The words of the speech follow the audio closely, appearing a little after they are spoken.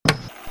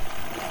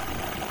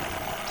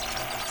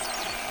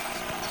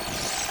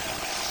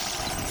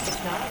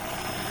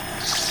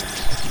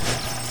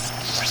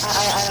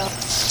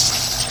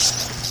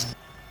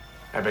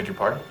I beg your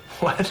pardon?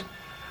 What?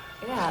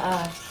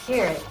 Yeah,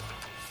 here.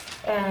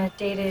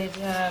 Dated,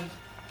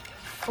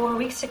 4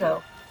 weeks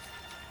ago.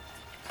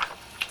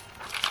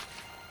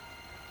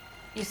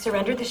 You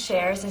surrendered the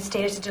shares and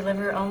stated to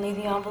deliver only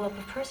the envelope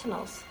of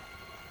personals.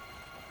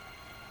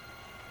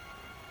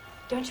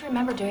 Don't you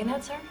remember doing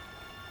that, sir?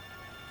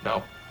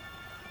 No.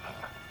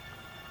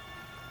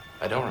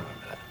 I don't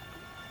remember that.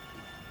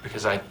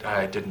 Because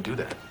I didn't do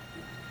that.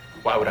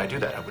 Why would I do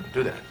that? I wouldn't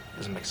do that. It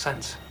doesn't make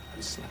sense.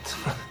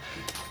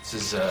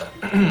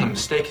 A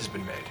mistake has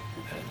been made,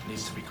 and it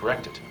needs to be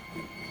corrected.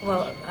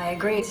 Well, I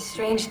agree. It's a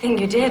strange thing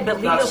you did, but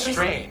legal... Not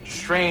strange.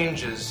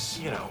 Strange is,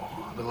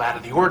 a little out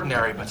of the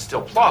ordinary, but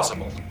still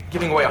plausible.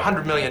 Giving away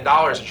 $100 million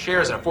in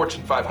shares in a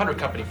Fortune 500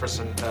 company for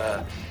some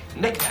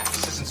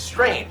knickknacks isn't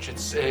strange.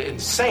 It's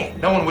insane.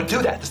 No one would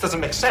do that. This doesn't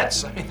make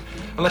sense. I mean,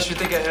 unless you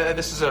think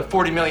this is a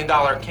 $40 million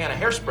can of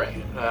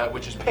hairspray,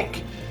 which is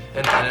pink.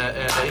 And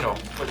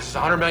what, this is a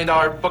 $100 million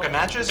book of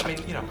matches? I mean,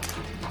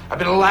 I've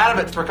been a little out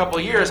of it for a couple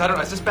of years. I don't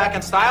know. Is this back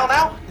in style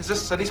now? Are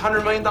these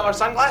 $100 million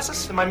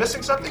sunglasses? Am I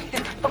missing something?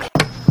 Okay.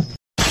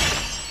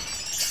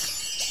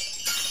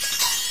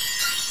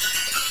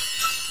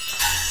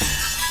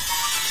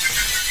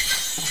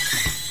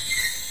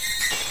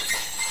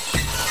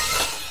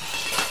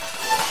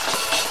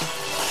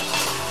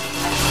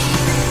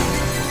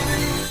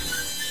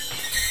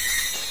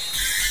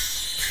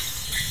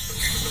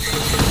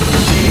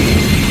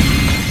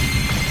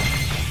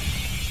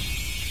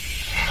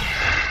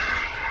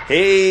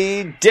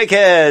 Hey,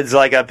 dickheads,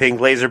 like a pink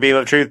laser beam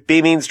of truth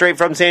beaming straight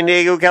from San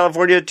Diego,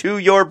 California to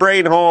your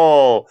brain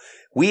hole.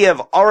 We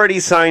have already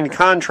signed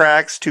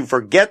contracts to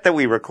forget that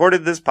we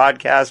recorded this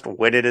podcast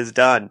when it is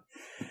done.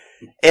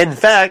 In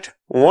fact,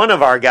 one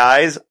of our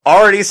guys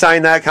already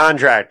signed that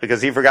contract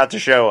because he forgot to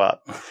show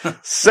up.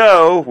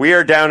 So we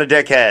are down a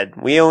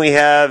dickhead. We only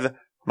have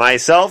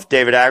myself,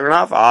 David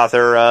Agranoff,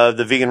 author of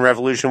The Vegan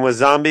Revolution with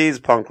Zombies,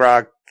 Punk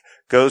Rock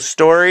Ghost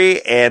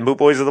Story, and Boot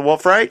Boys of the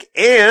Wolf Reich,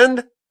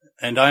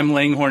 And I'm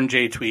Langhorn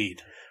J.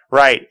 Tweed.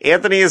 Right.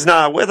 Anthony is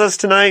not with us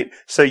tonight,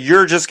 so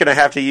you're just going to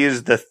have to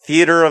use the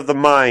theater of the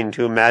mind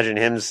to imagine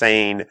him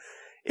saying,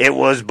 it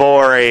was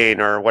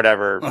boring, or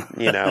whatever,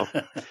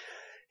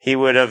 he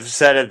would have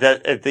said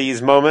at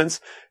these moments.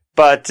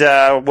 But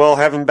we'll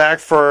have him back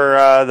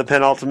for the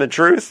penultimate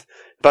truth.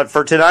 But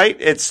for tonight,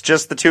 it's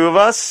just the two of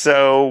us,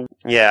 so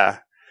yeah.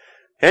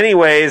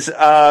 Anyways,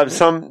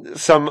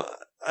 one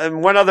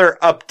other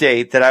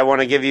update that I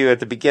want to give you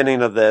at the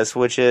beginning of this,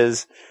 which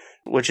is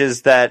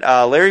that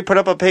Larry put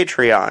up a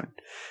Patreon.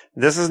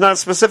 This is not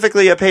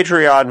specifically a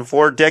Patreon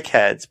for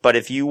dickheads, but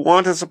if you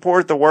want to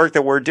support the work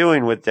that we're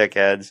doing with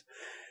dickheads,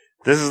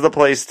 this is the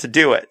place to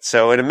do it.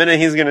 So in a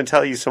minute, he's going to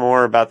tell you some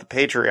more about the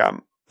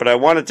Patreon. But I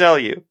want to tell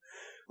you,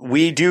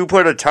 we do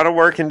put a ton of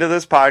work into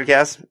this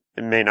podcast.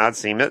 It may not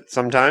seem it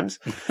sometimes,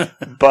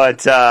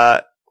 but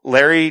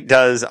Larry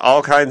does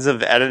all kinds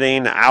of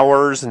editing,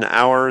 hours and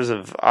hours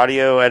of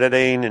audio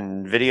editing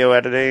and video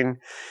editing,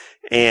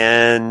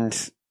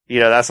 and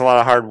that's a lot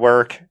of hard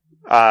work.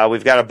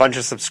 We've got a bunch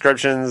of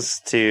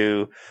subscriptions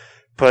to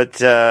put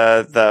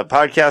the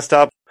podcast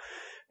up.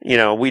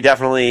 We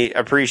definitely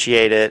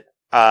appreciate it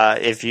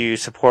if you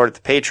support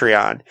the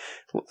Patreon.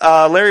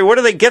 Larry, what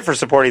do they get for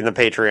supporting the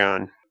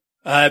Patreon?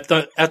 At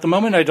the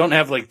moment, I don't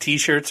have like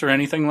T-shirts or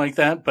anything like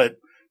that, but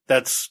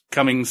that's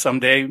coming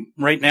someday.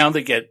 Right now,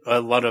 they get a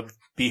lot of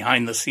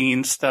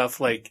behind-the-scenes stuff.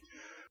 Like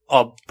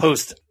I'll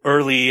post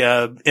early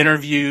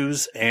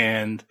interviews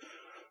and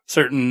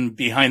certain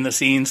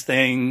behind-the-scenes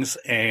things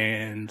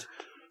and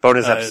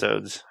bonus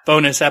episodes,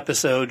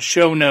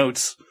 show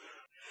notes.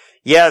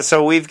 Yeah,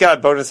 so we've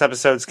got bonus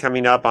episodes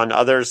coming up on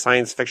other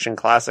science fiction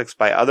classics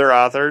by other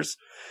authors,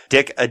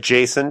 Dick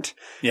adjacent,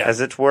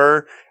 as it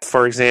were.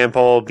 For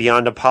example,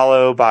 Beyond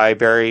Apollo by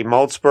Barry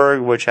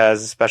Maltzberg, which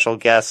has a special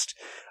guest,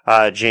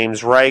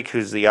 James Reich,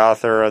 who's the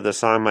author of the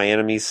song My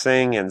Enemies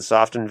Sing and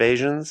Soft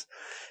Invasions.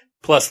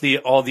 Plus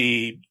all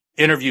the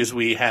interviews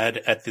we had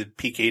at the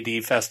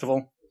PKD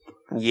festival.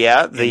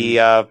 Yeah, the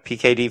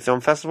PKD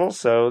Film Festival.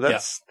 So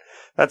that's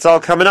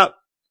all coming up.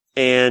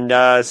 And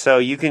so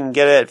you can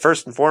get it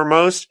first and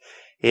foremost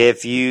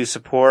if you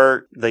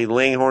support the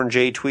Langhorn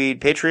J. Tweed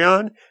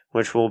Patreon,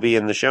 which will be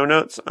in the show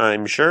notes,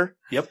 I'm sure.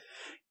 Yep.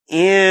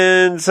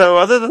 And so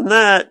other than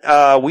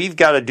that, we've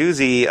got a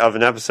doozy of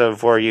an episode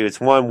for you. It's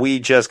one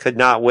we just could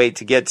not wait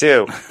to get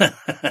to,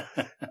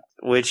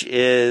 which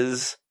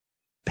is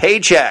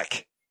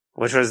Paycheck,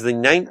 which was the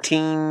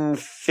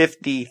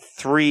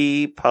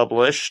 1953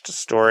 published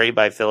story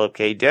by Philip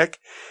K. Dick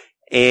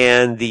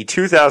and the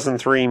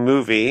 2003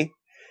 movie.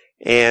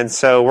 And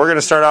so we're going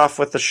to start off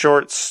with the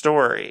short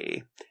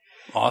story.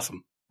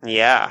 Awesome.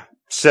 Yeah.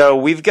 So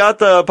we've got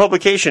the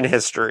publication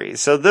history.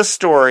 So this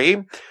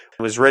story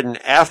was written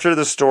after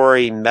the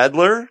story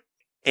Meddler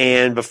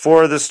and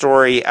before the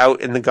story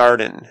Out in the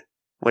Garden,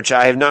 which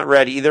I have not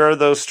read either of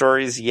those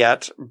stories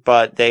yet,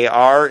 but they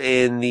are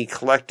in the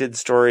collected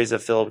stories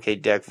of Philip K.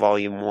 Dick,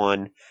 Volume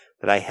 1,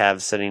 that I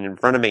have sitting in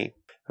front of me.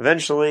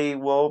 Eventually,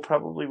 we'll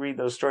probably read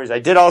those stories. I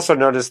did also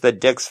notice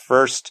that Dick's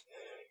first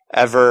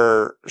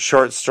ever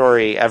short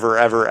story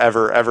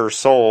ever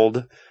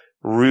sold,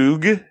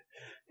 Roog,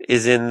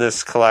 is in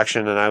this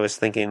collection. And I was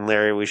thinking,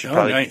 Larry, we should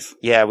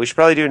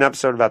probably do an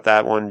episode about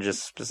that one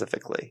just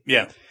specifically.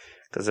 Yeah.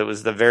 Because it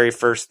was the very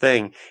first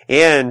thing.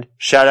 And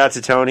shout out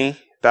to Tony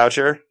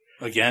Boucher.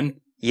 Again?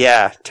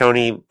 Yeah,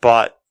 Tony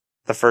bought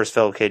the first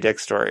Philip K. Dick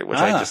story, which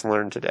I just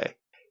learned today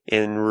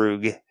in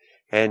Roog.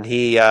 And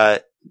he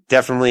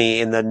definitely,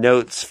 in the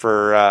notes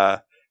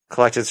for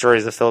Collected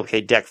Stories of Philip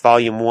K. Dick,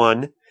 Volume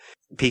 1,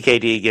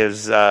 PKD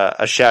gives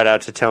a shout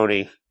out to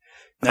Tony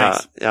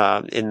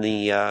in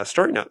the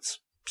story notes.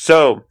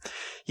 So,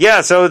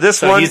 yeah, so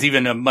he's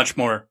even a much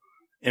more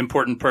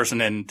important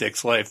person in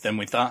Dick's life than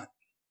we thought.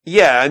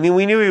 Yeah, I mean,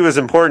 we knew he was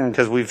important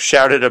because we've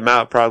shouted him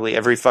out probably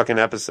every fucking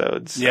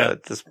episode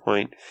at this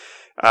point.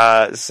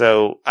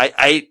 So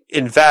I,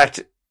 in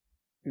fact,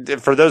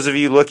 for those of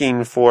you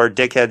looking for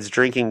Dickhead's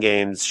drinking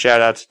games, shout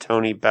out to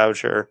Tony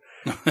Boucher.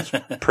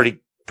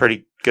 Pretty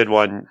good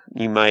one.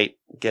 You might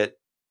get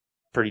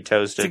pretty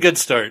toasted. It's a good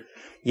start.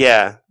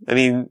 Yeah. I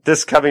mean,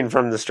 this coming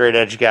from the straight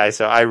edge guy,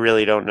 so I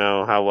really don't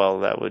know how well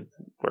that would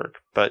work,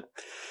 but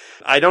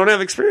I don't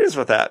have experience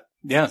with that.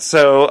 Yeah.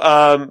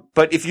 So,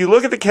 but if you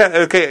look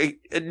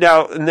at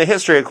now in the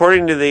history,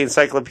 according to the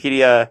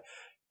Encyclopedia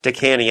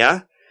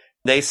Dicania,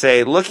 they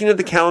say, looking at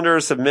the calendar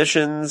of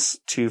submissions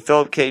to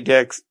Philip K.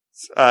 Dick's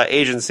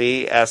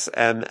agency,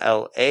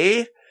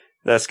 SMLA,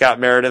 the Scott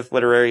Meredith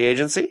Literary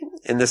Agency,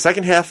 in the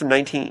second half of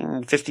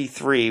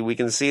 1953, we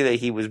can see that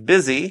he was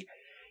busy.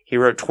 He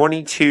wrote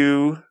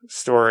 22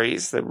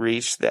 stories that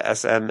reached the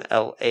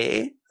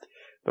SMLA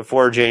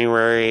before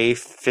January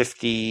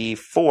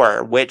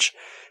 54, which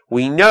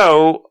we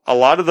know a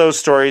lot of those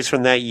stories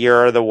from that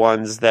year are the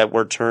ones that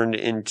were turned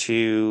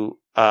into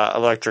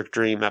Electric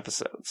Dream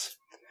episodes.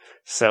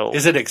 So,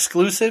 is it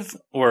exclusive,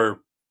 or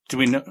do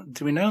we know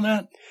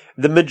that?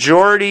 The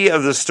majority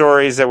of the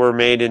stories that were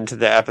made into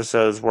the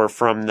episodes were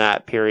from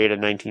that period of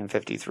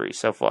 1953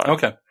 so far.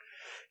 Okay.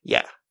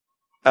 Yeah.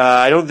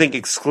 I don't think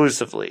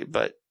exclusively,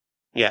 but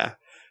yeah.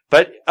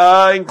 But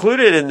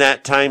included in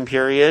that time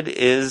period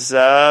is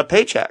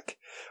Paycheck,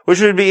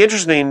 which would be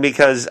interesting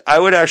because I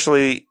would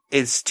actually,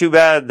 it's too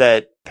bad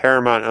that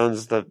Paramount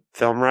owns the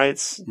film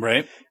rights.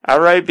 Right.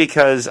 Outright,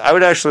 because I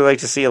would actually like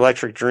to see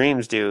Electric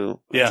Dreams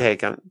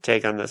take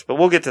on this, but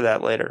we'll get to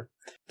that later.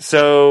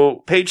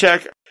 So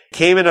Paycheck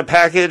came in a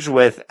package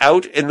with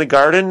Out in the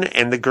Garden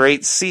and The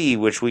Great Sea,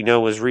 which we know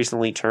was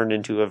recently turned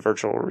into a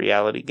virtual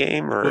reality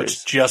game.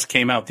 Which just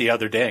came out the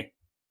other day.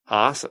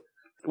 Awesome.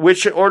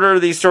 Which order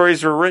these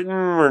stories were written,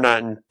 we're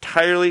not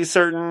entirely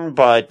certain,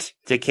 but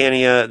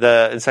Dicania,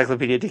 the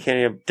Encyclopedia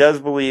Dicania, does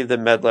believe that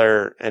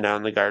Medlar and Out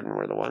in the Garden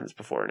were the ones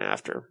before and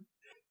after.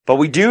 But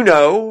we do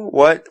know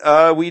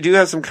we do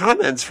have some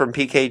comments from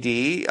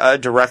PKD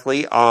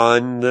directly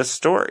on this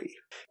story.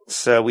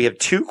 So we have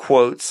 2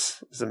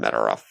 quotes, as a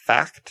matter of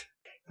fact.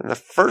 And the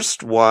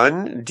first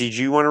one, did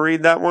you want to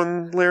read that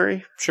one,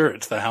 Larry? Sure,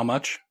 it's the how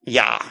much?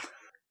 Yeah.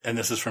 And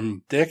this is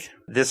from Dick?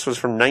 This was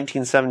from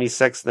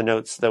 1976, the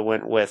notes that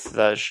went with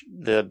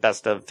the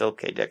Best of Philip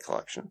K. Dick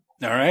collection.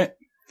 All right.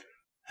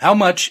 How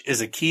much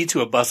is a key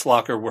to a bus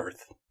locker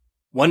worth?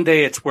 One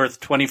day it's worth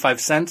 25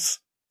 cents,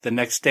 the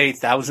next day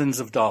thousands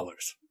of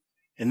dollars.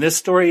 In this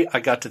story, I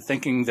got to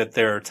thinking that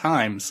there are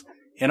times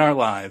in our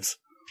lives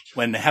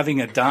when having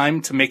a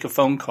dime to make a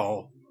phone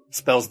call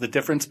spells the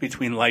difference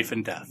between life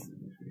and death.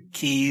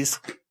 Keys,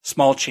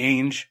 small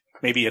change,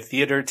 maybe a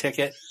theater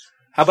ticket.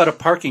 How about a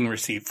parking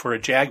receipt for a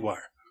Jaguar?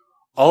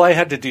 All I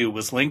had to do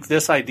was link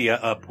this idea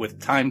up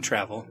with time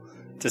travel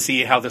to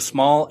see how the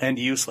small and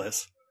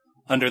useless,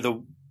 under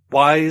the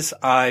wise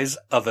eyes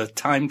of a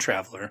time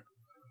traveler,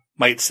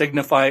 might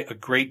signify a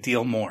great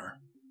deal more.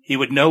 He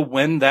would know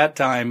when that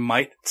dime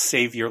might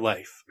save your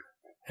life.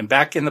 And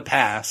back in the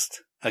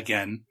past,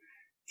 again,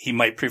 he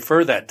might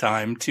prefer that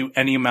dime to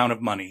any amount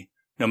of money,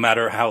 no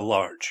matter how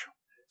large.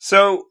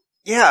 So,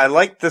 yeah, I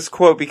like this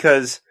quote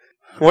because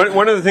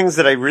one of the things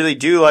that I really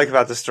do like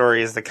about the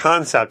story is the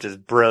concept is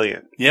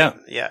brilliant. Yeah.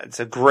 Yeah, it's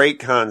a great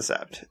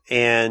concept.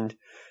 And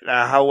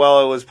how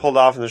well it was pulled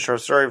off in the short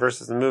story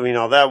versus the movie and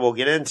all that we'll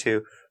get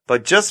into.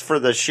 But just for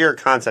the sheer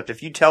concept,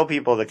 if you tell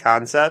people the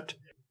concept,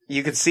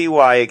 you could see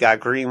why it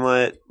got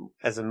greenlit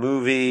as a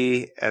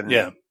movie and,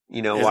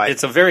 why.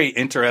 It's a very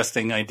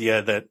interesting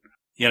idea that,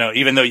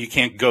 even though you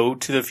can't go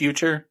to the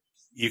future,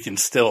 you can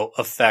still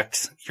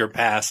affect your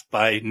past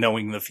by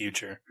knowing the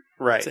future.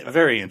 Right. It's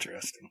very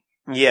interesting.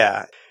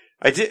 Yeah.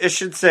 I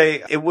should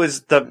say it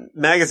was the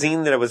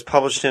magazine that it was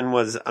published in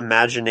was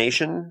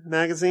Imagination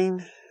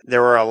magazine.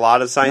 There were a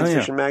lot of science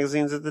fiction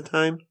magazines at the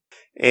time.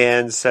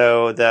 And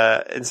so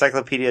the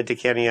Encyclopedia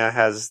Dicania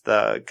has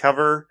the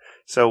cover.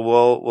 So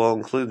we'll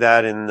include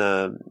that in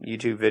the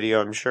YouTube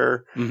video, I'm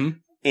sure. Mm-hmm.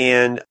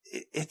 And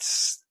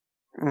it's,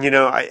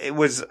 it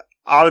was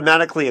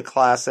automatically a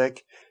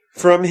classic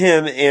from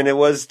him. And it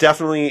was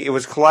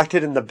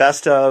collected in the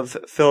Best of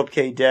Philip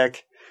K.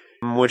 Dick,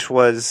 which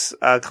was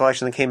a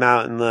collection that came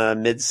out in the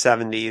mid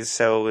 70s.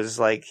 So it was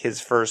like his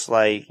first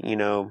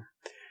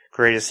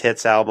greatest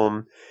hits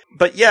album.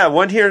 But yeah,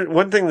 one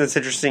thing that's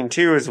interesting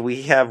too is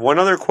we have one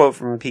other quote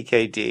from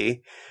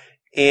PKD,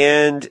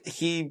 and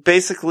he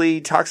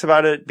basically talks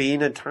about it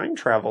being a time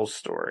travel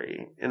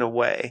story in a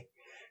way.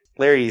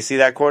 Larry, you see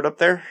that quote up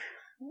there?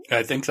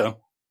 I think so.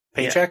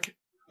 Paycheck?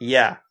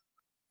 Yeah.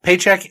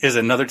 Paycheck is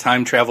another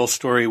time travel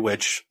story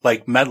which,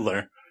 like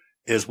Meddler,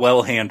 is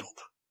well handled.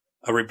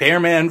 A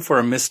repairman for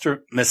a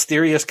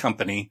mysterious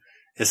company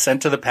is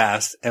sent to the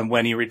past, and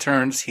when he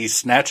returns, he's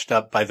snatched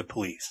up by the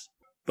police.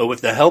 But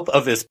with the help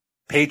of his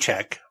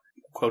paycheck,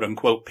 quote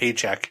unquote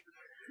paycheck,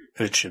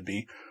 it should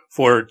be,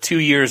 for 2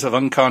 years of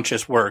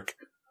unconscious work,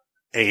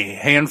 a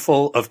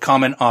handful of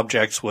common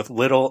objects with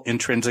little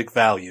intrinsic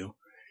value,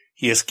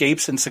 he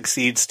escapes and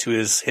succeeds to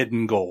his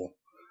hidden goal.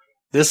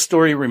 This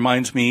story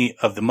reminds me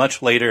of the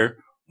much later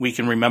We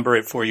Can Remember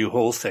It For You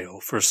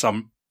Wholesale for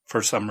some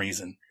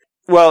reason.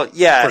 Well,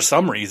 yeah. For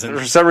some reason.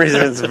 For some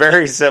reason, it's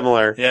very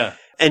similar. Yeah.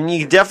 And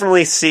you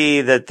definitely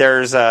see that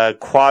there's a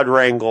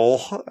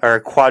quadrangle or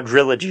a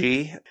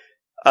quadrilogy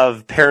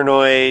of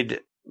paranoid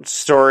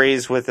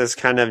stories with this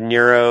kind of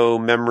neuro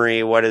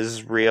memory, what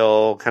is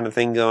real kind of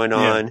thing going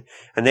on. Yeah.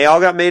 And they all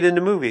got made into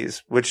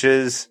movies, which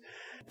is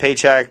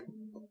Paycheck,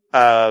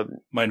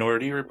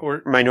 Minority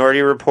Report,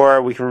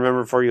 We Can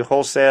Remember For You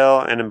Wholesale,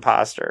 and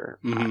Imposter.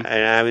 Mm-hmm.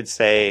 And I would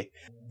say,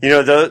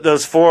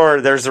 those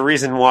four, there's a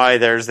reason why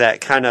there's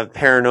that kind of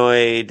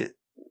paranoid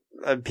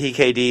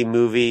PKD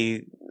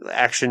movie,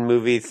 action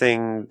movie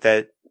thing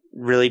that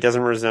really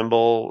doesn't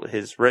resemble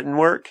his written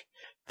work.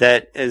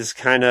 That is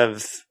kind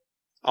of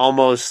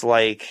almost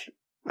like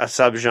a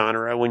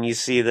subgenre when you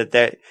see that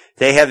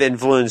they have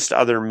influenced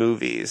other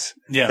movies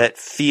that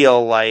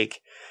feel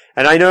like,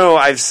 and I know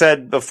I've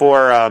said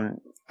before,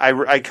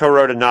 I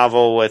co-wrote a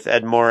novel with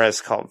Ed Morris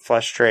called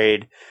Flesh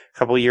Trade a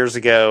couple years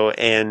ago,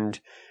 and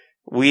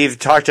we've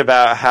talked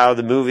about how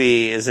the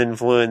movie is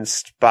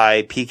influenced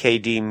by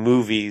PKD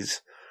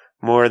movies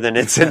more than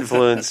it's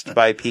influenced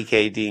by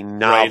PKD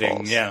novels.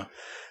 Writing, yeah.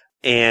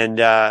 And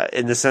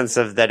in the sense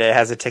of that it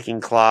has a ticking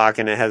clock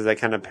and it has that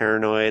kind of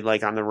paranoid,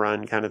 like on the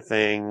run kind of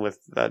thing with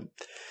the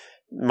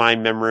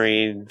mind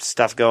memory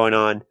stuff going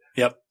on.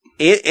 Yep.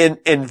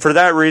 And for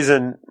that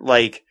reason,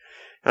 like,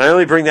 and I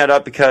only bring that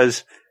up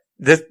because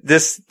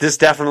this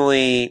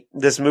definitely,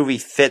 this movie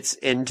fits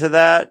into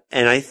that.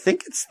 And I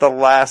think it's the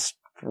last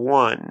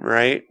one,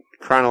 right?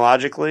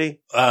 Chronologically.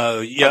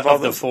 Yeah,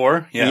 of the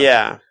four.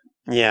 Yeah.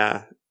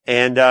 Yeah.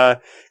 And,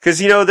 cause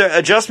the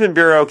Adjustment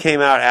Bureau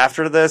came out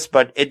after this,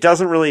 but it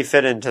doesn't really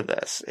fit into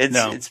this.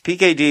 It's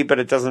PKD, but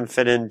it doesn't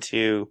fit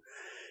into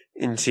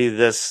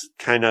this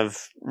kind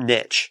of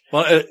niche.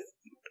 Well,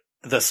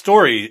 the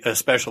story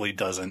especially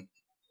doesn't.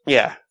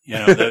 Yeah.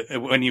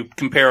 When you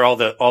compare all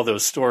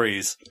those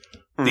stories,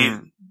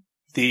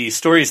 the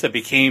stories that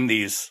became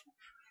these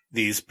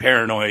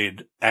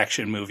paranoid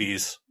action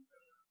movies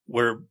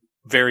were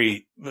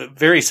very,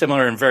 very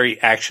similar and very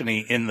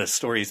actiony in the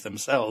stories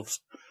themselves.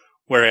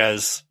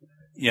 Whereas,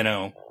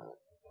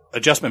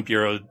 Adjustment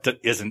Bureau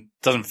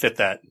doesn't fit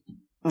that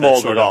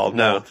mold at all.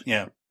 No.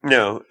 Yeah.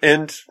 No.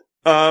 And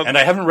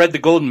I haven't read The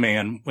Golden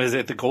Man. Was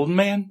it The Golden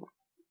Man?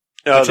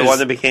 Oh, the one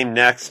that became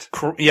next.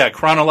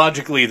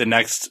 Chronologically the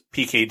next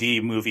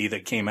PKD movie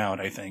that came out,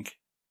 I think.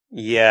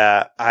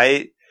 Yeah,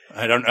 I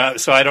don't.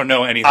 So I don't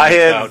know anything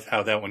about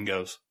how that one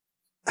goes.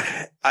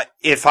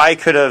 If I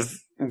could have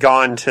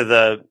gone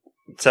to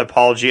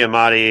Paul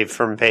Giamatti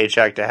from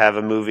Paycheck to have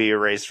a movie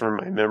erased from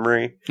my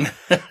memory,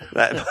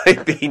 that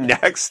might be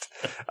next.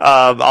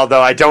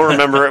 Although I don't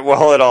remember it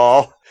well at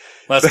all.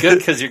 Well, that's good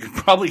because you're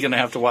probably going to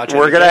have to watch it.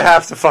 We're going to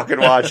have to fucking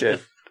watch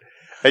it.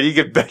 And you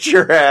can bet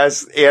your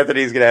ass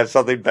Anthony's going to have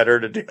something better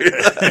to do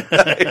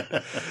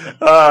that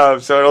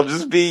night. So it'll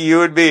just be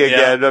you and me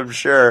again, I'm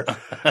sure.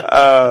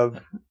 I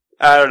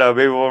don't know.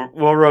 Maybe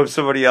we'll rope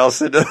somebody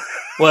else into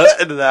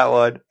that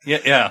one.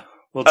 Yeah.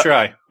 We'll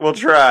try. We'll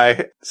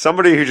try.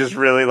 Somebody who just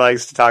really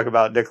likes to talk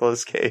about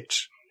Nicolas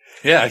Cage.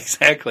 Yeah,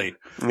 exactly.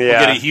 Yeah. We'll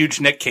get a huge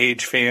Nick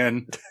Cage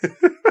fan.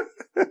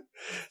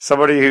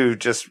 Somebody who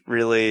just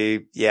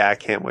really, I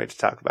can't wait to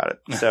talk about it.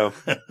 So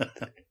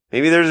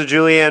maybe there's a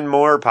Julianne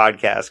Moore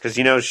podcast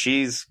because,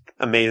 she's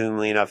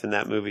amazingly enough in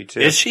that movie too.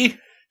 Is she?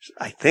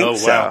 I think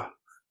so. Wow.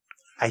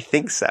 I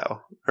think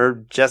so.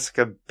 Or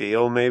Jessica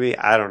Biel, maybe.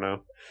 I don't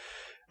know.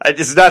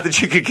 It's not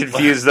that you could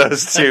confuse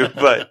those two,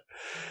 but.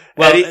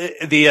 Well,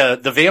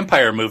 the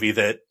vampire movie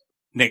that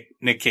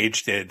Nick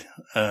Cage did,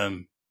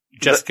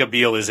 Jessica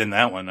Biel is in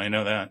that one. I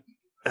know that.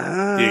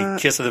 The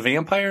Kiss of the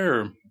Vampire,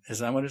 or is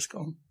that what it's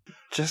called?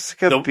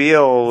 Jessica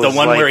Biel was the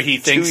one where he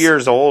thinks 2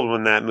 years old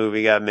when that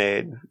movie got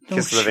made.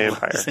 Kiss of the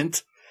Vampire.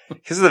 Wasn't.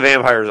 Kiss of the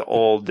Vampire is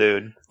old,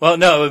 dude. Well,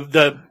 no,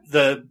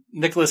 the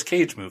Nicolas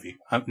Cage movie.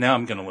 Now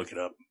I'm going to look it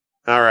up.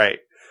 All right.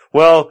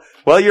 Well,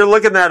 while you're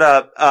looking that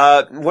up,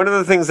 one of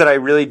the things that I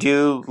really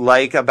do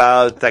like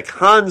about the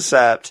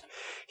concept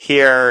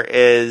here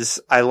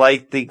is I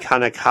like the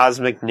kind of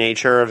cosmic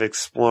nature of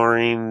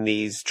exploring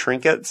these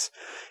trinkets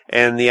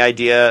and the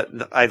idea.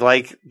 I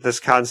like this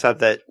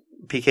concept that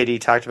PKD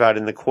talked about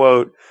in the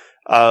quote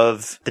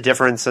of the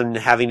difference in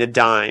having a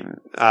dime.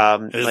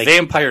 It was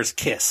Vampire's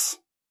Kiss.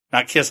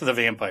 Not Kiss of the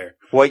Vampire.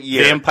 What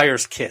year?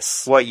 Vampire's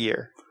Kiss. What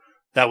year?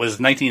 That was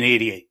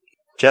 1988.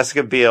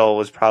 Jessica Biel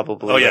was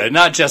probably... Oh, yeah,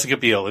 not Jessica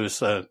Biel. It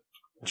was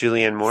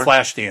Julianne Moore?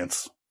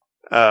 Flashdance.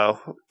 Oh.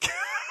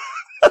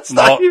 That's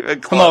not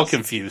even close. I'm all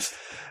confused.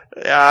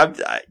 Yeah,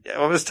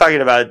 I was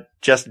talking about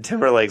Justin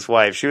Timberlake's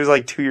wife. She was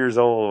like 2 years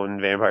old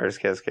when Vampire's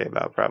Kiss came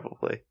out,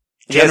 probably.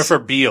 Jennifer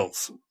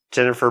Beals.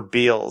 Jennifer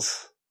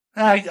Beals.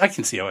 I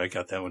can see how I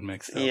got that one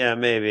mixed up. Yeah,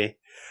 maybe.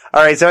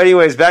 All right. So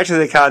anyways, back to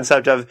the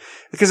concept of,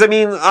 because I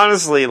mean,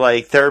 honestly,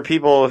 like there are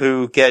people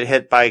who get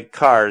hit by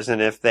cars,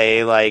 and if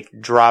they like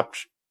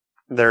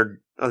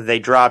they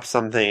dropped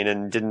something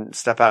and didn't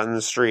step out in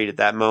the street at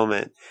that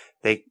moment,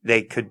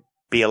 they could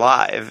be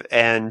alive.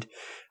 And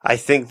I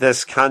think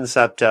this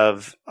concept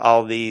of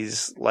all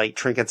these like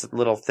trinkets and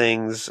little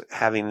things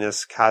having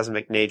this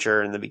cosmic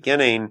nature in the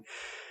beginning,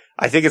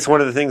 I think it's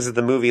one of the things that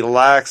the movie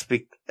lacks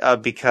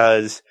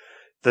because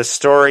the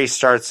story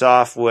starts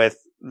off with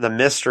the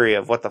mystery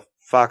of what the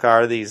fuck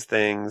are these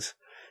things.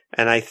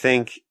 And I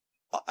think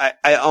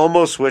I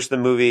almost wish the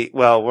movie,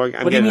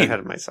 I'm getting ahead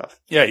of myself.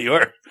 Yeah, you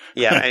are.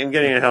 Yeah, I'm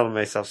getting ahead of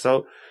myself.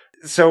 So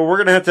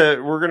we're going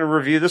to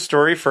review the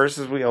story first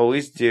as we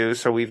always do.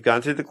 So we've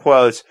gone through the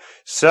quotes.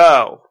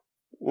 So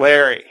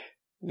Larry,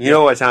 you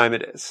know what time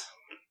it is.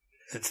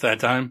 It's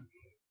that time.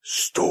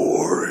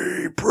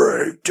 Story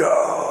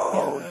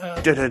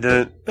breakdown.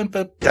 Dun-dun-dun.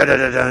 Bum-bum.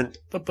 Dun-dun-dun.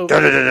 Bum-bum.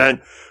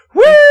 Dun-dun-dun.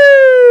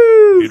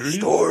 Woo!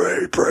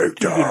 Story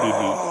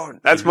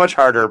breakdown. That's much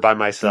harder by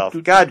myself.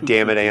 God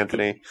damn it,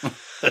 Anthony.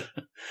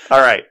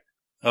 All right.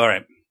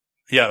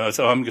 Yeah,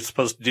 so I'm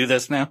supposed to do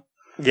this now?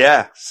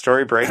 Yeah,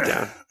 story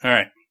breakdown. All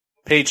right.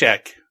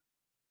 Paycheck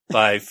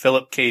by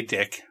Philip K.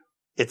 Dick.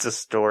 It's a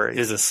story.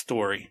 Is a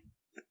story.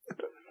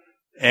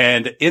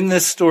 And in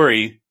this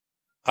story,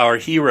 our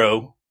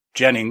hero,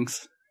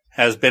 Jennings,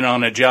 has been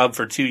on a job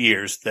for 2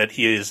 years that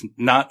he is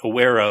not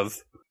aware of.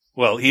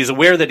 Well, he's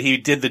aware that he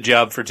did the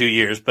job for 2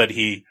 years, but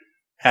he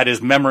had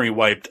his memory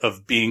wiped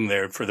of being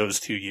there for those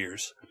 2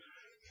 years.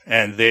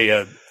 And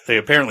they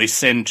apparently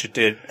singed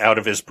it out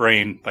of his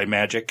brain by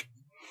magic.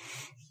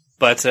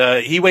 But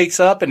he wakes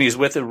up and he's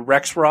with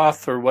Rex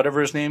Roth or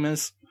whatever his name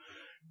is.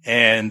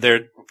 And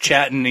they're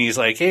chatting and he's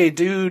like, "Hey,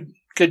 dude,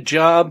 good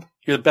job.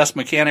 You're the best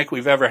mechanic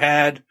we've ever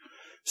had.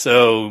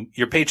 So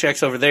your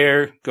paycheck's over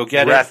there. Go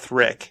get it."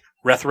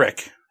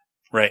 Rethrick.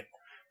 Right.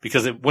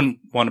 Because it wouldn't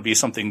want to be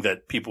something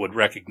that people would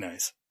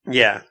recognize.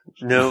 Yeah.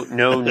 No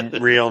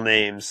real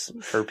names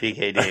for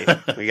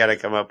PKD. We got to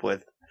come up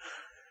with.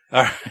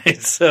 All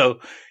right. So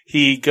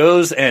he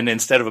goes and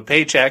instead of a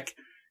paycheck,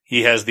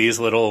 he has these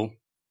little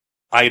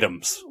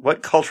items.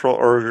 What cultural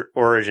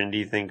origin do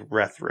you think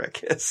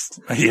Rethrick is?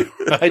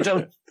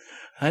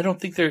 I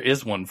don't think there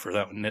is one for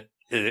that one,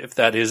 if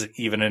that is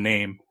even a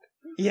name.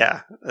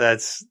 Yeah,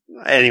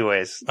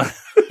 anyways.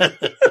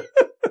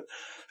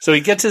 So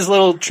he gets his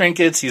little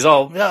trinkets. He's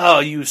all,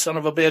 "Oh, you son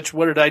of a bitch.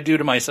 What did I do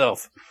to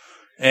myself?"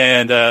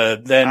 And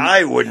then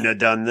I wouldn't have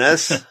done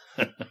this.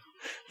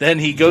 Then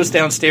he goes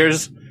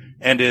downstairs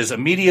and is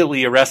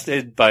immediately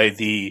arrested by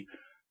the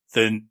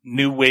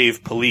New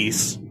Wave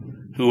police,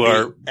 who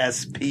are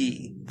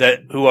SP,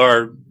 who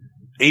are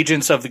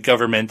agents of the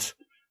government,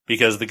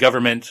 because the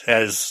government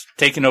has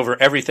taken over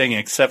everything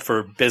except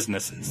for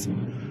businesses.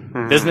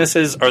 Mm-hmm.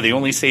 Businesses are the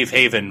only safe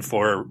haven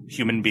for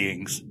human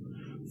beings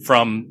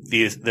from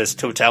this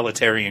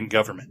totalitarian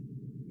government.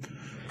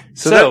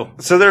 So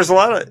there's a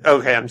lot of...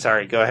 Okay, I'm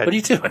sorry. Go ahead. What are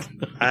you doing?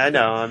 I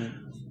know.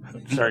 I'm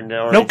starting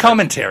to... No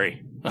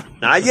commentary.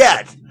 Not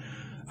yet.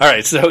 All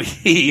right, so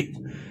he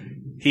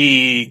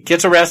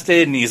gets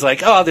arrested and he's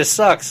like, "Oh, this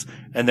sucks."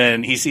 And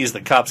then he sees the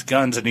cops'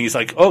 guns and he's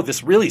like, "Oh,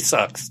 this really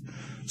sucks."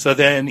 So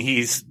then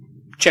he's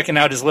checking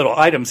out his little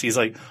items. He's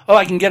like, "Oh,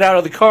 I can get out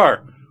of the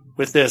car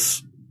with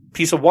this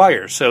piece of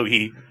wire." So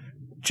he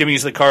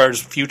jimmies the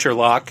car's future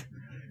lock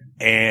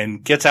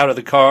and gets out of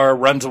the car,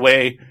 runs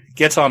away,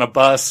 gets on a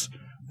bus.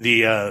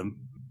 The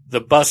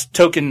bus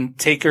token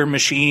taker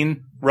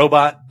machine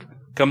robot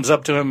comes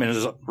up to him and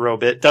is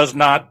robot does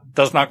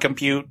not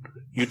compute.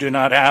 You do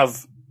not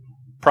have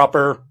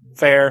proper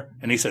fare.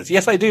 And he says,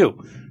 "Yes, I do."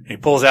 And he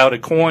pulls out a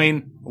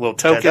coin, a little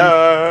token,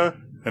 Ta-da!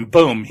 And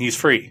boom, he's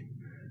free.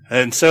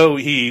 And so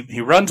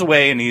he runs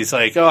away and he's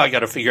like, "Oh, I got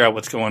to figure out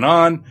what's going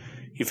on."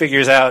 He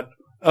figures out,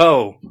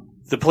 oh,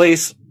 the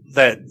place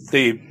that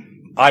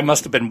I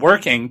must have been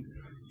working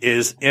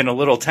is in a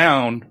little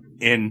town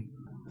in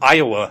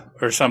Iowa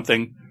or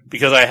something,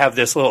 because I have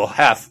this little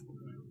half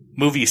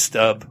movie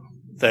stub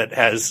that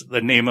has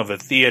the name of a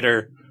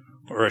theater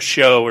or a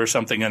show or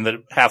something and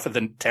the half of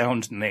the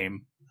town's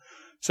name.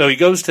 So he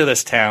goes to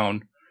this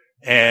town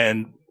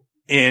and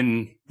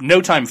in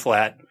no time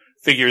flat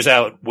figures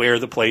out where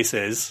the place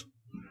is,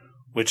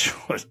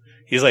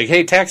 he's like,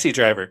 "Hey, taxi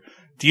driver,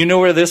 do you know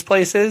where this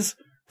place is?"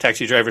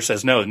 Taxi driver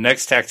says no. The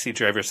next taxi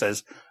driver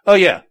says, "Oh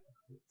yeah,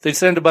 they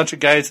send a bunch of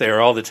guys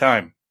there all the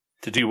time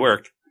to do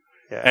work."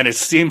 Yeah. And it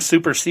seems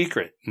super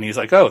secret. And he's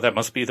like, "Oh, that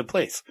must be the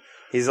place."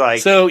 He's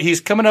like, so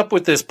he's coming up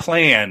with this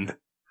plan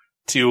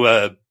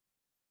to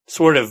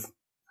sort of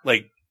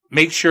like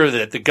make sure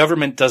that the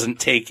government doesn't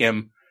take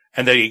him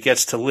and that he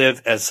gets to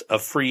live as a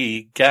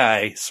free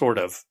guy, sort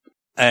of.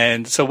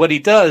 And so what he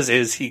does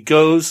is he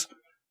goes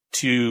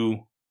to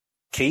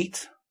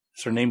Kate.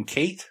 Is her name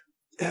Kate?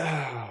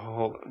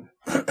 Hold on.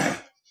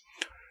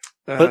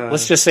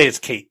 Let's just say it's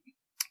Kate.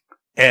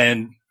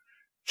 And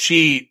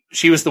she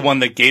was the one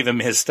that gave him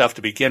his stuff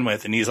to begin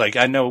with. And he's like,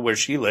 I know where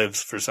she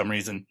lives for some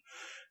reason.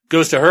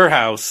 Goes to her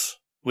house,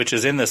 which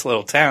is in this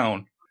little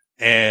town,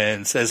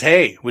 and says,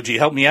 hey, would you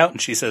help me out?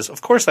 And she says,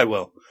 of course I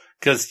will,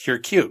 because you're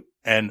cute.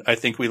 And I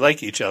think we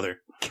like each other.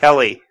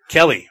 Kelly.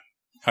 All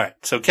right.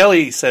 So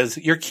Kelly says,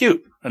 you're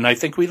cute. And I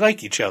think we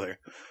like each other.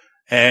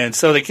 And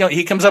so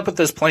he comes up with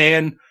this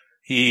plan.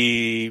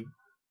 He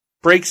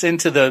breaks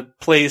into the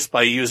place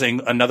by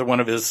using another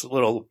one of his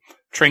little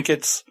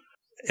trinkets.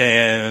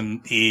 And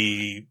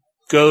he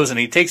goes and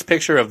he takes a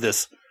picture of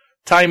this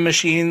time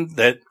machine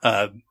that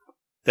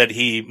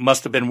he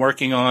must have been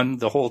working on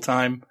the whole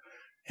time.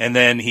 And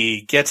then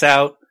he gets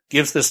out,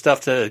 gives this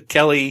stuff to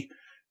Kelly,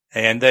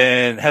 and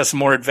then has some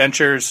more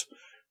adventures,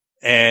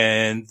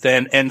 and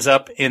then ends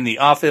up in the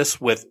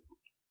office with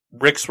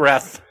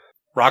Roxruth,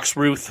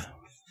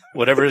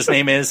 whatever his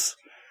name is.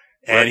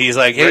 And he's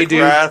like, hey,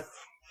 dude.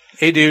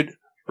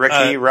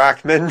 Ricky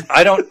Rockman.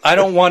 I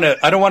don't want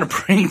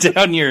to bring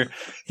down your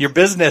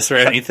business or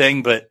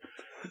anything, but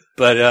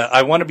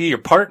I want to be your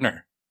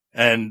partner.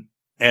 And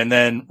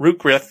then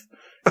Rookgrith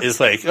is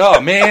like, oh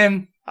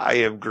man, I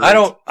am great. I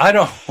don't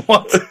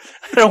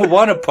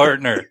want a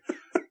partner.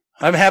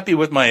 I'm happy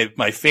with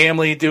my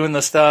family doing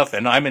the stuff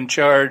and I'm in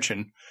charge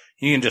and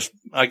you can just,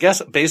 I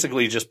guess,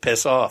 basically just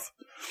piss off.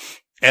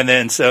 And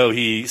then so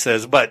he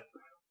says, but,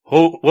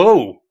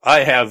 whoa,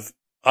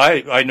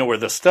 I know where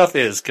the stuff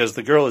is because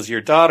the girl is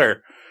your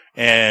daughter.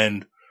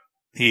 And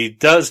he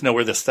does know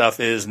where the stuff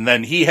is. And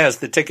then he has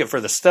the ticket for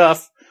the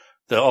stuff,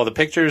 all the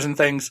pictures and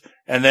things.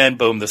 And then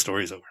boom, the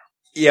story's over.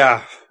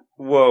 Yeah.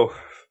 Whoa.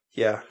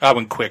 Yeah. I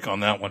went quick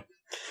on that one.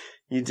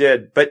 You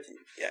did. But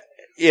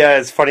yeah,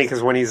 it's funny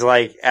because when he's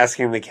like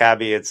asking the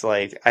cabbie, it's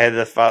like, I had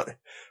the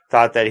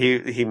thought that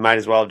he might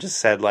as well have just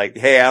said like,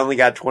 hey, I only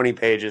got 20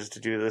 pages to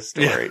do this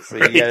story. Yeah, so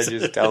right. You gotta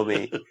just tell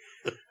me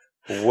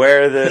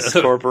where this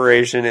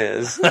corporation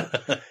is.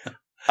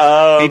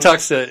 He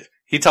talks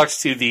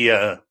to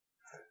the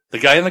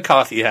guy in the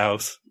coffee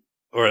house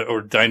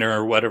or diner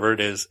or whatever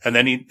it is. And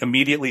then he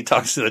immediately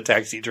talks to the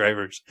taxi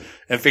drivers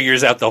and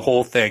figures out the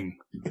whole thing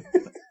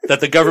that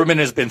the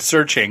government has been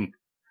searching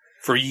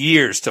for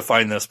years to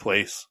find this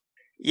place.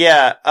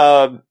 Yeah.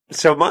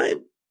 So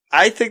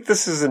I think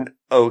this is an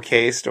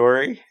okay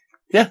story.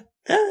 Yeah.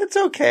 Yeah, it's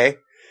okay.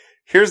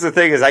 Here's the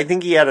thing is I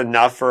think he had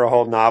enough for a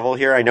whole novel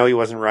here. I know he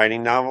wasn't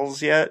writing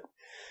novels yet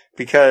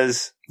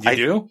because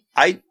well,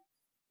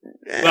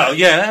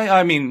 yeah,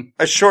 I mean,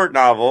 a short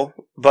novel,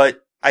 but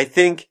I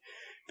think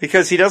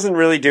because he doesn't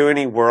really do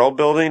any world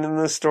building in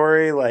this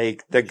story,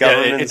 like the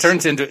government, it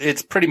turns into,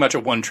 it's pretty much a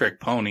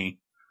one-trick pony.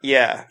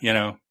 Yeah. You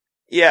know?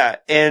 Yeah.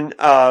 And,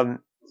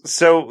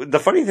 so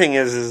the funny thing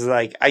is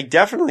like, I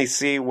definitely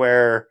see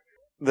where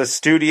the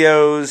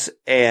studios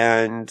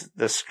and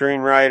the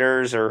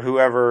screenwriters or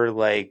whoever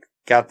like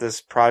got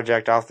this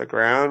project off the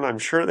ground. I'm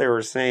sure they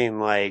were saying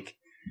like,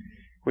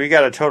 we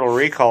got a total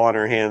recall on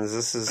our hands.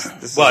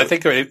 I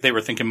think they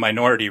were thinking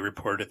Minority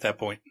Report at that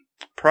point.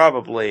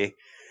 Probably.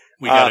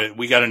 We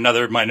got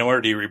another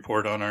Minority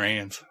Report on our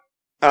hands.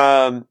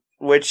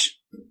 Which,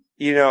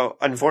 you know,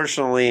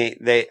 unfortunately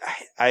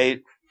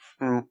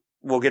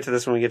we'll get to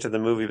this when we get to the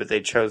movie, but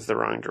they chose the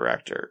wrong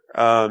director.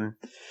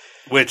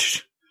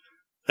 Which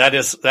that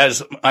is,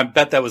 I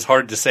bet that was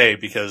hard to say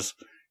because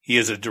he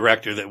is a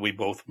director that we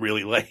both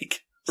really like.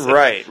 So.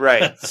 Right.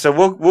 So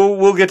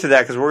we'll get to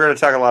that because we're going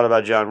to talk a lot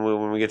about John Woo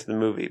when we get to the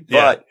movie.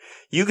 But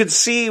you could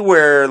see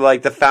where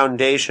like the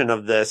foundation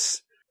of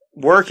this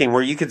working,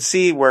 where you could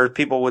see where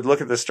people would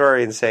look at the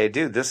story and say,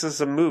 "Dude, this is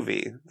a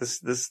movie. This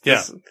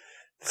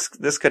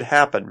could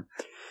happen."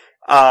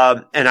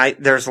 And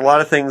there's a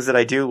lot of things that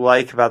I do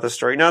like about the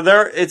story. Now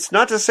it's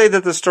not to say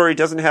that the story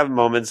doesn't have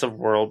moments of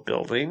world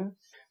building.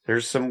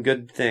 There's some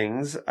good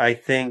things. I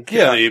think.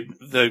 Yeah,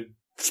 the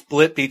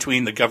split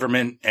between the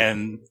government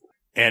and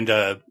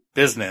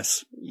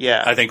business.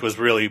 Yeah. I think was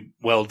really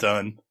well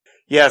done.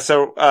 Yeah.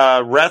 So,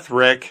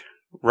 Rick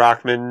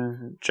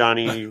Rockman,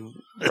 Johnny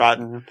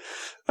Rotten,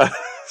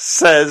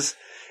 says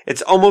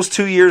it's almost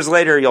 2 years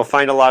later. You'll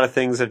find a lot of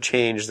things have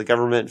changed. The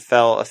government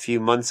fell a few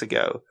months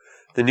ago.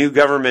 The new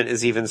government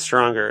is even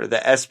stronger.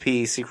 The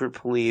SP, secret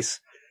police,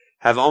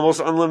 have almost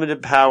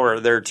unlimited power.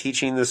 They're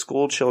teaching the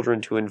school children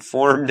to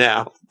inform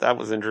now. That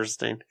was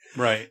interesting.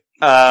 Right.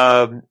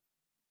 But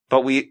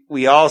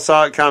we all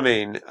saw it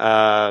coming.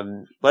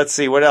 Let's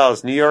see, what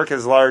else? New York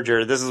is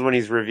larger. This is when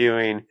he's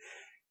reviewing,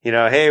 you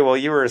know, hey, well,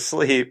 you were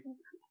asleep.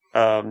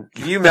 Can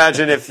you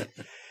imagine if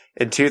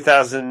in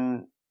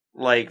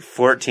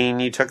 2014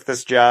 you took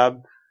this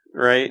job,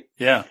 right?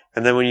 Yeah.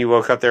 And then when you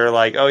woke up, they were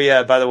like, oh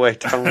yeah, by the way,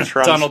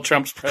 Donald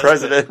Trump's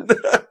president.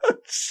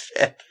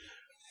 Shit.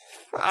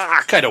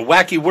 What kind of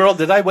wacky world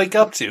did I wake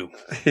up to?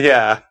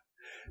 Yeah.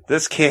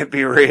 This can't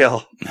be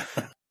real.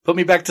 Put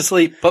me back to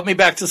sleep. Put me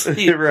back to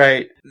sleep.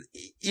 Right.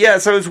 Yeah,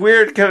 so it's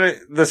weird.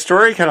 The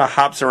story kind of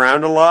hops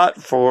around a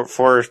lot for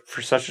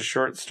such a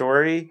short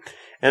story.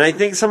 And I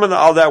think some of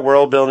all that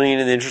world building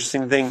and the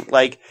interesting thing,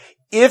 like,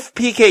 if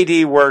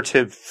PKD were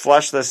to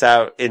flesh this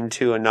out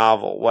into a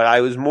novel, what I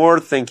was more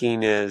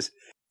thinking is,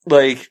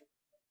 like,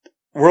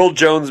 World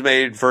Jones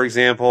Made, for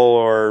example,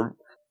 or,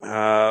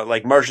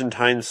 like Martian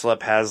Time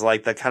Slip has,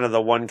 like, the kind of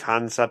the one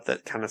concept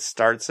that kind of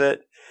starts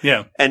it.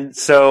 Yeah. And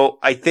so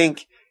I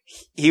think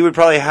he would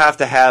probably have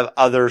to have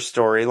other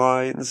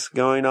storylines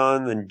going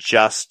on than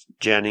just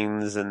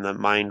Jennings and the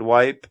mind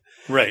wipe.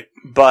 Right.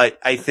 But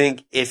I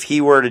think if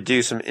he were to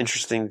do some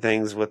interesting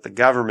things with the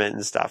government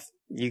and stuff,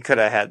 you could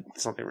have had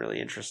something really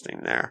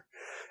interesting there.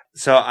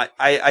 So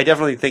I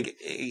definitely think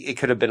it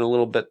could have been a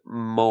little bit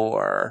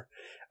more.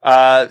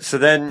 So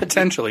then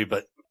potentially,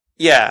 but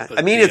yeah,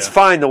 I mean, it's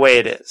fine the way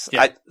it is.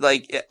 Yeah.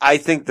 I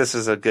think this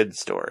is a good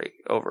story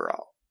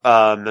overall.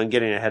 I'm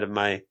getting ahead of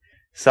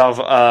myself,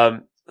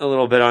 a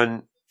little bit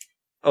on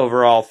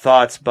overall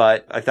thoughts,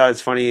 but I thought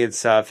it's funny.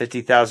 It's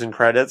 50,000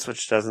 credits,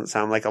 which doesn't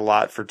sound like a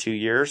lot for 2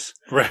 years.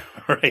 Right.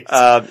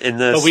 In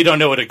this, but we don't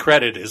know what a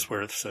credit is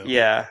worth. So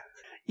yeah,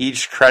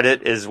 each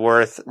credit is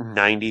worth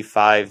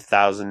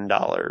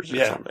 $95,000.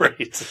 Yeah, something.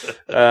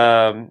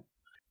 right.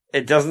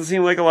 It doesn't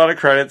seem like a lot of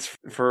credits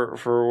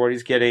for what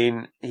he's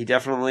getting. He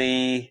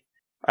definitely,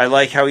 I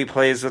like how he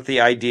plays with the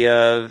idea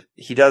of,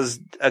 he does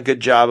a good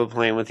job of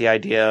playing with the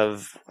idea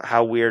of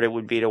how weird it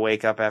would be to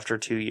wake up after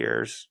 2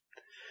 years.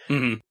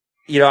 Mm-hmm.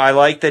 You know, I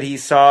like that he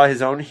saw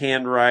his own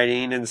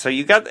handwriting, and so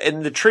you got,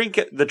 and the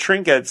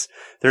trinkets,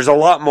 there's a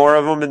lot more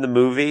of them in the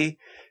movie.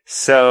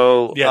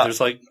 So yeah, there's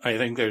I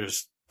think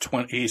there's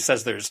 20. He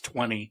says there's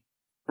 20,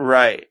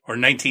 right, or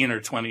 19 or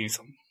 20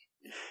 something.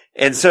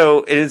 And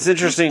so it's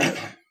interesting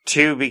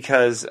too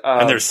because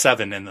and there's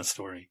 7 in the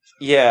story. So.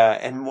 Yeah,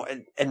 and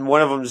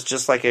one of them is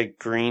just like a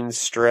green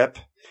strip,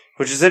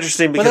 which is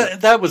interesting because well,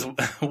 that was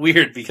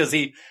weird because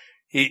he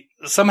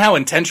somehow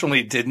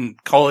intentionally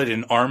didn't call it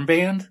an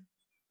armband.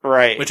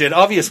 Right. Which it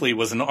obviously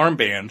was an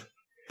armband,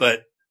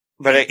 but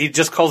he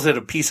just calls it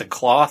a piece of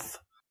cloth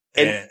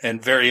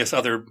and various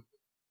other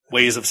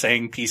ways of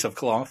saying piece of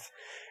cloth.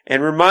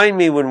 And remind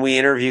me when we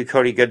interview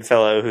Cody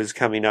Goodfellow, who's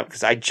coming up,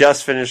 because I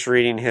just finished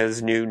reading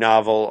his new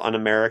novel,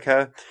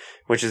 Un-America,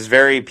 which is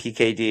very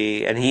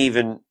PKD, and he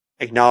even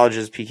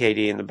acknowledges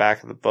PKD in the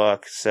back of the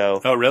book.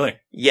 So, oh, really?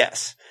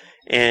 Yes.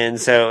 And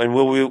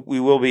we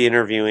will be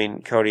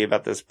interviewing Cody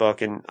about this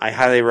book, and I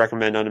highly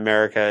recommend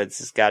Un-America. It's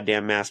this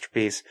goddamn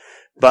masterpiece.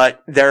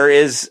 But there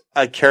is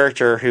a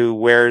character who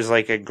wears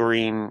like a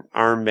green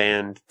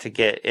armband to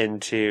get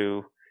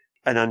into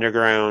an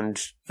underground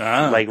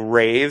like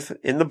rave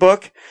in the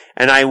book.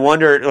 And I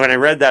wondered when I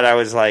read that, I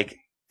was like,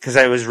 cause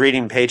I was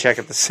reading Paycheck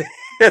at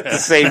the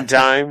same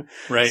time.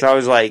 Right. So I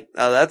was like,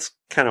 oh, that's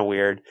kind of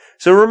weird.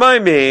 So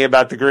remind me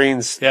about the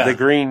green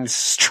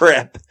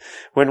strip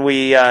when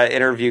we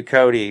interview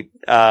Cody.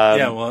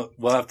 We'll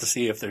have to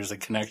see if there's a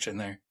connection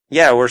there.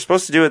 Yeah, we're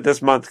supposed to do it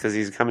this month because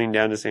he's coming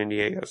down to San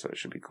Diego, so it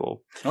should be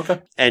cool.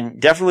 Okay. And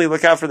definitely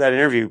look out for that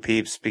interview,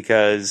 peeps,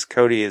 because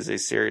Cody is a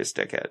serious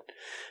dickhead.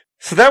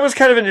 So that was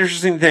kind of an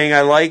interesting thing.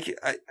 I like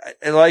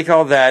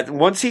all that.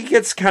 Once he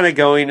gets kind of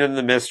going in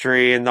the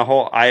mystery, and the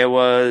whole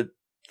Iowa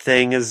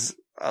thing is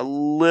a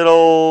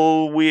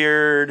little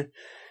weird,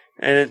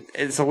 and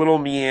it's a little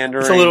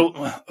meandering. It's a little.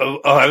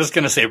 I was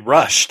going to say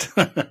rushed.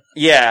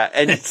 Yeah,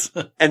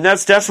 and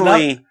that's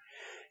definitely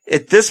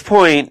at this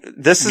point.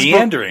 This is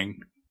meandering.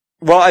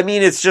 Well, I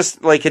mean, it's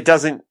just like it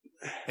doesn't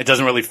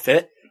really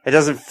fit. It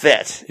doesn't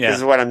fit. Yeah.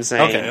 Is what I'm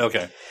saying.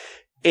 Okay.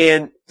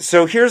 And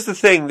so here's the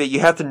thing that you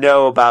have to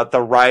know about the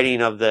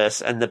writing of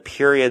this and the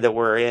period that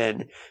we're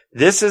in.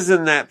 This is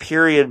in that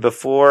period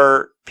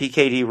before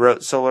PKD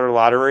wrote Solar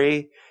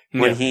Lottery,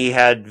 when he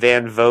had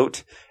Van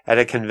Vogt at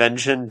a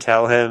convention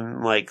tell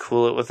him, like,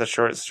 cool it with the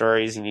short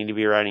stories. You need to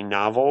be writing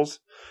novels.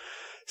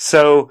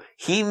 So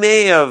he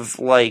may have,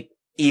 like,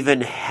 even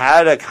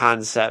had a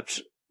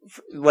concept,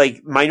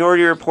 like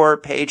Minority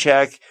Report,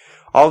 Paycheck,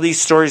 all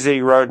these stories that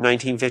he wrote in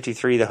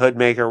 1953, The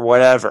Hoodmaker,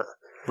 whatever.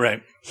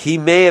 Right. He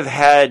may have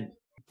had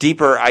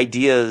deeper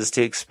ideas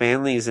to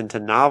expand these into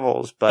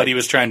novels, but he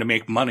was trying to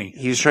make money.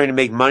 He was trying to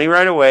make money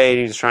right away, and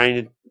he was trying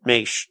to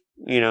make,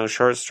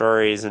 short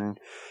stories. And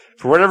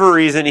for whatever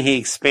reason, he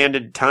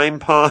expanded Time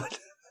Pawn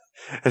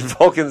and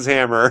Vulcan's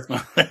Hammer,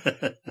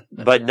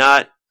 but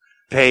not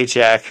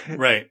Paycheck.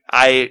 Right.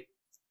 I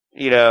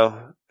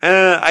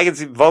can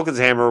see Vulcan's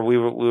Hammer. We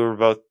were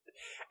both.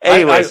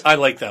 Anyways, I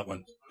like that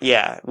one.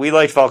 Yeah, we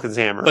liked Vulcan's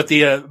Hammer. But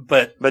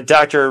but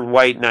Dr.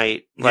 White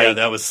Knight,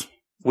 that was.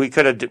 We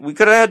could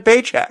have had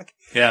Paycheck.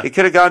 Yeah. We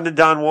could have gone to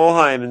Don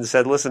Wollheim and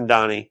said, "Listen,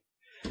 Donnie,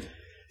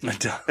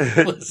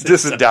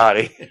 this is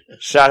Donnie.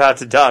 Shout out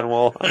to Don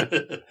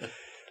Wollheim.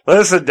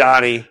 Listen,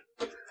 Donnie,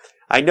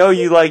 I know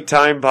you like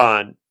Time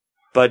Pawn,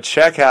 but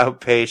check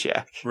out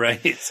Paycheck."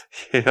 Right.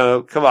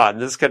 Come on,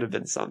 this could have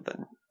been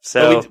something.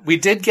 So we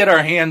did get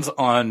our hands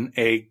on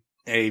a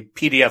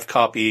PDF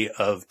copy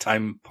of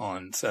Time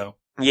Pawn. So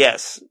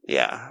Yes,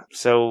 yeah.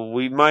 So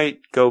we might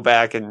go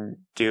back and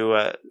do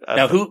a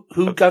Now,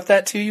 who got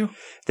that to you?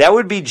 That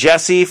would be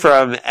Jesse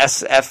from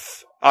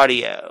SF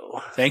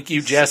Audio. Thank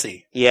you,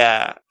 Jesse.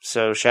 Yeah.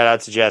 So shout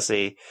out to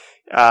Jesse.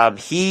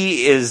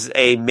 He is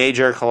a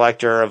major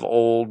collector of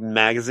old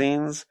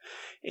magazines,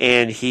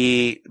 and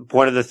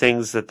one of the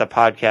things that the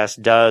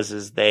podcast does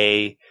is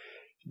they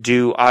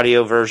do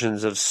audio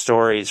versions of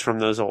stories from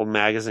those old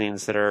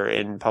magazines that are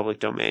in public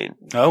domain.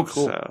 Oh,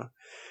 cool.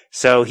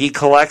 So he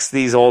collects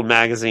these old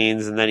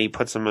magazines and then he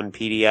puts them on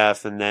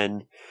PDF and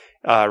then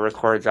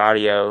records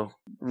audio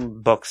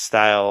book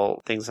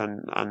style things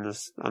on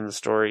the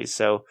stories.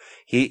 So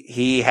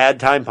he had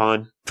Time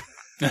Pawn.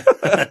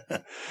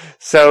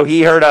 So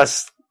he heard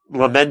us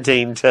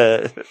lamenting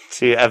to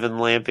Evan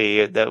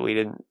Lampy that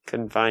we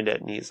couldn't find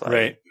it, and he's like,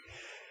 right.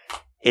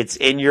 It's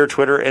in your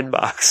Twitter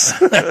inbox.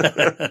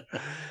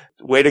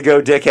 Way to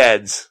go,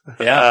 dickheads.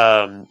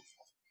 Yeah.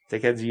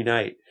 Dickheads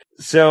unite.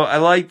 So I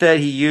like that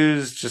he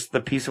used just the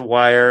piece of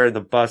wire and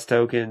the bus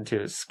token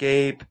to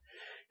escape.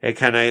 It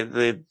kind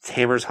of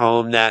hammers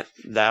home that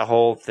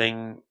whole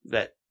thing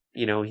that,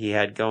 he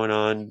had going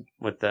on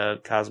with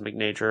the cosmic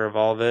nature of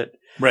all of it.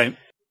 Right.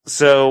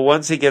 So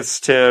once he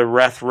gets to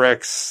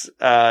Rethrick's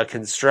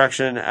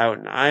construction out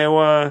in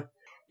Iowa,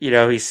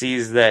 he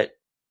sees that,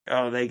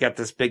 they got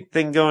this big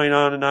thing going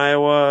on in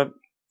Iowa,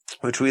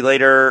 which we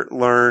later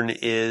learn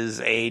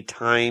is a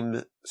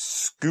time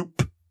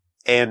scoop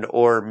and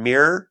or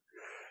mirror.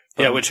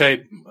 Yeah, which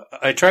I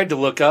tried to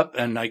look up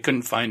and I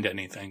couldn't find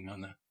anything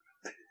on that.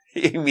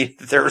 You mean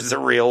there was a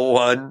real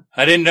one?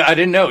 I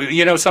didn't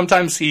know.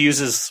 Sometimes he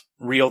uses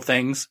real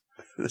things.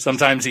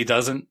 Sometimes he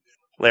doesn't.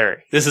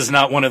 Larry. This is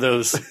not one of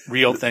those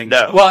real things.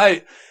 No. Well,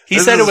 he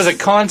said it was a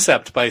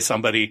concept by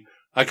somebody.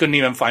 I couldn't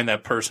even find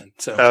that person.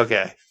 So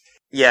okay.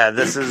 Yeah,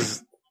 this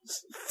is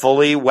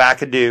fully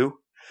wackadoo.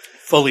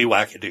 Fully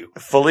wackadoo.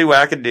 Fully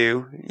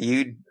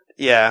wackadoo.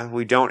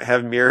 We don't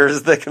have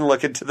mirrors that can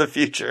look into the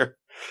future.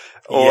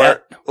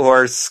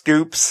 Or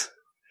scoops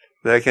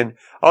that can,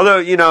 although,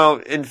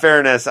 in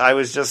fairness, I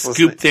was just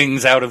scoop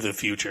things out of the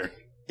future.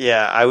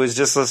 Yeah, I was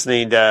just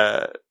listening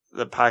to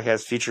the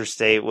podcast Future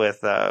State with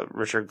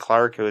Richard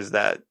Clark, who is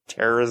that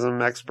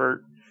terrorism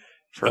expert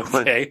for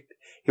Clinton.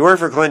 He worked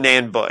for Clinton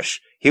and Bush.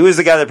 He was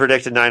the guy that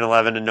predicted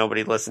 9/11 and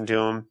nobody listened to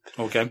him.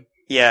 Okay.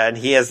 Yeah, and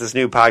he has this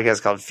new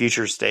podcast called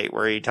Future State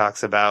where he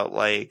talks about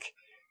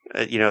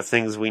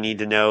things we need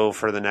to know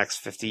for the next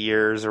 50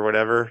 years or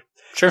whatever.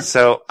 Sure.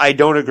 So I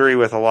don't agree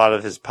with a lot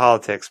of his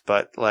politics,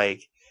 but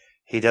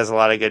he does a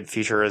lot of good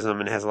futurism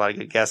and has a lot of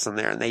good guests in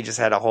there. And they just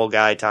had a whole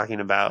guy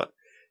talking about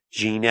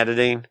gene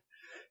editing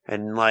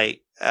and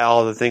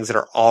all the things that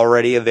are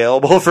already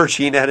available for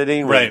gene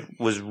editing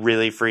was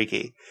really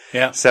freaky.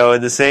 Yeah. So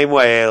in the same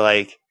way,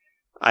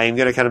 I am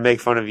going to kind of make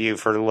fun of you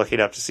for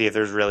looking up to see if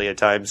there's really a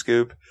time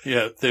scoop.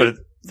 Yeah. They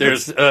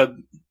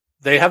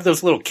have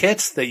those little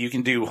kits that you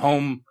can do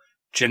home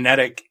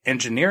genetic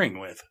engineering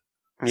with.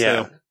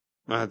 Yeah. So,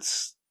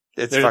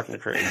 it's fucking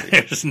crazy.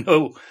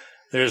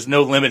 There's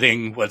no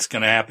limiting what's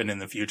going to happen in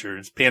the future.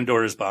 It's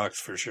Pandora's box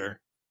for sure.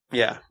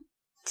 Yeah.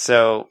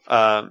 So,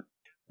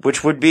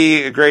 which would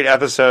be a great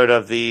episode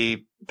of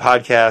the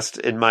podcast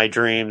in my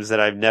dreams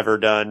that I've never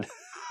done.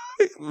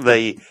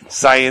 The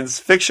science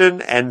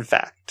fiction and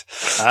fact.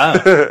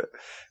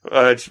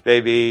 Which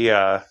maybe,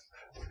 I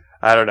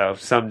don't know,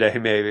 someday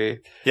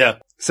maybe. Yeah.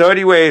 So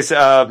anyways,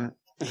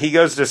 he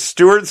goes to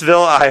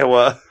Stewartsville,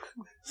 Iowa.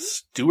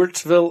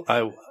 Stewartsville,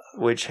 Iowa.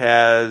 Which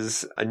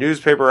has a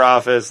newspaper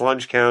office,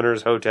 lunch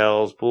counters,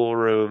 hotels, pool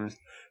rooms,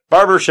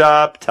 barber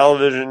shop,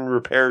 television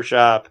repair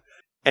shop,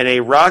 and a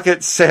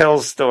rocket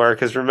sales store.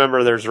 Because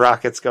remember, there's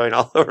rockets going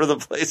all over the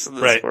place in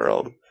this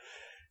world.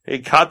 He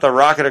caught the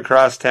rocket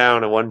across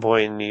town at one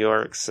point in New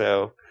York,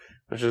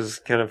 which is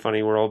kind of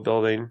funny world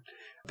building.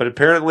 But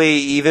apparently,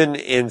 even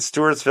in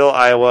Stewartsville,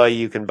 Iowa,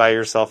 you can buy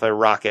yourself a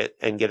rocket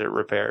and get it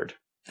repaired.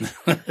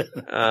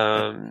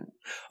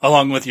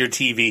 Along with your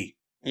TV.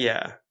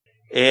 Yeah.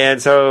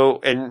 And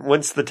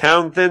once the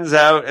town thins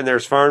out and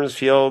there's farms,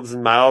 fields,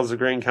 and miles of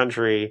green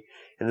country,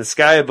 in the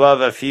sky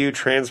above, a few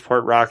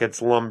transport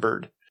rockets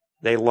lumbered.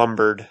 They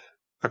lumbered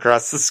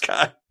across the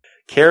sky,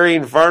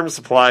 carrying farm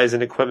supplies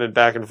and equipment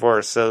back and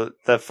forth. So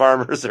the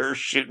farmers are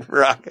shooting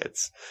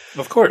rockets.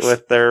 Of course.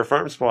 With their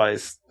farm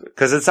supplies.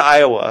 Because it's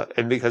Iowa,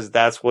 and because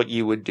that's what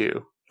you would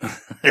do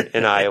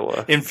in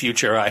Iowa. In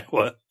future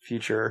Iowa.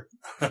 Future.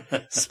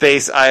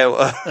 Space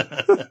Iowa.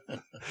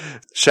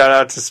 Shout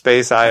out to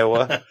Space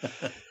Iowa.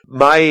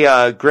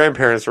 My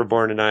grandparents were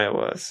born in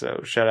Iowa,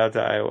 so shout out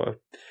to Iowa.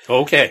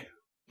 Okay,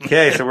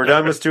 so we're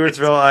done with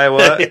Stewartsville,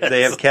 Iowa. Yes.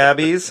 They have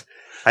cabbies.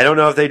 I don't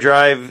know if they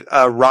drive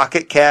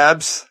rocket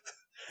cabs.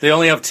 They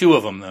only have 2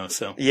 of them, though,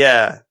 so.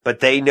 Yeah, but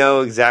they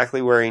know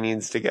exactly where he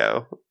needs to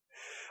go.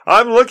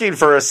 I'm looking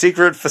for a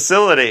secret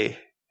facility.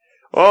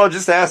 Well,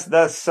 just ask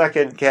that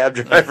second cab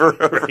driver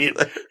over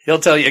there. He'll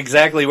tell you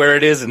exactly where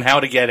it is and how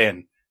to get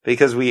in.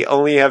 Because we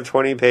only have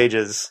 20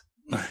 pages.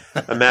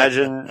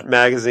 Imagine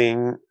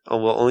magazine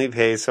will only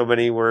pay so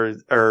many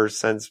words or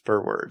cents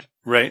per word.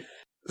 Right.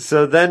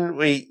 So then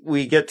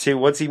we get to,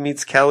 once he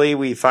meets Kelly,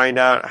 we find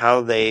out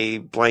how they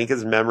blank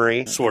his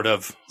memory. Sort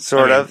of.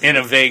 In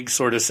a vague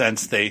sort of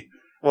sense, they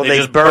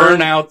just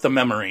burn out the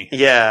memory.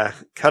 Yeah.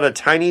 Cut a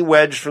tiny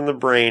wedge from the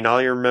brain,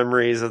 all your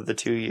memories of the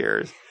 2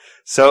 years.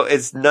 So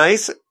it's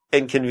nice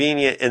and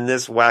convenient in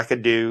this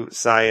wackadoo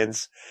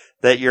science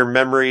that your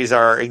memories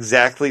are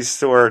exactly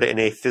stored in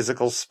a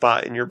physical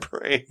spot in your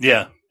brain.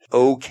 Yeah.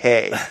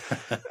 Okay.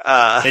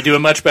 They do a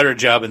much better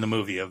job in the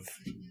movie of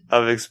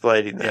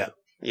explaining that.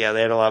 Yeah,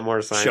 they had a lot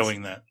more science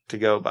showing that to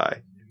go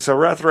by. So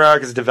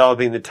Ragnarok is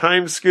developing the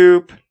time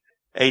scoop.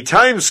 A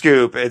time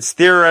scoop. It's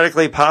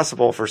theoretically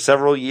possible for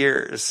several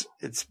years.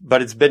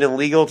 But it's been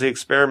illegal to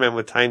experiment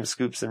with time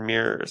scoops and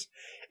mirrors.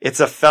 It's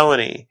a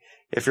felony.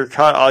 If you're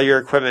caught, all your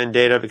equipment and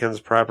data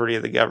becomes property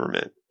of the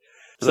government.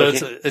 So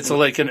it's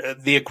like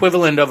the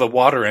equivalent of a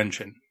water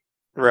engine.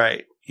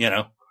 Right.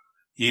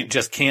 You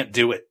just can't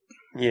do it.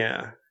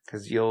 Yeah,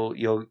 because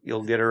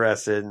you'll get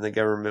arrested and the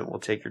government will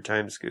take your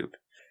time scoop.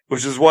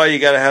 Which is why you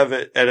got to have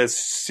it at a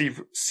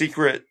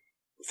secret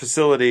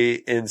facility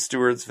in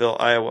Stewartsville,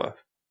 Iowa.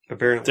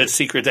 Apparently, that's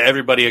secret to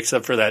everybody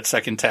except for that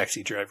second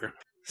taxi driver.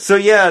 So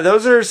yeah,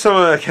 those are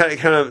some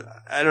kind of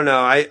I don't know.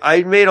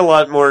 I made a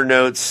lot more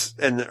notes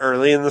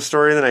early in the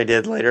story than I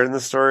did later in the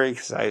story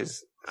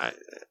because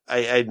I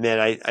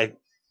admit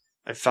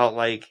I felt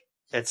like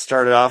it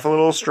started off a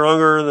little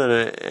stronger than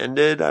it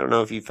ended. I don't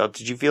know if you felt.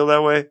 Did you feel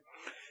that way?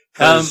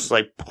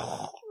 Like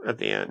at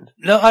the end.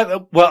 No,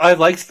 I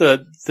liked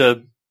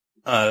the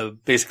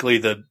basically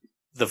the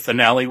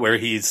finale where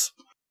he's,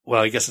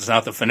 well, I guess it's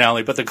not the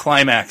finale, but the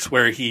climax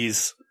where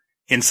he's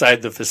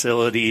inside the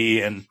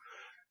facility and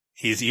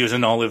he's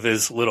using all of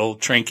his little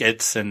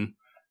trinkets and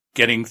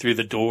getting through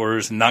the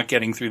doors and not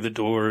getting through the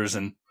doors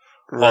and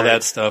all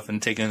that stuff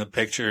and taking the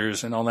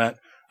pictures and all that.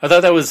 I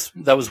thought that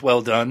was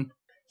well done.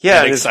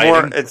 Yeah, it's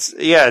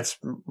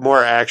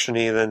more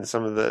actiony than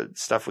some of the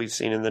stuff we've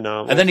seen in the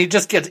novel. And then he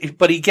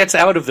gets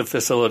out of the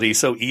facility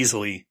so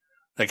easily.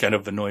 That kind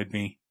of annoyed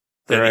me.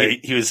 That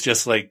he was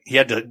just like, he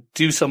had to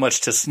do so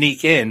much to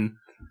sneak in,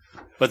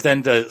 but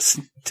then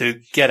to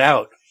get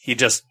out, he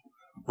just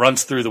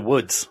runs through the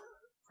woods.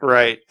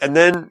 Right. And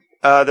then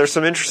there's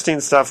some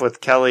interesting stuff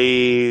with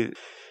Kelly.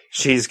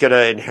 She's going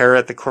to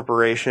inherit the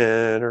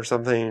corporation or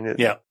something.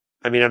 Yeah.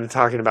 I mean, I'm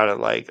talking about it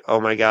like,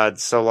 oh my God,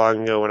 so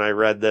long ago when I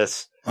read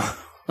this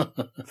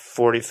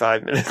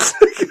 45 minutes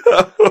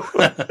ago.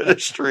 I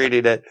finished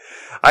reading it.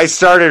 I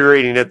started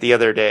reading it the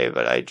other day,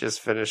 but I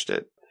just finished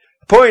it.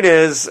 Point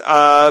is,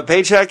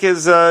 Paycheck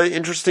is an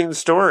interesting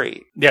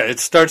story. Yeah, it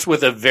starts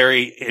with a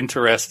very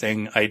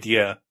interesting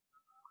idea.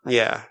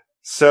 Yeah.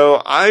 So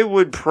I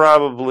would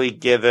probably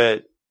give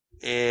it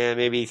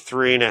maybe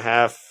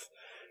 3.5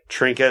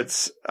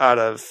 trinkets out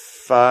of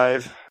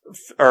 5.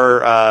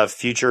 Or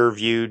future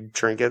viewed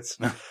trinkets.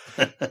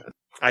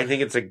 I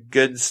think it's a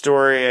good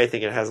story. I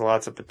think it has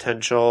lots of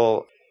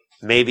potential.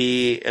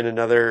 Maybe in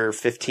another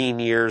 15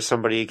 years,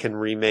 somebody can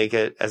remake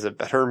it as a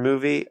better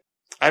movie.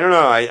 I don't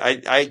know.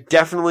 I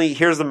definitely,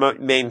 here's the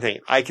main thing.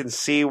 I can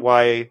see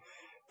why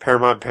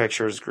Paramount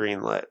Pictures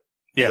greenlit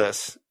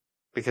this.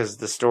 Because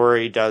the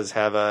story does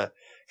have a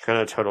kind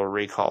of Total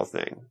Recall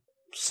thing.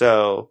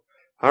 So,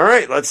 all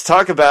right, let's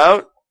talk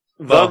about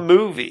the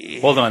movie.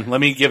 Hold on.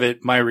 Let me give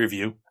it my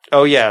review.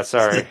 Oh yeah,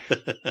 sorry.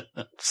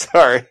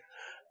 Sorry.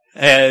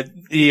 I'm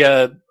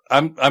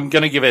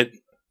going to give it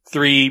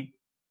 3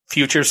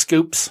 future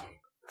scoops.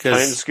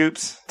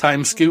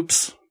 Time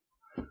scoops.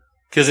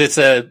 Cause it's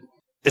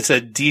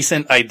a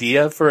decent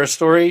idea for a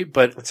story,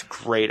 but it's a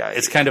great idea.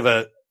 It's kind of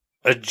a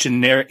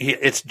generic,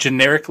 it's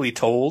generically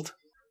told.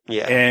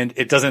 Yeah. And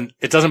it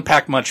doesn't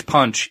pack much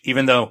punch,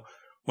 even though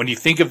when you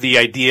think of the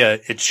idea,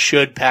 it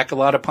should pack a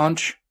lot of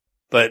punch,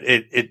 but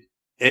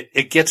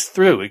it gets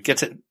through. It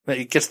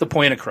gets the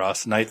point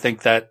across, and I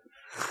think that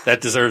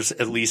deserves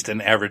at least an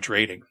average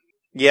rating.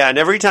 Yeah, and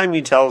every time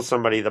you tell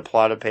somebody the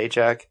plot of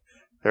Paycheck,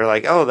 they're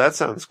like, "Oh, that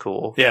sounds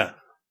cool." Yeah,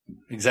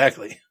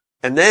 exactly.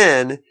 And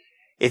then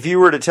if you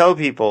were to tell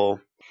people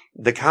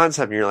the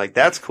concept, and you're like,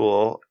 "That's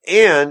cool,"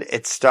 and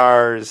it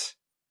stars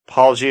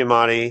Paul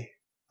Giamatti,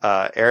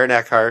 Aaron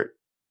Eckhart,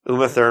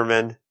 Uma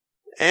Thurman,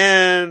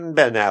 and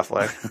Ben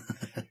Affleck.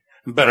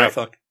 Ben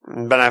Affleck.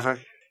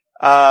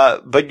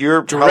 But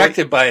you're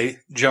directed by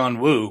John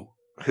Woo,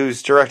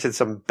 who's directed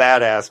some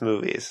badass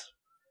movies.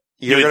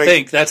 You would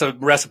think that's a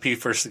recipe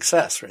for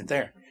success right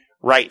there.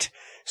 Right.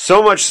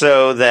 So much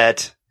so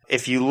that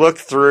if you look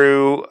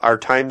through our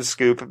time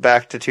scoop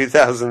back to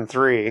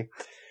 2003,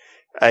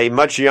 a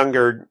much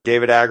younger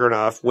David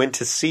Agronoff went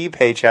to see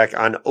Paycheck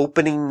on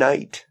opening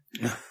night,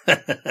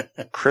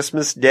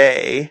 Christmas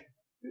Day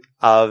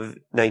of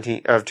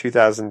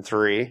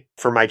 2003,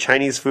 for My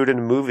Chinese Food in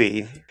a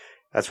Movie.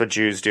 That's what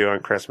Jews do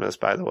on Christmas,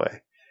 by the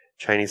way.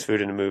 Chinese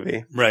food in a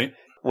movie. Right.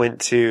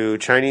 Went to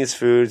Chinese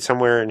food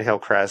somewhere in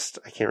Hillcrest.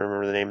 I can't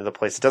remember the name of the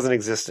place. It doesn't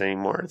exist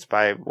anymore. It's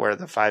by where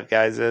the Five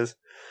Guys is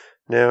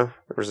now.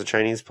 There was a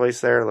Chinese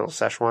place there, a little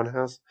Szechuan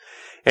house.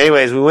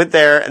 Anyways, we went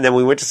there, and then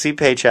we went to see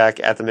Paycheck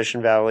at the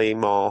Mission Valley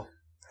Mall.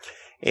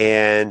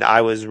 And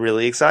I was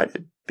really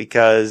excited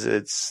because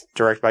it's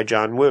directed by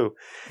John Woo.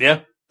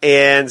 Yeah.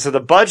 And so the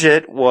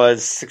budget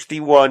was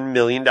 $61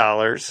 million.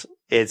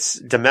 Its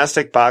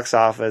domestic box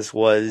office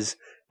was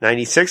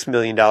 $96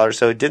 million,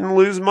 so it didn't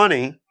lose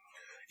money.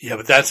 Yeah,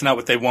 but that's not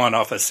what they want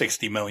off of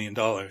 $60 million.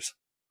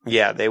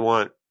 Yeah, they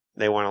want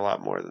a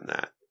lot more than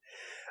that.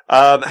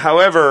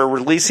 However,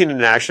 releasing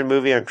an action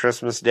movie on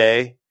Christmas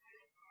Day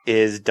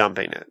is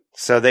dumping it.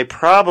 So they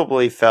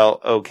probably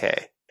felt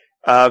okay.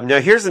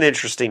 Now here's an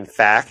interesting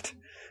fact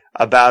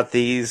about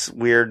these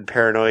weird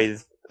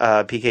paranoid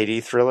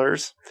PKD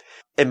thrillers.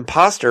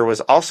 Imposter was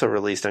also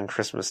released on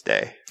Christmas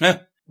Day.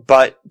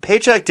 But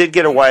Paycheck did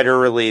get a wider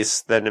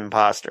release than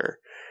Imposter.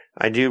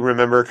 I do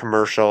remember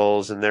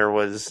commercials, and there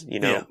was,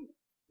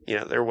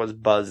 there was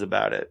buzz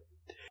about it.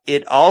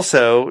 It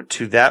also,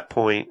 to that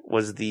point,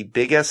 was the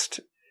biggest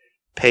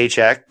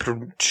paycheck for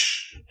Ben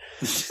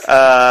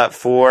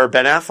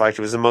Affleck. It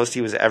was the most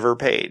he was ever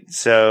paid.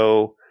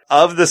 So,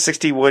 of the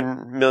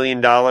 $61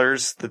 million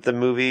that the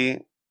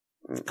movie,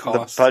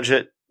 the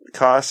budget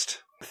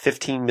cost,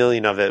 $15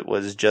 million of it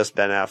was just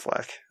Ben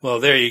Affleck. Well,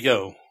 there you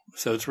go.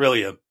 So it's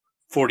really a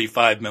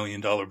 $45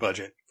 million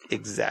budget.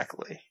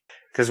 Exactly.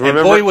 And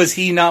boy, was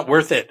he not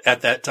worth it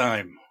at that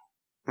time.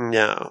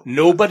 No.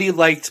 Nobody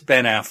liked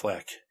Ben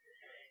Affleck.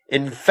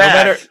 In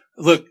fact,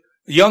 look,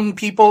 young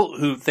people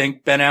who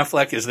think Ben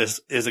Affleck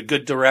is a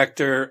good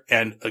director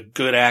and a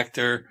good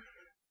actor,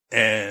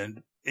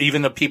 and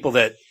even the people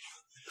that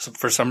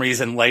for some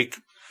reason like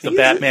the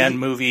Batman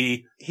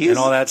movie and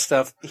all that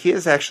stuff. He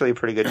is actually a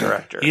pretty good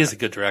director. He is a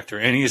good director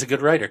and he's a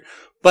good writer.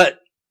 But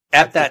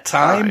at that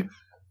time,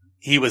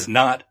 he was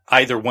not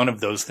either one of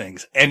those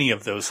things, any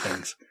of those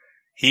things.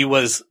 He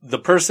was the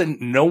person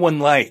no one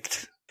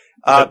liked.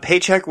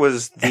 Paycheck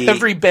was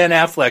every Ben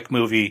Affleck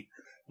movie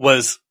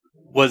was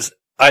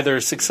either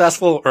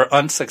successful or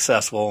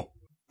unsuccessful,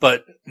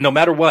 but no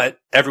matter what,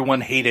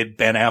 everyone hated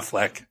Ben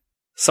Affleck.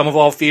 Sum of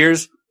All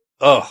Fears?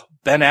 Oh,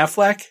 Ben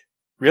Affleck?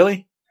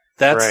 Really?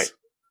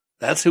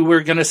 That's who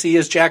we're going to see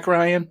as Jack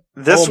Ryan?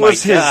 This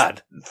was his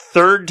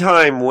third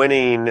time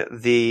winning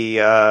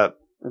the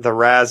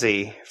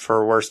Razzie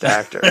for Worst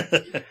Actor.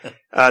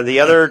 The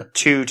other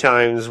two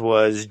times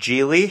was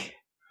Geely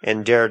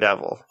and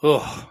Daredevil.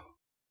 Oh.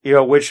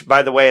 Which,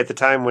 by the way, at the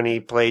time when he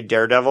played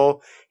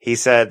Daredevil, he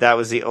said that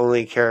was the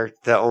only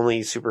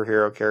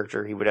superhero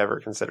character he would ever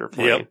consider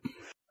playing.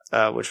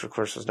 Yep. Which, of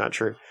course, was not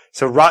true.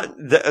 So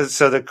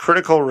the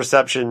critical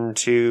reception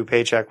to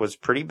Paycheck was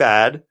pretty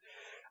bad.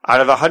 Out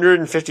of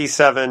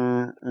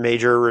 157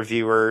 major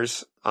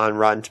reviewers on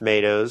Rotten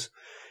Tomatoes,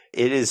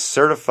 it is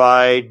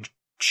certified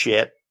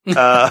shit. With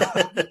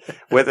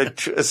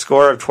a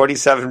score of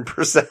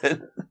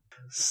 27%.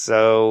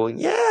 So,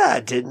 yeah,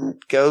 it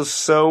didn't go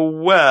so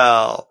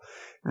well.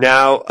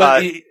 Now,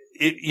 but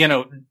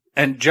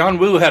and John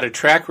Woo had a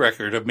track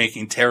record of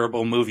making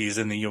terrible movies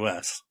in the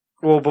U.S.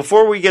 Well,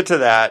 before we get to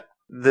that,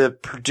 the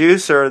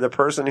producer, the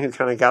person who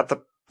kind of got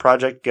the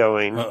project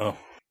going,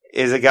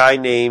 is a guy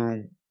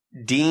named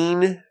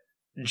Dean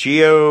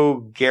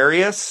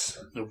Giogarius.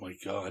 Oh my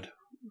God.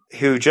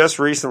 Who just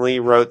recently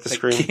wrote the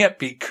screen. That can't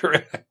be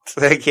correct.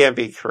 That can't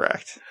be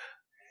correct.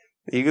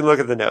 You can look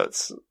at the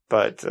notes,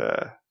 but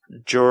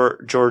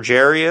Jogarius,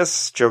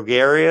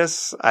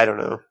 I don't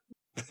know.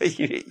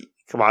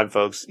 Come on,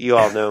 folks. You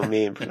all know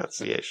me in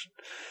pronunciation.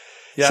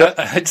 Yeah, so,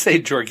 I'd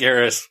say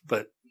Jorgaris,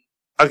 but...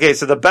 Okay,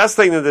 so the best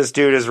thing that this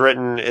dude has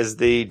written is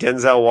the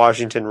Denzel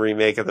Washington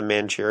remake of The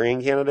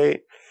Manchurian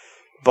Candidate,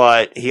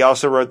 but he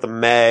also wrote The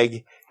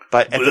Meg.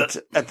 But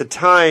at the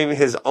time,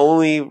 his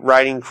only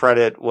writing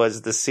credit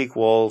was the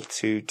sequel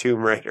to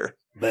Tomb Raider.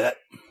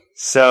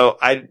 So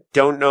I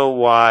don't know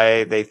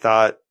why they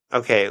thought,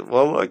 okay,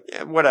 well, look,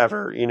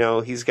 whatever.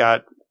 He's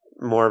got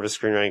more of a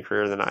screenwriting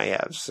career than I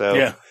have. So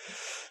yeah.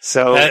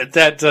 So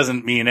that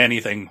doesn't mean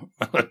anything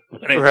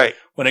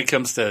when it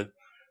comes to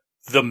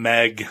The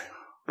Meg.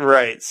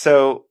 Right.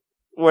 So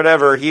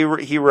whatever, he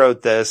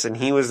wrote this, and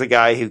he was the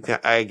guy who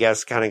I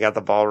guess kind of got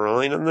the ball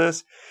rolling on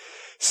this.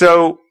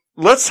 So.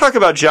 Let's talk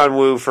about John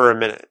Woo for a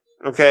minute,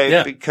 okay?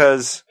 Yeah.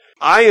 Because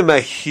I am a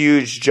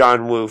huge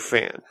John Woo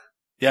fan.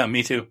 Yeah,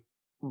 me too.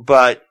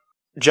 But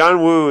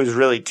John Woo is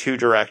really two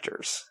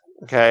directors,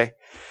 okay?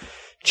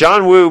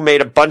 John Woo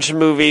made a bunch of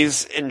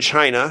movies in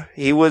China.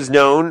 He was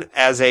known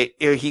as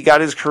he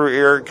got his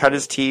career, cut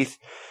his teeth.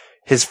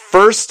 His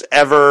first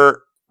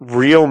ever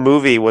real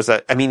movie was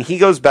he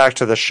goes back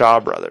to the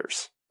Shaw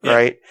Brothers,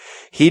 right?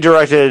 He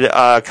directed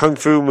a kung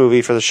fu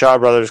movie for the Shaw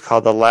Brothers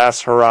called The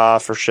Last Hurrah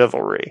for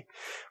Chivalry,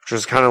 which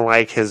was kind of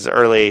like his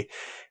early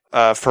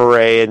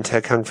foray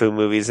into kung fu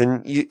movies.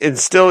 And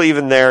still,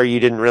 even there, you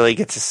didn't really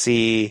get to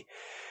see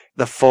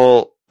the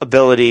full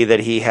ability that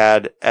he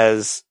had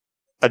as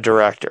a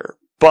director.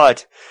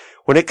 But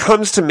when it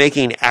comes to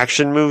making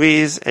action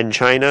movies in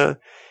China,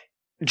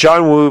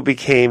 John Woo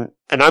became,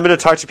 and I'm going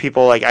to talk to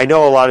people like, I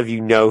know a lot of you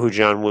know who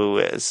John Woo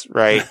is,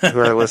 right? Who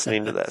are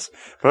listening to this.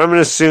 But I'm going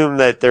to assume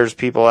that there's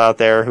people out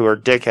there who are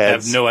dickheads.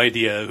 Have no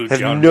idea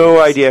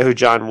who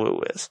John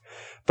Woo is.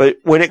 But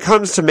when it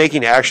comes to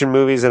making action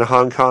movies in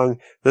Hong Kong,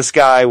 this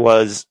guy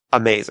was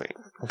amazing.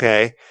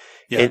 Okay.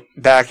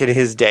 back in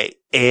his day.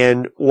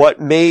 And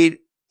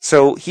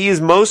so he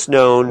is most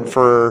known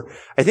for,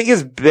 I think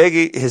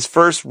his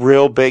first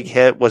real big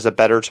hit was A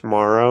Better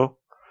Tomorrow.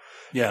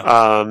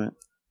 Yeah.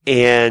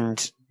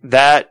 And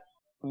that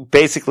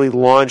basically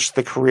launched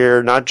the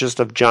career not just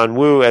of John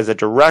Woo as a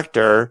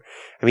director.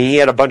 I mean, he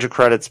had a bunch of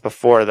credits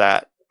before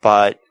that,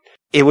 but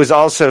it was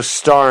also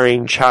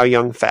starring Chow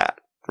Yun-fat,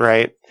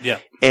 right? Yeah.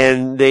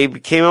 And they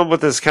came up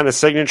with this kind of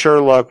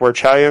signature look where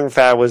Chow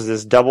Yun-fat was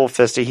this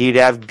double-fisted. He'd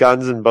have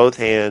guns in both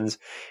hands.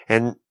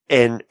 And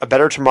A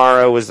Better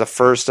Tomorrow was the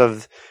first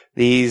of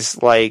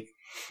these, like,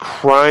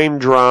 crime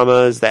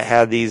dramas that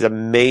had these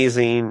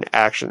amazing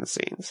action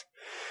scenes.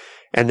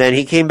 And then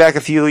he came back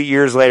a few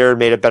years later and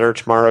made A Better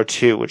Tomorrow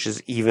 2, which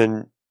is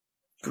even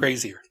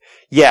crazier.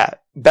 Yeah.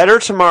 Better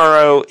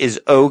Tomorrow is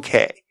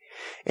okay.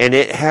 And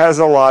it has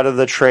a lot of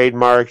the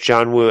trademark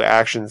John Woo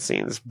action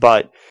scenes,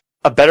 but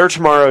A Better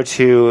Tomorrow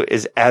 2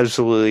 is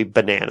absolutely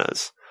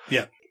bananas.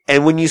 Yeah.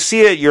 And when you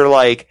see it, you're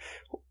like,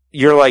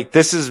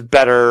 this is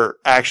better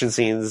action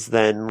scenes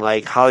than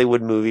like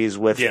Hollywood movies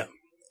with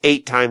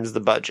 8 times the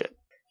budget.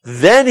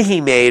 Then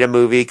he made a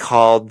movie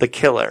called The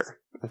Killer.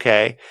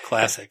 Okay.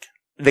 Classic.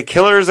 The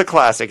Killer is a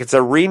classic. It's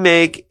a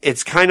remake.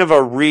 It's kind of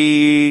a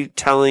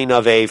retelling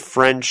of a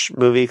French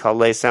movie called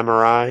Les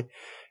Samurais,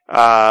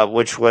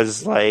 which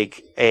was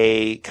like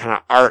a kind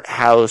of art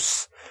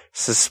house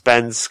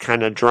suspense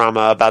kind of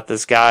drama about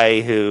this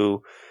guy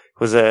who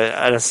was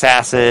an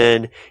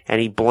assassin,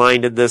 and he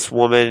blinded this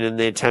woman in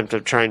the attempt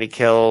of trying to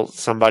kill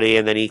somebody,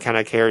 and then he kind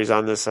of carries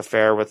on this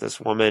affair with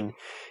this woman,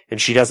 and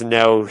she doesn't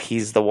know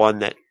he's the one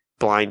that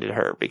blinded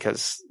her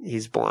because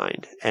he's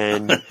blind.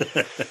 And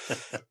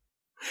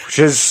which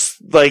is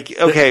like,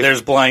 okay.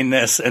 There's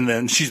blindness, and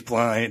then she's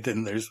blind,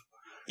 and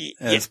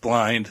it's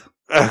blind.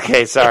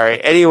 Okay,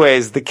 sorry.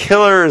 Anyways, The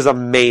Killer is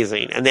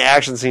amazing, and the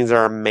action scenes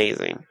are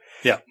amazing.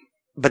 Yeah.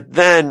 But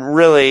then,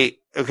 really,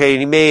 okay,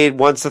 he made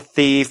Once a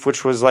Thief,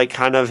 which was like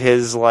kind of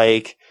his,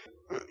 like,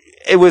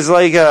 it was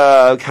like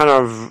a kind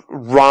of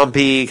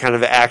rompy kind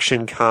of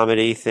action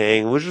comedy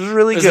thing, which was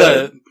really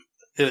good.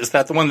 Is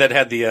that the one that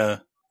had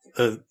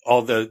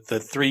all the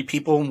 3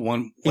 people?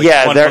 One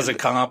was a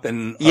cop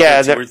and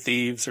two were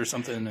thieves or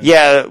something?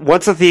 Yeah,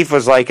 Once a Thief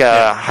was like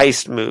a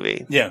heist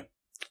movie. Yeah.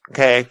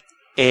 Okay.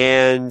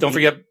 And don't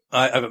forget,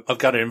 I've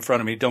got it in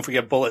front of me. Don't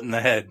forget Bullet in the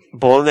Head.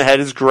 Bullet in the Head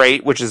is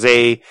great,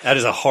 that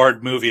is a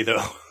hard movie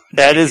though.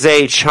 That is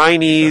a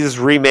Chinese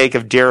remake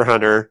of Deer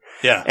Hunter.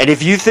 Yeah. And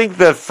if you think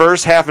the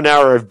first half an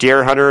hour of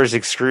Deer Hunter is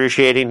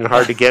excruciating and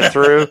hard to get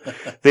through,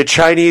 the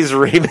Chinese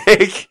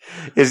remake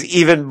is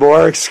even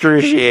more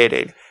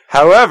excruciating.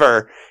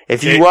 However,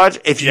 if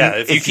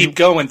you keep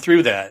going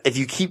through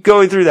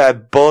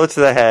that, Bullet to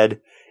the Head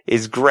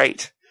is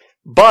great.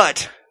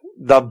 But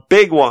the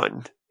big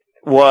one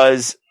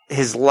was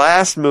his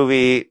last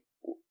movie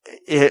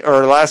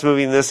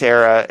in this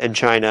era in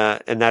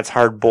China, and that's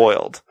Hard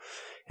Boiled.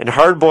 And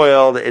Hard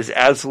Boiled is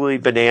absolutely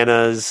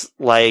bananas.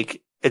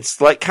 Like, it's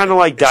like kind of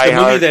like Die Hard. It's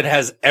the movie that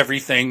has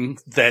everything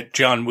that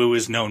John Woo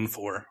is known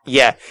for.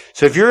 Yeah.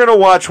 So if you're gonna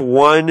watch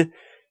one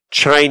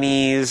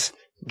Chinese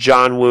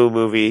John Woo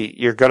movie,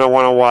 you're gonna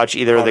want to watch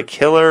either The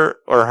Killer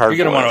or Hard Boiled.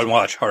 You're gonna want to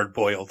watch Hard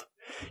Boiled.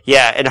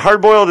 Yeah, and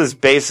Hard Boiled is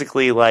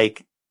basically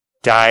like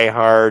Die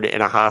Hard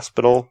in a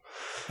hospital.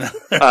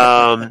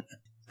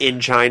 In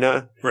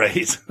China.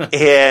 Right.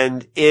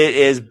 And it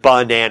is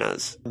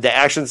bananas. The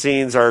action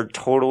scenes are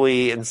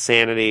totally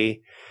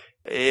insanity,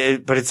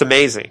 but it's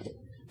amazing.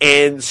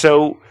 And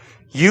so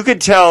you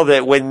could tell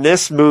that when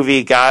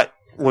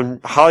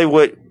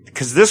Hollywood,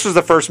 because this was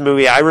the first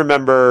movie I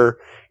remember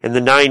in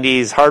the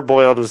 90s, Hard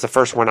Boiled was the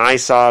first one I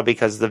saw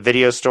because the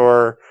video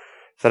store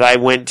that I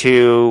went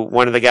to,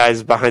 one of the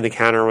guys behind the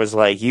counter was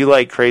like, "You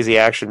like crazy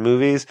action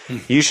movies?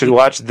 You should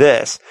watch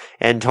this,"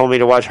 and told me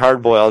to watch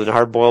Hard Boiled, and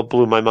Hard Boiled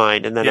blew my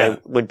mind. And then I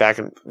went back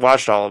and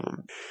watched all of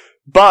them.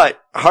 But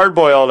Hard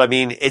Boiled, I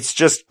mean, it's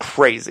just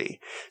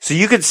crazy. So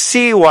you could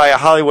see why a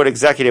Hollywood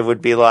executive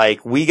would be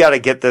like, "We got to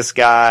get this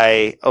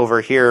guy over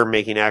here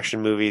making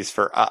action movies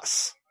for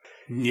us."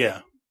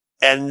 Yeah.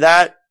 And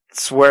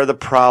that's where the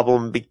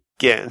problem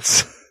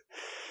begins.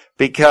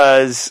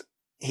 Because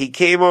he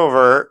came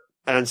over,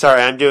 and I'm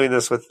sorry, I'm doing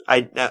this with,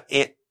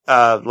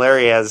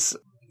 Larry has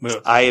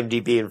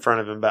IMDb in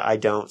front of him, but I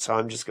don't, so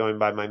I'm just going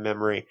by my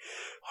memory.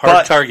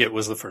 Hard Target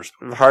was the first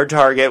one. Hard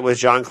Target was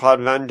Jean-Claude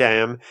Van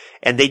Damme,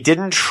 and they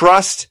didn't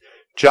trust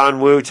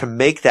John Woo to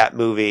make that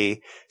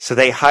movie, so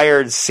they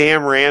hired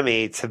Sam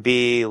Raimi to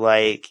be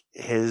like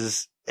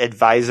his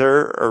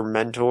advisor or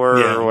mentor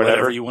or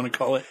whatever you want to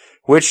call it.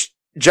 Which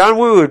John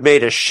Woo had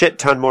made a shit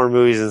ton more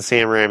movies than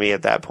Sam Raimi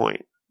at that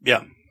point.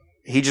 Yeah.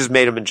 He just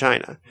made them in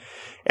China.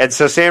 And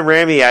so Sam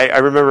Raimi, I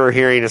remember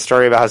hearing a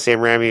story about how Sam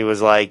Raimi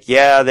was like,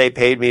 "Yeah, they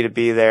paid me to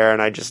be there,"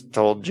 and I just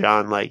told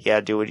John, like, "Yeah,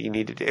 do what you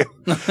need to do."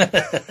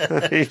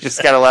 You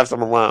just kind of left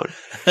him alone.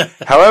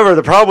 However,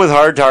 the problem with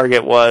Hard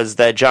Target was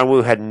that John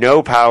Woo had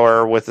no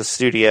power with the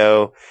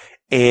studio,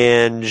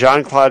 and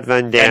Jean-Claude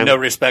Van Damme had no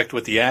respect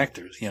with the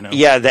actors, you know.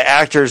 Yeah, the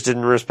actors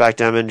didn't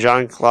respect him, and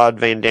Jean-Claude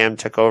Van Damme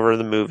took over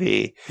the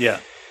movie. Yeah.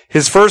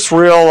 his first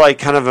real, like,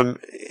 kind of,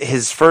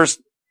 his first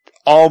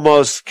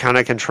almost kind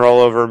of control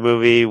over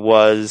movie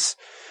was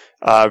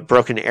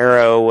Broken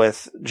Arrow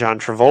with John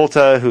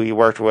Travolta, who he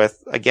worked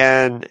with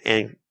again,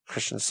 and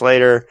Christian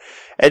Slater.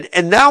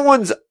 And that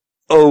one's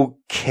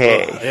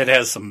okay. It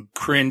has some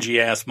cringy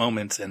ass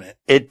moments in it.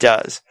 It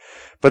does.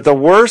 But the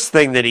worst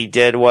thing that he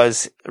did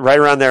was, right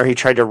around there, he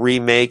tried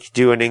to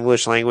do an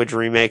English language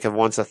remake of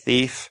Once a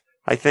Thief,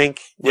 I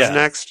think, was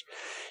next.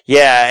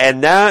 Yeah,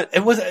 and that...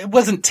 It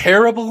wasn't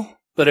terrible,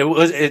 but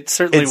it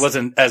certainly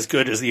wasn't as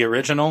good as the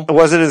original. It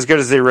wasn't as good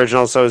as the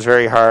original, so it was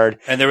very hard.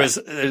 And there was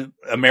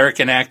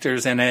American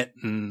actors in it,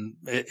 and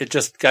it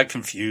just got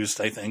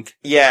confused, I think.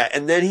 Yeah,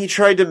 and then he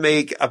tried to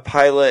make a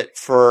pilot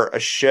for a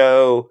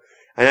show,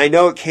 and I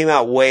know it came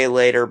out way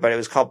later, but it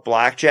was called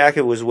Blackjack.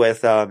 It was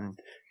with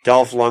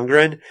Dolph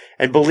Lundgren.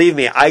 And believe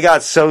me, I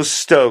got so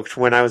stoked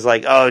when I was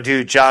like, oh,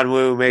 dude, John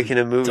Woo making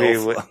a movie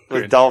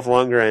with Dolph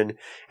Lundgren,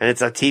 and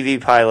it's a TV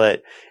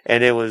pilot,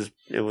 and it was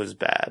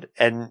bad.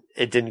 And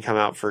it didn't come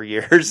out for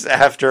years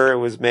after it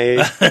was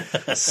made.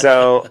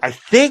 So I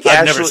think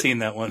I've never seen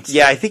that one.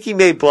 Yeah, I think he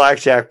made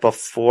Blackjack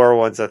before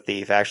Once a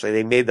Thief, actually.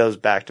 They made those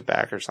back to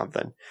back or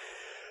something.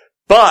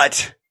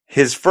 But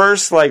his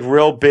first, like,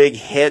 real big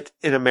hit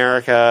in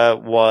America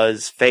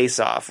was Face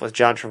Off with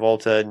John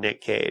Travolta and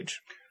Nick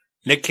Cage.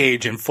 Nick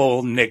Cage in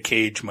full Nick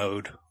Cage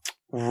mode.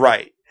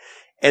 Right.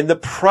 And the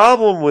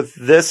problem with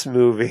this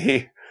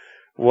movie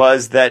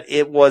was that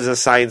it was a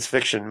science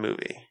fiction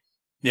movie.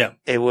 Yeah.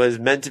 It was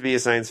meant to be a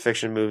science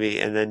fiction movie,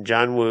 and then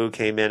John Woo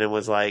came in and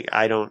was like,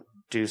 I don't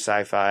do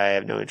sci-fi, I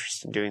have no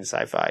interest in doing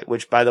sci-fi,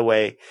 which, by the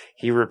way,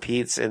 he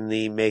repeats in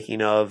the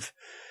making of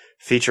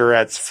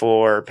featurettes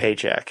for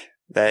Paycheck,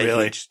 that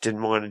he just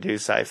didn't want to do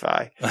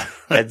sci-fi.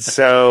 And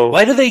so...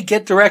 Why do they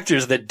get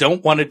directors that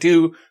don't want to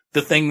do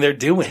the thing they're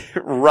doing?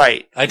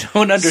 Right. I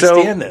don't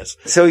understand this.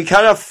 So he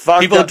kind of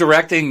fucked People up.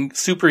 directing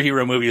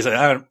superhero movies.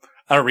 I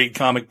don't read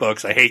comic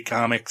books. I hate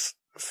comics.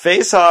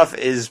 Face Off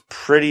is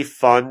pretty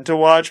fun to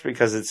watch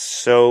because it's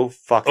so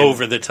fucking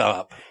over the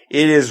top.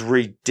 It is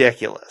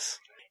ridiculous.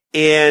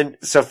 And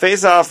so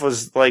Face Off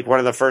was like one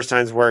of the first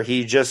times where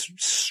he just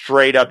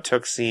straight up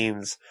took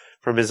scenes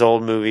from his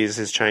old movies,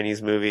 his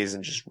Chinese movies,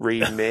 and just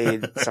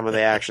remade some of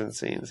the action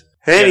scenes.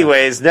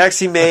 Anyways, next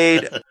he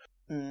made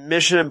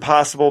Mission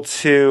Impossible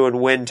 2 and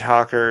Wind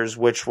Talkers,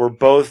 which were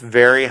both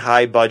very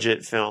high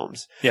budget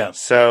films. Yeah.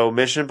 So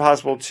Mission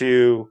Impossible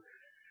 2.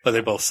 But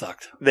they both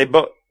sucked.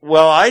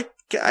 Well, I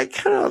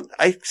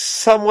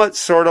somewhat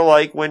sort of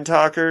like Wind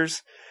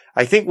Talkers.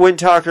 I think Wind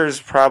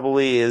Talkers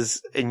probably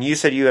is, and you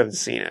said you haven't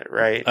seen it,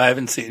 right? I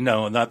haven't seen,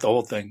 no, not the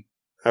whole thing.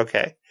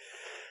 Okay.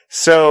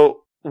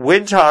 So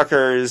Wind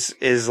Talkers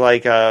is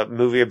like a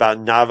movie about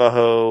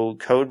Navajo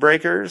code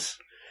breakers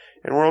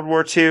in World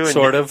War II.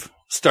 Sort of.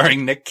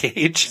 Starring Nick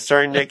Cage.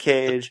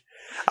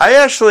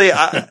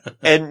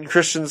 And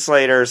Christian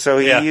Slater. So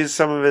he used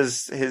some of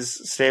his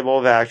stable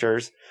of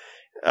actors,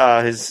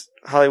 his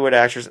Hollywood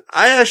actors.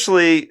 I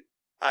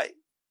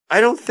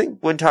don't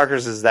think Wind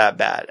Talkers is that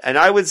bad. And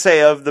I would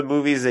say of the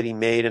movies that he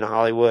made in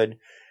Hollywood,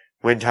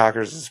 Wind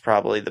Talkers is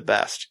probably the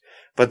best.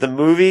 But the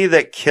movie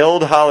that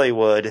killed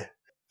Hollywood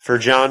for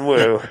John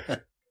Woo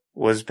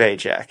was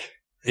Paycheck.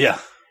 Yeah.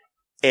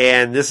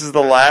 And this is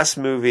the last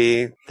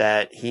movie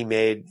that he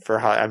made for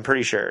Hollywood. I'm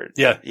pretty sure.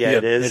 Yeah.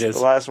 It is. The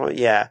last one.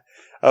 Yeah.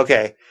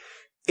 Okay.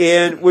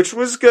 And which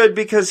was good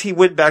because he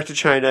went back to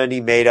China and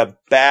he made a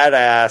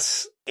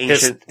badass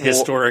ancient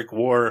historic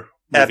war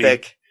movie.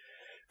 Epic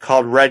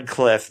called Red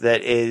Cliff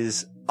that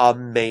is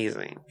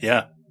amazing.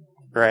 Yeah.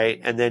 Right.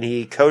 And then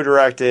he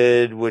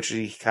co-directed, which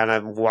he kind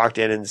of walked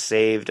in and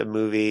saved a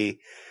movie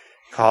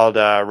called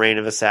Reign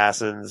of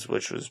Assassins,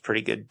 which was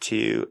pretty good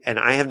too. And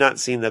I have not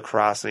seen The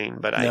Crossing,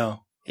 but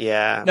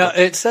yeah. No,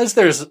 it says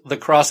there's The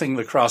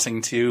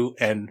Crossing 2,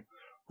 and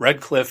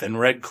Red Cliff and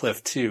Red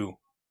Cliff 2.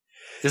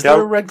 Is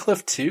there a Red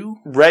Cliff 2?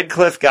 Red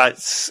Cliff didn't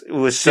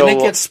it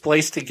get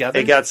spliced together?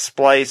 It got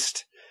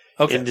spliced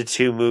into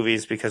two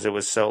movies because it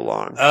was so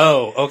long.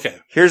 Oh, okay.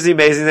 Here's the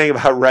amazing thing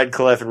about Red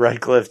Cliff and Red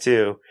Cliff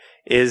 2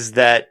 is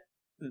that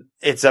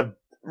it's a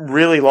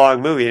really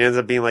long movie. It ends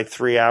up being like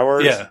 3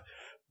 hours. Yeah.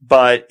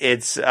 But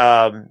it's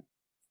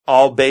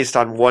all based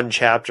on one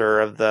chapter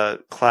of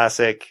the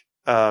classic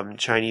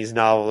Chinese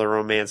novel, The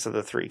Romance of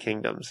the Three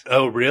Kingdoms.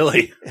 Oh,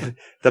 really?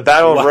 The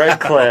Battle of Red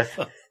Cliff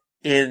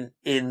in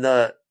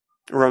the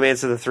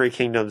Romance of the Three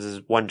Kingdoms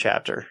is one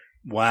chapter.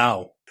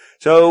 Wow.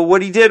 So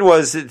what he did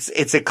was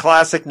it's a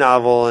classic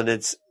novel,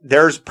 and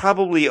there's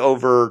probably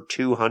over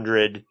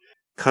 200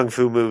 kung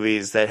fu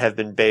movies that have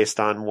been based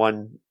on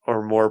one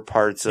or more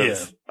parts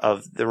of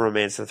the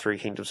Romance of the Three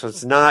Kingdoms. So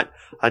it's not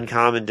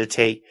uncommon to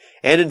take,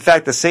 and in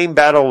fact, the same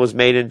battle was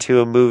made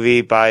into a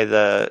movie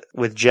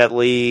with Jet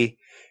Li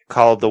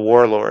called The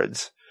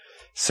Warlords.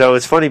 So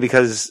it's funny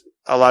because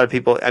a lot of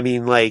people, I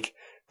mean, like,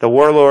 The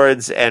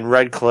Warlords and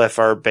Red Cliff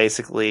are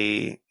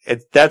basically,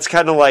 that's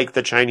kind of like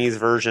the Chinese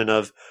version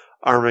of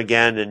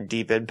Armageddon and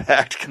Deep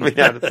Impact coming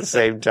out at the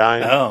same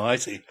time. Oh, I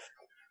see.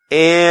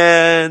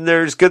 And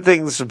there's good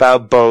things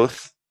about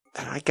both.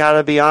 I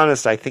gotta be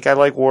honest, I think I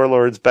like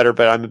Warlords better,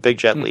 but I'm a big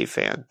Jet Li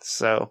fan.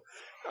 So,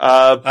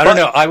 I don't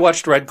know. I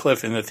watched Red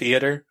Cliff in the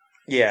theater.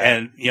 Yeah.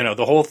 And,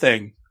 the whole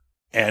thing.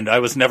 And I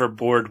was never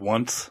bored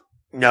once.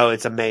 No,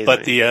 it's amazing.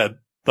 But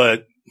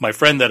but my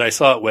friend that I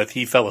saw it with,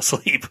 he fell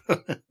asleep.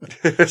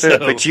 So,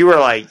 but you were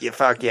like, yeah,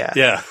 fuck yeah.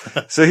 Yeah.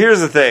 So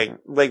here's the thing.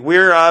 Like,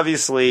 we're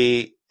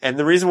obviously, and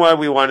the reason why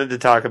we wanted to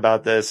talk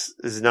about this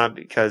is not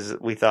because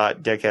we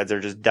thought dickheads are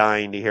just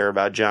dying to hear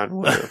about John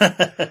Woo.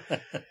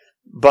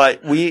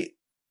 But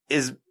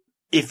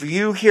if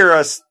you hear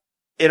us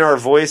in our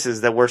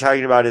voices that we're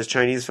talking about his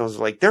Chinese films,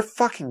 like, they're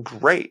fucking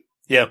great.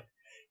 Yeah.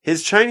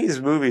 His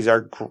Chinese movies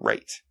are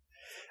great.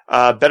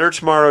 Better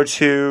Tomorrow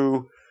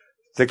 2,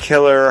 The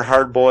Killer,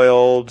 Hard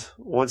Boiled,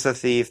 Once a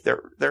Thief,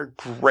 they're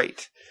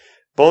great.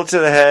 Bullet to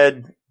the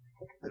Head,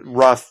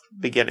 rough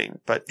beginning,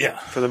 but yeah,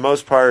 for the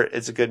most part,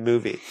 it's a good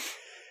movie.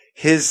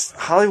 His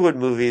Hollywood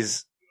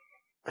movies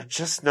are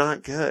just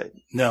not good.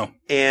 No.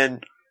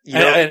 And,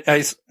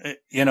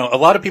 a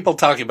lot of people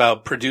talk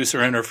about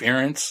producer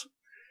interference,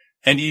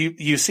 and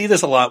you see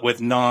this a lot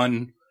with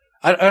I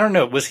don't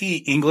know, was he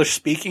English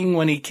speaking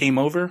when he came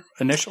over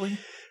initially?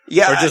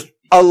 Yeah. Or just,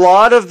 a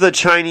lot of the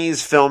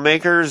Chinese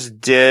filmmakers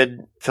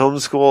did film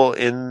school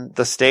in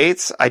the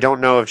States. I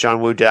don't know if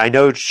John Woo did. I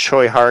know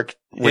Choi Hark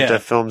went to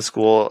film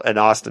school in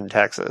Austin,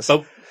 Texas.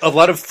 But a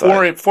lot of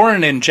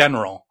foreign in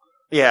general.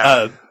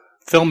 Yeah.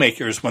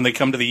 Filmmakers, when they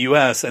come to the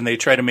U.S. and they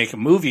try to make a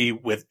movie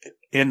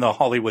in the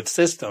Hollywood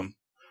system,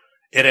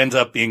 it ends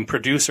up being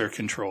producer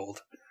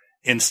controlled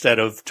instead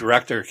of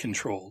director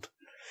controlled.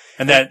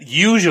 And that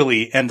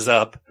usually ends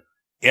up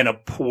in a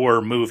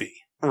poor movie.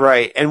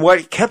 Right. And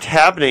what kept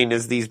happening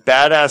is these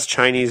badass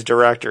Chinese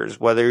directors,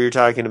 whether you're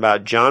talking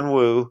about John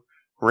Woo,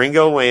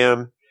 Ringo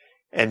Lam,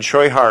 and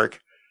Choi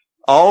Hark,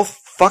 all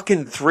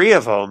fucking three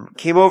of them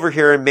came over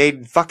here and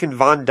made fucking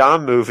Van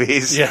Damme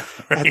movies at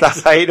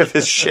the height of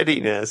his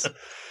shittiness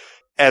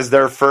as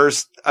their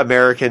first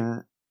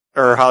American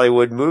or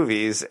Hollywood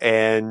movies,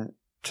 and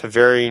to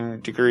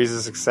varying degrees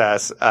of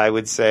success. I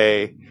would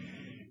say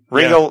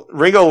Ringo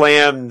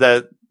Lam,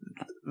 the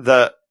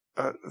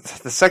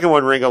second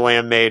one Ringo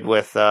Lam made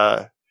with,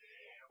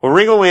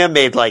 Ringo Lam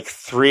made like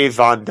 3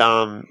 Van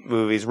Damme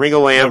movies.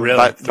 Ringo Lam,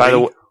 by the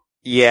way,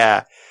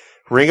 yeah.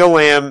 Ringo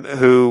Lam,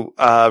 who,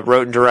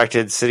 wrote and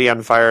directed City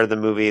on Fire, the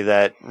movie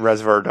that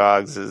Reservoir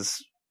Dogs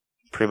is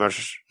pretty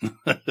much,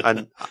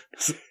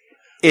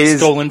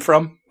 stolen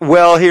from?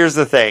 Well, here's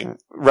the thing.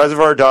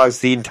 Reservoir Dogs,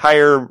 the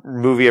entire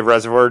movie of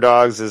Reservoir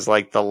Dogs is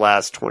like the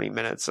last 20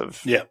 minutes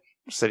of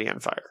City on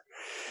Fire.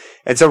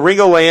 And so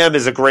Ringo Lam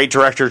is a great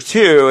director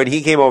too, and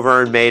he came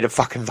over and made a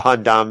fucking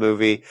Van Damme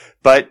movie.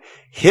 But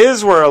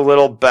his were a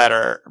little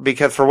better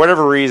because for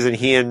whatever reason,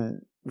 he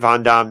and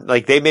Van Damme,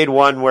 like, they made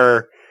one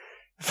where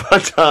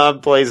Van Damme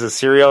plays a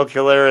serial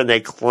killer and they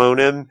clone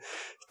him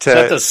to. Is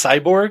that the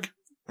Cyborg?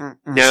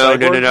 No.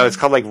 It's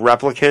called like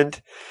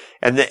Replicant.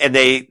 And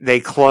they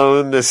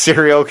clone the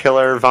serial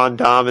killer Van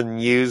Damme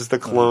and use the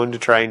clone to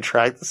try and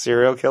track the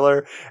serial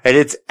killer. And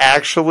it's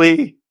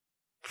actually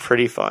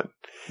pretty fun.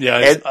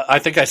 Yeah, I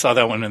think I saw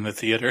that one in the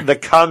theater. The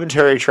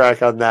commentary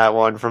track on that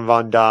one from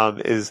Van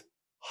Damme is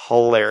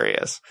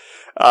hilarious,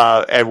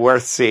 and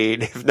worth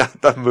seeing, if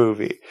not the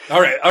movie. All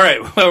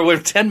right. Well,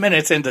 we're 10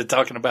 minutes into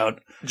talking about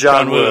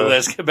John Woo.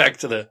 Let's get back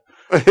to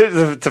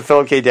to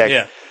Philip K. Dick.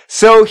 Yeah.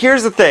 So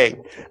here's the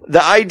thing.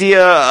 The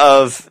idea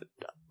of,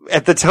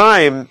 at the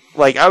time,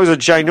 like, I was a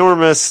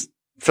ginormous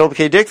Philip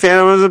K. Dick fan.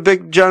 I was a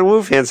big John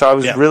Woo fan, so I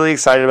was really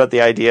excited about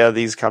the idea of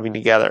these coming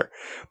together.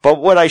 But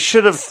what I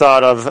should have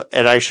thought of,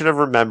 and I should have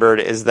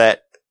remembered, is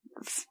that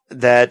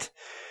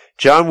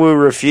John Woo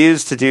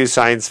refused to do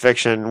science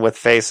fiction with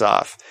Face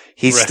Off.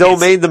 He still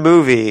made the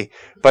movie,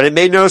 but it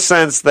made no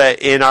sense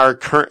that in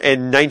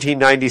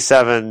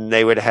 1997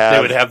 they would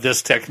have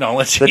this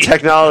technology. The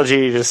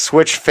technology to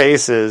switch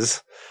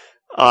faces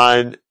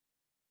on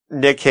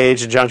Nick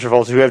Cage and John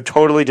Travolta, who have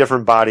totally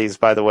different bodies,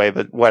 by the way,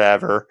 but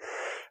whatever.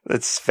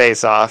 It's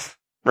Face Off,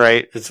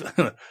 right?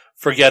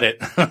 Forget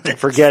it.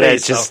 Forget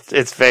it.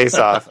 It's Face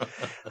Off.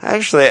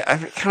 Actually, I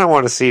kind of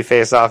want to see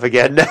Face Off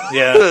again now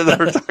that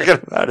we're talking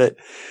about it.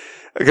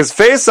 Because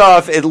Face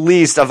Off, at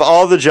least, of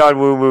all the John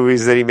Woo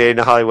movies that he made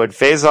in Hollywood,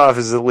 Face Off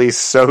is at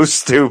least so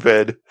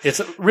stupid.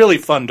 It's really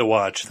fun to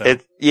watch, though.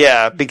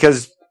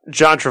 Because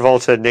John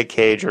Travolta and Nick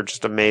Cage are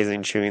just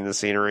amazing chewing the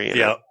scenery.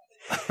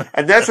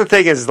 And that's the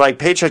thing is, like,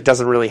 Paycheck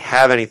doesn't really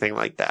have anything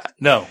like that.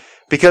 No.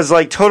 Because,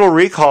 like, Total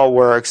Recall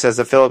works as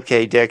a Philip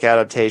K. Dick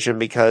adaptation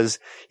because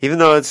even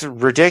though it's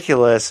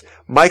ridiculous,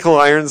 Michael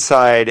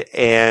Ironside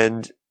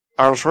and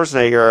Arnold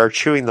Schwarzenegger are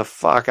chewing the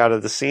fuck out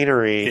of the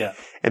scenery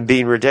and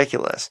being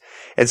ridiculous.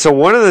 And so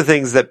one of the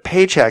things that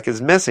Paycheck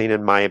is missing,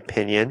 in my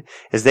opinion,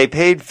 is they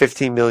paid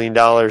 $15 million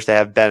to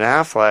have Ben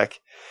Affleck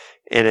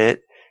in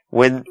it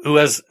who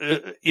has,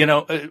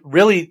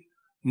 really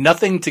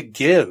nothing to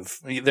give.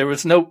 There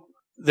was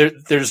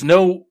there's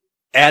no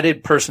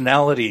added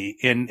personality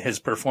in his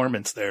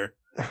performance there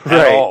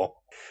at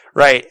all.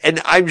 Right.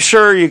 And I'm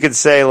sure you could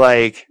say,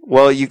 like,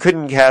 well, you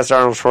couldn't cast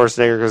Arnold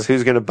Schwarzenegger because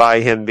who's going to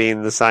buy him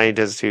being the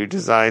scientist who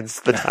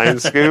designs the time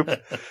scoop?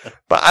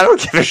 But I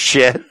don't give a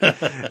shit.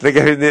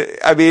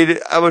 I mean,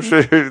 how much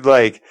would,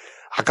 like,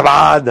 oh, come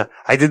on,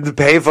 I didn't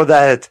pay for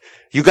that.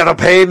 You gotta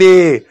pay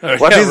me.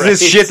 What is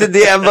this shit in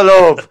the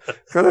envelope?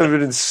 Could have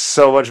been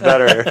so much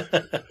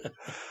better.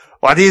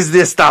 What is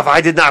this stuff?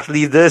 I did not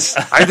leave this.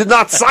 I did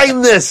not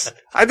sign this.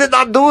 I did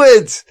not do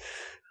it.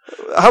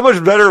 How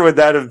much better would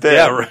that have been?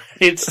 Yeah, right.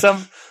 It's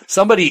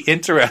somebody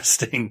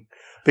interesting.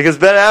 Because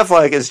Ben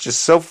Affleck is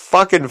just so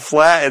fucking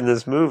flat in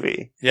this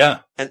movie. Yeah.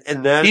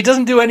 And that he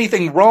doesn't do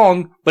anything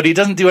wrong, but he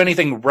doesn't do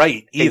anything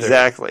right either.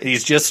 Exactly.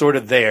 He's just sort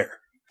of there.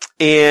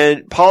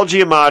 And Paul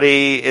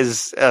Giamatti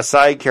is a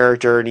side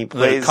character and he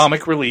plays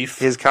comic relief.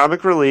 His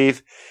comic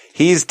relief.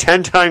 He's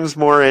 10 times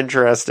more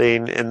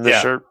interesting in the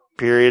short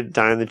period of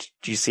time that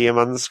you see him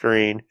on the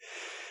screen.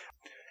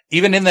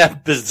 Even in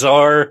that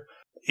bizarre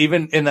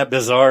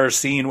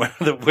scene where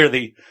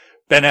the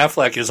Ben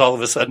Affleck is all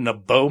of a sudden a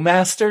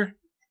bowmaster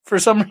for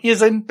some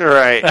reason.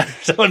 Right.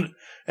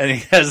 And he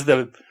has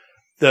the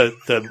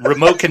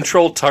remote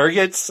control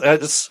targets.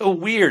 It's so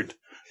weird.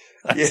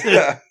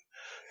 Yeah.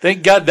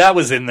 Thank God that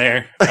was in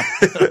there.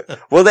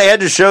 Well, they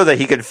had to show that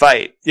he could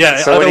fight. Yeah,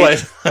 so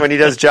otherwise. when he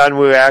does John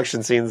Woo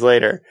action scenes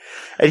later.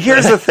 And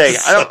here's the thing.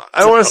 I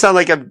don't want to sound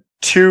like I'm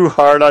too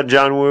hard on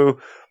John Woo,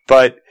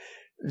 but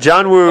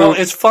John Woo. Oh,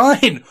 it's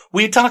fine.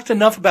 We talked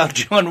enough about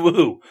John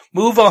Woo.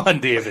 Move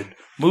on, David.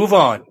 Move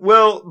on.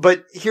 Well,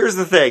 but here's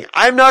the thing.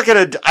 I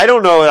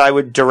don't know that I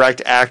would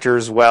direct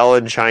actors well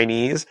in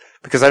Chinese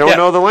because I don't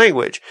know the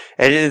language.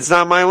 And it's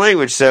not my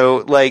language.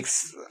 So, like,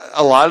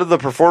 a lot of the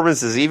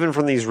performances, even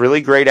from these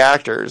really great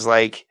actors,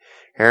 like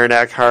Aaron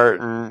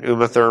Eckhart and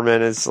Uma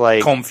Thurman, it's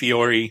like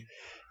Comfiore.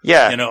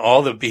 Yeah.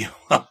 All the people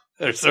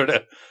are sort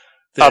of.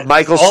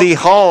 Michael C.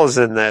 Hall's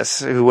in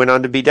this, who went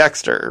on to be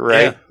Dexter,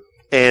 right?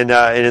 Yeah. And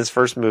in his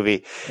first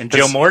movie. And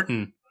Joe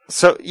Morton.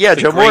 So, yeah,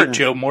 Joe Morton.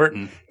 Joe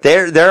Morton.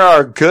 There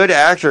are good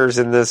actors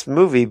in this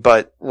movie,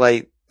 but,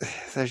 like,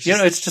 there's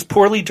just, it's just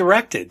poorly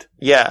directed.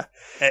 Yeah.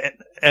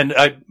 And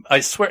I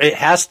swear it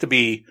has to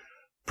be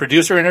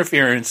producer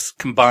interference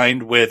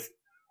combined with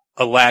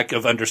a lack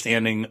of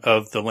understanding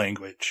of the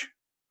language.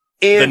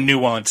 The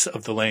nuance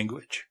of the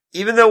language.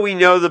 Even though we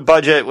know the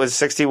budget was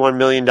 $61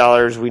 million,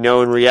 we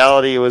know in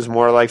reality it was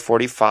more like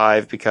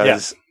 45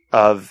 because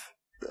of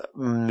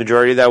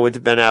majority of that went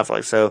to Ben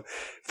Affleck. So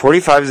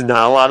 45 is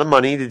not a lot of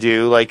money to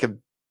do like a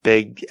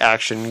big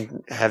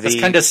action heavy.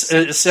 It's kind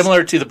of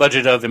similar to the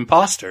budget of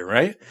Imposter,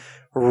 right?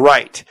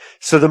 Right.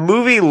 So the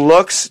movie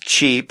looks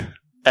cheap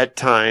at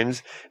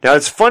times. Now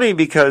it's funny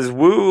because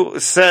Wu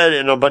said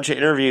in a bunch of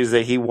interviews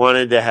that he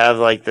wanted to have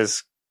like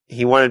this.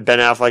 He wanted Ben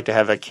Affleck to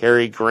have a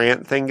Cary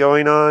Grant thing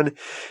going on.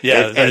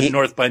 Yeah, and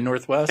North by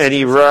Northwest. And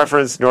he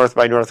referenced North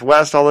by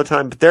Northwest all the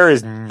time, but there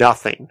is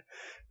nothing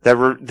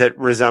that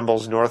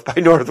resembles North by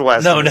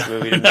Northwest in this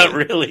movie. Not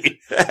really.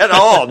 At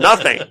all.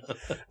 Nothing.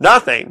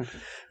 Nothing.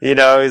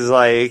 He's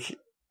like,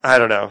 I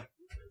don't know.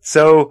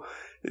 So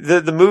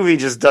the movie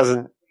just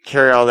doesn't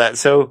carry all that.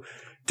 So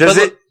does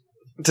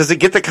it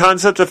get the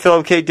concept of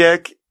Philip K.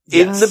 Dick?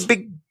 Yes. In the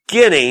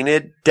beginning,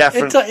 it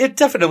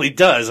definitely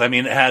does. I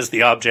mean, it has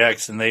the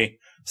objects and they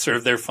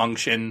serve their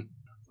function.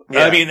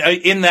 Yeah. I mean,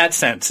 in that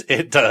sense,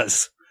 it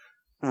does.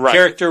 Right.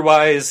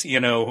 Character-wise,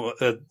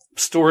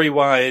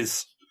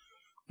 story-wise,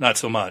 not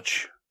so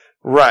much.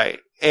 Right.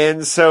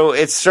 And so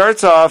it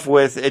starts off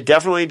with, it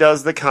definitely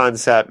does the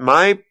concept.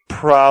 My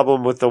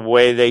problem with the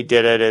way they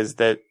did it is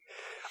that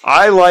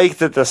I like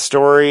that the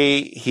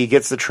story, he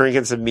gets the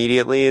trinkets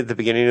immediately at the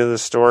beginning of the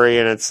story,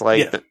 and it's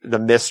like the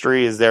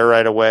mystery is there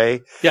right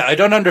away. Yeah, I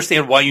don't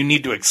understand why you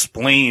need to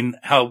explain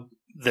how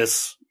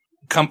this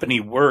company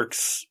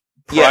works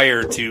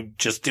prior to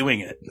just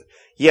doing it.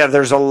 Yeah,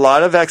 there's a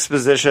lot of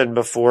exposition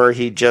before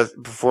he gets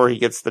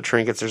the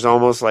trinkets. There's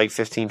almost like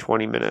 15,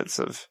 20 minutes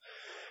of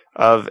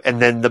and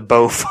then the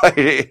bow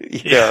fighting,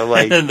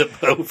 and the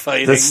bow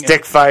fighting. The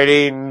stick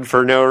fighting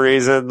for no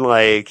reason,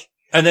 like.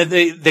 And then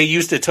they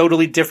used a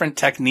totally different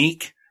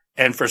technique,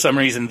 and for some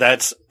reason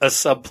that's a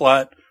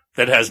subplot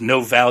that has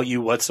no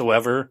value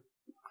whatsoever.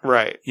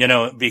 Right.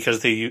 Because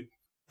they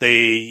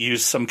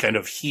use some kind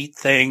of heat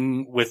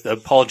thing with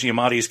Paul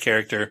Giamatti's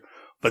character,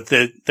 but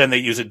then they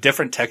use a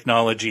different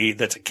technology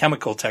that's a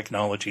chemical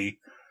technology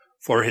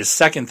for his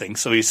second thing,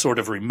 so he sort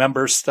of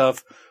remembers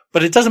stuff.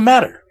 But it doesn't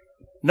matter.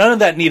 None of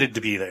that needed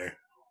to be there.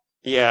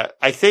 Yeah,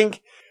 I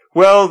think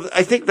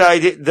the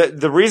idea,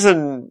 the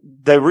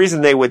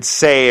reason they would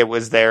say it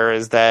was there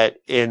is that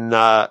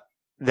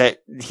that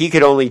he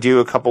could only do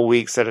a couple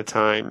weeks at a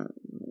time,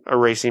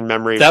 erasing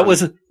memory.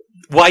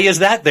 Why is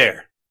that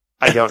there?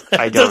 I don't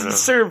It doesn't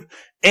serve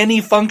any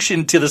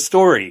function to the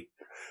story.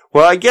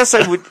 Well, I guess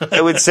I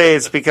would say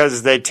it's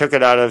because they took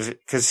it out of,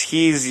 because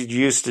he's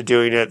used to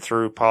doing it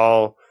through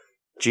Paul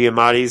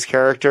Giamatti's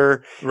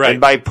character. Right. And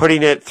by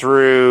putting it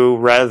through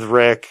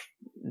Rick,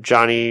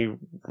 Johnny,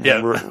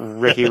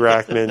 Ricky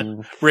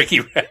Rackman.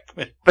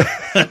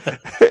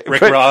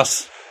 Rick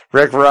Ross.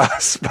 Rick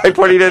Ross. By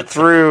putting it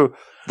through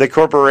the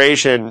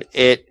corporation,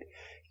 it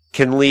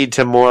can lead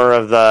to more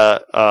of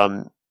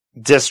the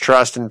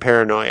distrust and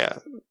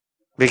paranoia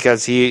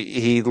because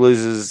he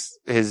loses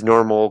his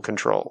normal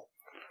control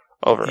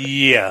over it.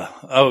 Yeah,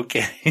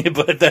 okay,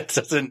 but that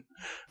doesn't.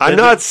 I'm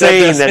not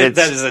saying that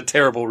that is a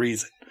terrible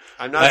reason.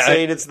 I'm not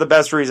saying it's the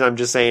best reason. I'm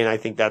just saying I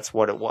think that's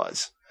what it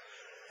was.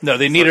 No,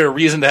 they needed a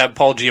reason to have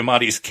Paul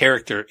Giamatti's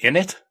character in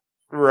it.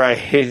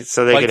 Right,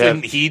 so they could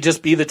couldn't he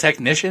just be the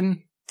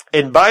technician?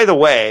 And by the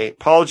way,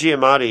 Paul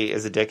Giamatti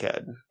is a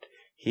dickhead.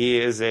 He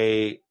is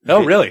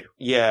Oh, really?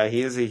 Yeah,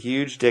 he is a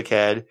huge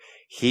dickhead.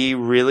 He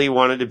really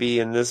wanted to be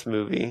in this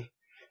movie.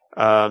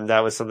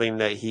 That was something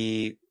that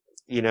he,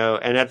 and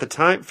at the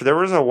time, there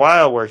was a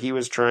while where he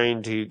was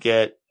trying to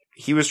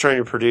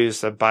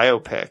produce a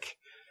biopic.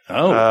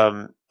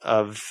 Oh.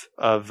 Of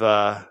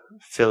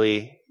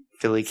Philly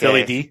K.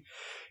 Philly D.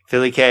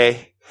 Philly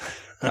K.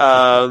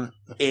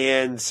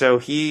 And so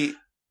he,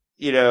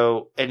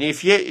 and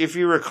if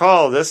you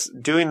recall,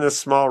 doing this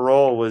small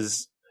role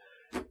was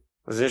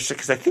interesting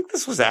because I think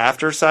this was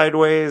after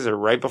Sideways or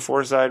right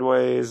before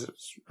Sideways. It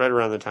was right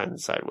around the time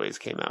Sideways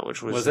came out,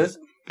 which was it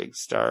big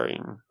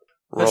starring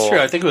role. That's true.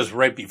 I think it was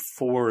right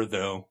before,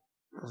 though.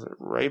 Was it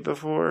right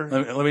before?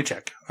 Let me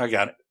check. I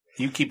got it.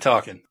 You keep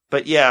talking.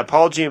 But yeah,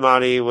 Paul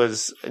Giamatti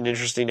was an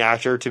interesting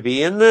actor to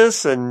be in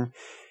this, and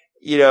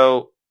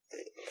I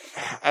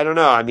don't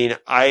know. I mean,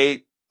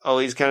 I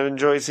always kind of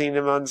enjoy seeing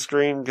him on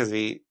screen because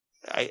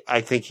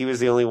I think he was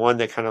the only one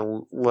that kind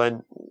of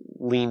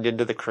leaned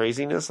into the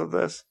craziness of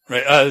this.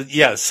 Right.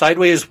 Yeah.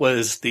 Sideways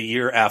was the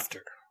year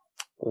after.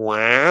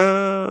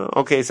 Wow.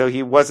 Okay, so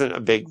he wasn't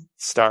a big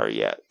star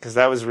yet because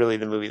that was really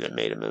the movie that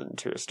made him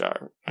into a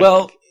star.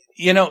 Well,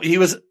 he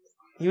was.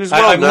 He was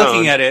well known. I'm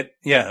looking at it.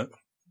 Yeah.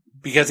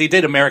 Because he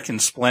did American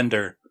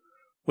Splendor,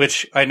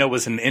 which I know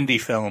was an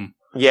indie film.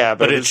 Yeah,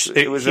 but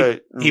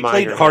he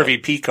played Harvey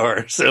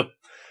Picar.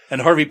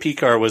 And Harvey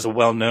Picar was a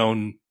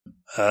well-known,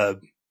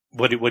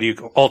 what do you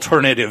call,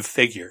 alternative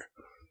figure.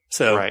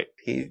 So. Right.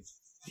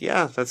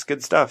 Yeah, that's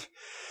good stuff.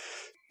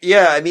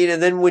 Yeah, I mean,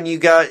 and then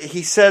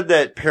he said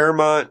that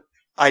Paramount,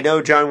 I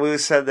know John Woo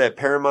said that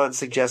Paramount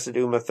suggested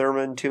Uma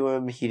Thurman to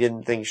him. He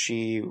didn't think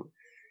she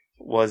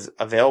was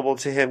available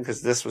to him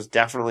because this was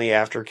definitely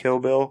after Kill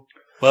Bill.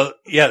 Well,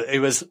 yeah,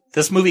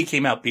 this movie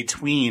came out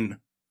between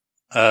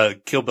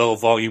Kill Bill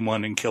Volume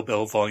 1 and Kill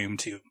Bill Volume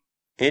 2.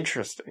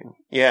 Interesting.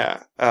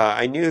 Yeah.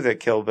 I knew that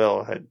Kill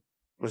Bill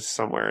was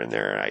somewhere in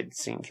there. I'd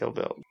seen Kill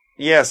Bill.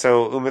 Yeah,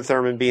 so Uma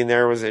Thurman being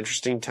there was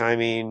interesting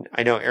timing.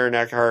 I know Aaron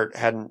Eckhart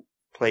hadn't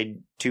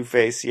played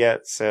Two-Face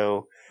yet,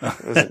 so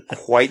it wasn't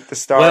quite the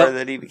star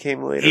that he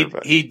became later.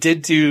 He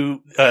did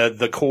do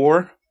The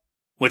Core,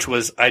 which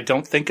was, I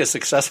don't think, a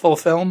successful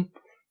film,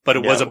 but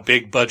it was a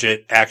big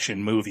budget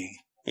action movie.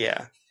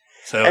 Yeah.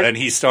 So, and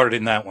he starred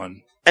in that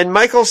one. And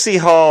Michael C.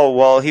 Hall,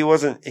 while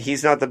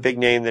he's not the big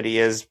name that he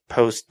is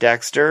post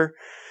Dexter,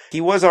 he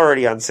was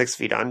already on 6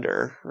 Feet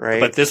Under, right?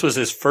 But this was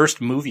his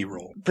first movie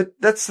role. But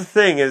that's the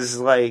thing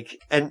is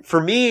and for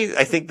me,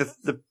 I think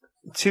the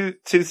two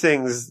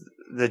things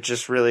that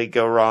just really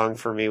go wrong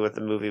for me with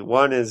the movie.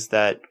 One is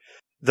that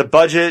the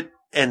budget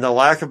and the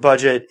lack of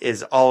budget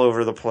is all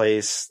over the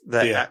place.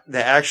 The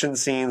action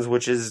scenes,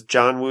 which is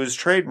John Woo's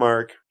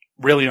trademark,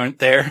 really aren't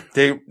there.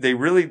 They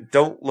really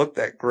don't look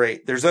that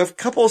great. There's a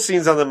couple of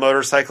scenes on the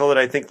motorcycle that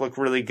I think look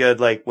really good,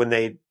 like when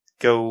they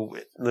go,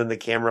 then the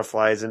camera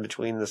flies in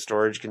between the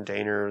storage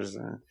containers,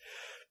 and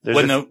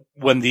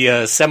when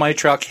the semi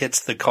truck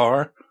hits the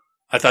car,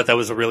 I thought that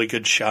was a really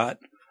good shot.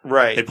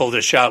 Right. They pulled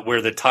a shot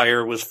where the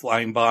tire was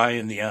flying by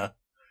and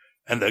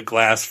the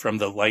glass from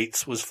the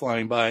lights was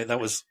flying by. That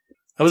was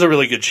a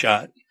really good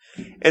shot.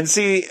 And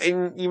see,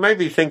 and you might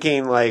be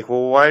thinking like,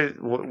 well,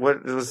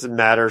 what does it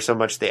matter so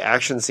much the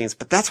action scenes?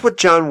 But that's what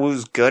John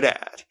Woo's good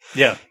at.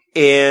 Yeah.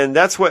 And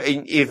that's what,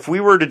 if we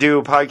were to do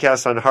a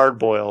podcast on Hard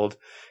Boiled,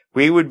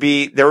 there would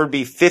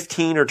be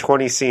 15 or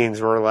 20 scenes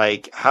where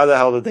like, how the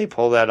hell did they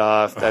pull that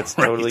off? That's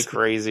totally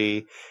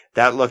crazy.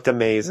 That looked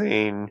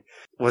amazing.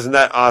 Wasn't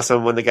that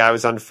awesome when the guy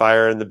was on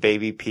fire and the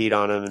baby peed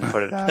on him and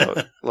put it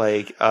out?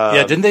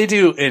 Yeah, didn't they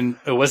do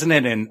wasn't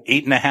it an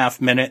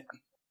 8.5 minute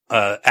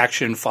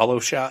action follow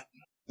shot?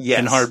 Yes.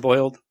 In Hard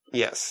Boiled?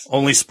 Yes.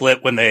 Only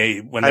split when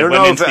they went into the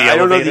elevator. I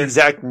don't know the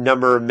exact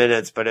number of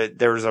minutes, but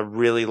there was a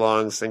really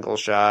long single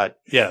shot.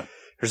 Yeah.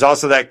 There's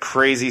also that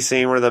crazy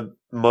scene where the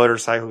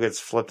motorcycle gets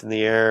flipped in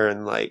the air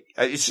and like,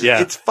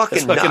 it's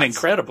fucking nuts.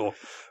 Incredible.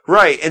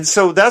 Right. And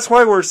so that's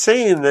why we're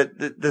saying that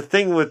the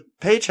thing with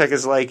Paycheck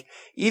is like,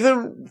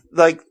 even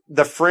like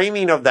the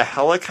framing of the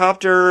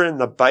helicopter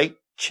and the bike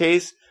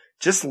chase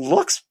just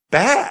looks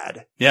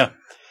bad. Yeah.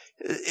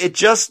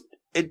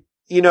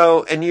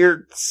 And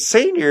you're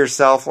saying to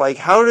yourself, like,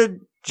 how did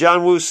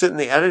John Woo sit in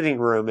the editing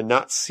room and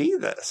not see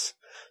this?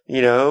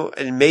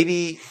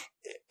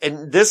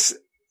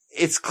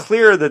 It's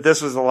clear that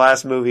this was the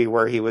last movie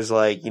where he was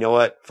like, you know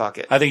what? Fuck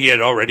it. I think he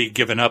had already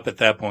given up at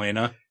that point,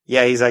 huh?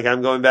 Yeah, he's like,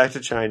 I'm going back to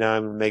China.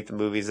 I'm going to make the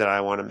movies that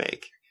I want to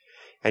make.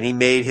 And he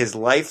made his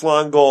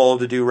lifelong goal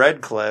to do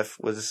Red Cliff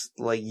was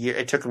like,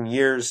 it took him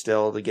years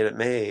still to get it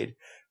made.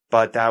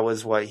 But that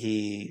was what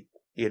he,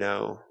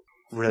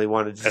 really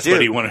wanted to do. That's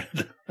what he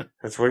wanted.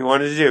 That's what he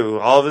wanted to do.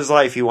 All of his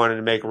life, he wanted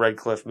to make a Red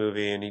Cliff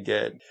movie, and he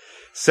did.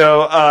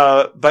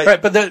 So,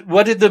 but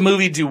what did the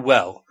movie do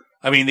well?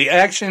 I mean, the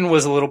action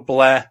was a little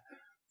blah.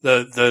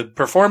 The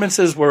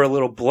performances were a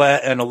little blah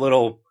and a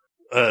little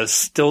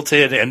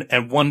stilted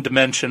and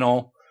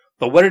one-dimensional.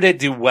 But what did it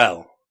do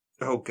well?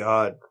 Oh,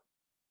 God.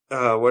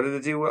 What did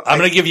it do well? I'm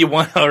going to give you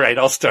one. All right,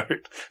 I'll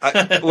start.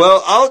 I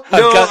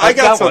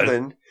got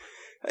something. One.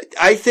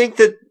 I think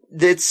that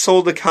it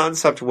sold the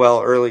concept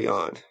well early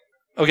on.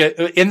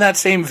 Okay, in that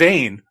same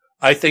vein,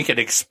 I think it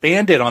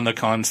expanded on the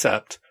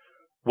concept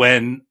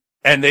and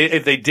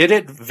they did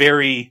it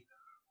very,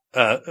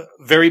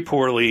 very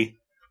poorly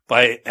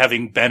by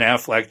having Ben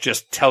Affleck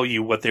just tell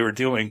you what they were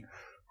doing.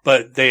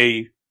 But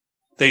they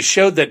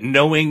showed that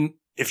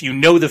if you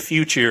know the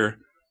future,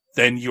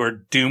 then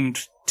you're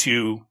doomed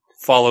to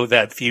follow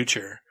that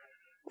future.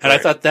 And right.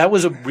 I thought that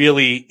was a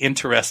really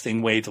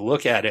interesting way to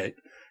look at it,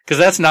 because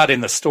that's not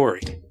in the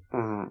story.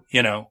 Mm-hmm.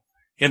 You know,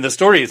 in the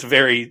story, it's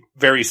very,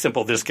 very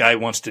simple. This guy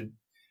wants to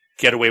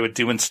get away with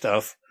doing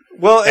stuff.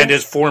 Well, and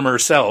his former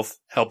self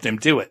helped him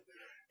do it.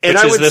 And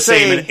which I is would the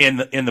say,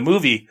 same in the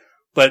movie.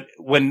 But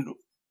when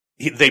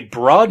they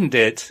broadened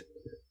it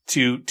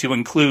to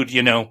include,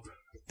 you know,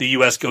 the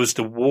U.S. goes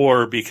to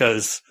war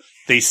because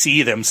they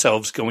see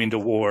themselves going to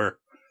war.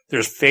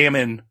 There's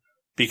famine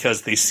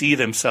because they see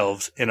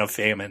themselves in a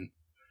famine.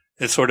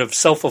 It's sort of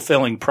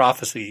self-fulfilling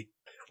prophecy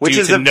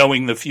due to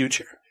knowing the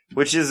future.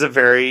 Which is a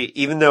very,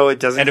 even though it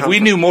doesn't. And if we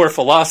knew more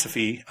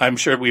philosophy, I'm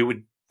sure we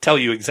would tell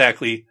you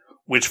exactly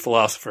which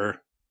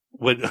philosopher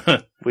would.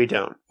 We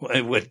don't.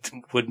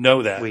 Would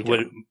know that.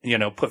 Would, you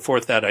know, put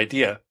forth that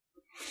idea.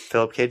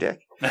 Philip K.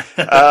 Dick.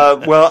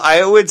 Well,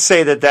 I would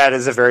say that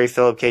is a very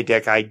Philip K.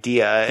 Dick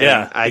idea. And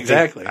yeah,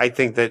 exactly. I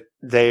think that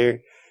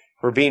they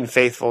were being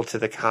faithful to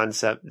the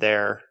concept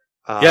there.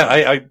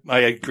 Yeah, I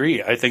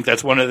agree. I think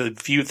that's one of the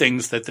few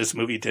things that this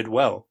movie did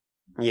well.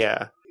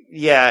 Yeah.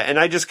 Yeah, and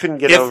I just couldn't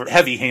get over...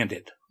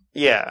 heavy-handed.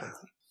 Yeah.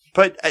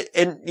 But,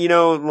 and, you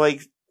know,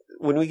 like,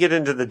 when we get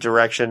into the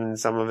direction and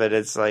some of it,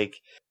 it's like,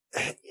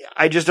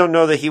 I just don't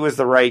know that he was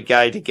the right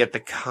guy to get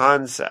the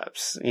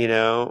concepts, you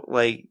know?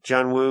 Like,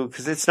 John Woo,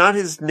 because it's not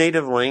his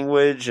native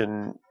language,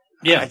 and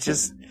yeah. I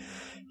just...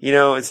 You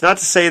know, it's not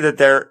to say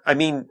that I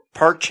mean,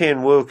 Park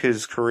Chan-wook,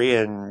 who's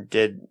Korean,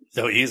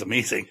 Oh, he's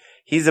amazing.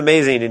 He's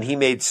amazing, and he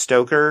made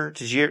Stoker.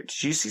 Did you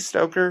see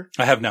Stoker?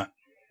 I have not.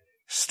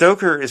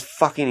 Stoker is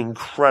fucking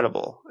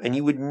incredible, and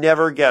you would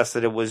never guess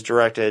that it was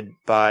directed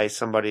by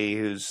somebody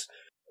whose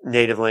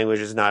native language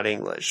is not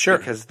English. Sure.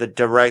 Because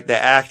the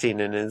acting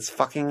in it is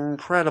fucking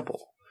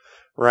incredible,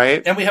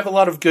 right? And we have a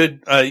lot of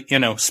good, you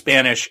know,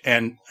 Spanish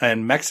and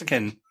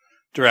Mexican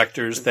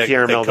directors that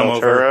come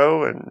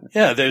over. And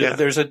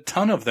there's a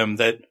ton of them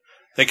that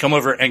they come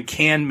over and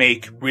can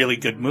make really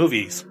good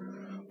movies.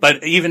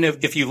 But even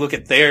if you look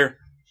at their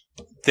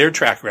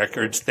track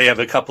records, they have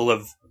a couple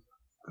of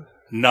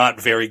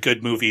not very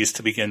good movies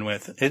to begin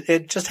with.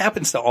 It just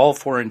happens to all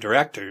foreign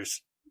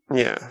directors.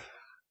 Yeah.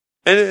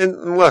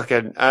 And look,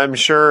 I'm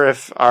sure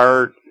if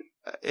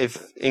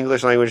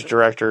English language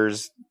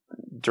directors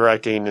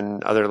directing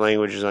in other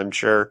languages, I'm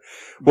sure.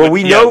 Well,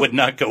 it would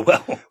not go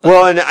well.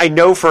 Well, and I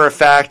know for a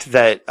fact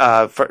that,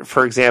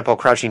 for example,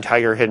 Crouching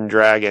Tiger, Hidden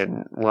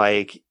Dragon,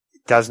 like,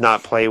 does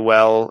not play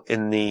well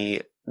in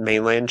the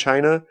mainland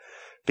China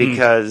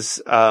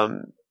because,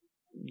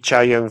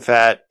 Chow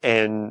Yun-fat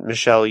and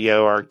Michelle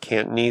Yeoh are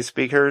Cantonese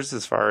speakers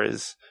as far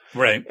as,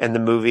 right. And the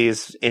movie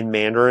is in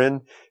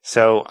Mandarin.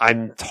 So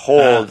I'm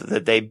told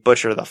that they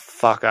butcher the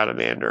fuck out of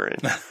Mandarin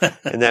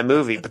in that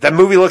movie. But that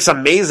movie looks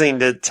amazing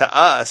to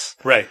us.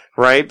 Right.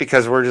 Right?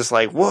 Because we're just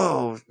like,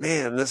 whoa,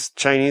 man, this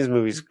Chinese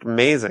movie's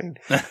amazing.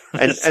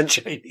 and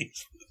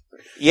Chinese.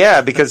 Yeah,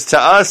 because to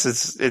us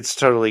it's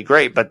totally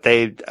great. But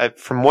they,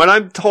 from what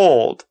I'm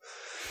told,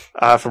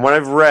 from what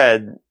I've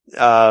read,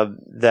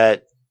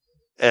 that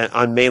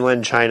on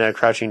mainland China,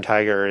 Crouching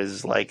Tiger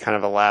is like kind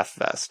of a laugh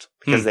fest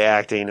because the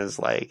acting is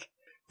like,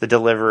 the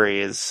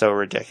delivery is so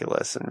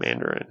ridiculous in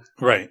Mandarin.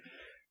 Right.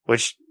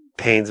 Which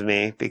pains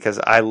me because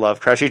I love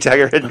Crouching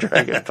Tiger, Hidden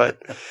Dragon,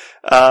 but,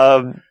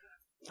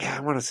 yeah, I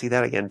want to see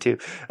that again too.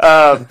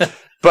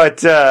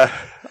 But I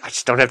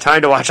just don't have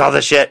time to watch all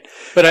this shit.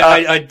 But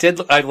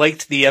I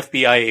liked the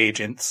FBI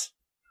agents.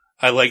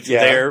 I liked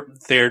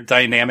their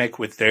dynamic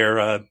with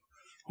their,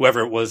 whoever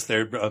it was,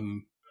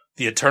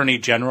 the attorney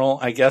general,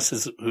 I guess,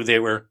 is who they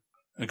were,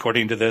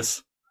 according to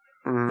this,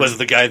 was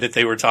the guy that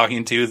they were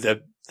talking to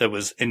that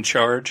was in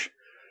charge.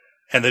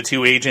 And the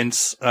two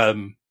agents,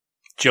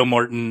 Joe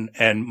Morton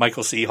and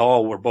Michael C.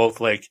 Hall, were both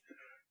like,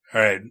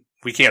 all right,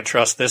 we can't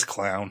trust this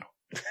clown.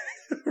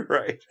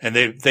 Right. And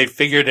they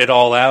figured it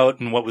all out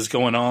and what was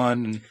going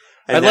on.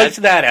 And I liked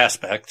that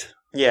aspect.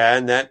 Yeah,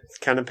 and that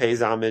kind of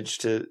pays homage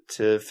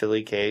to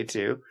Philly K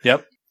too.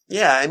 Yep.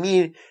 Yeah, I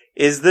mean,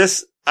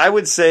 I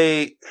would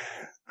say,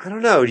 I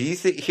don't know,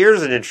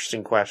 here's an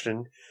interesting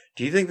question.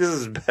 Do you think this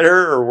is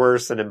better or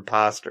worse than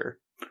Imposter?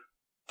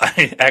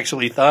 I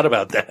actually thought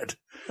about that.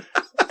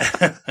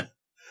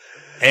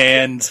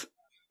 And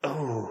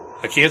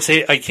I can't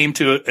say I came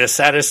to a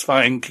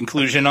satisfying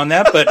conclusion on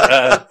that, but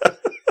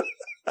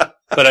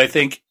I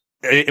think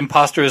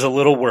Imposter is a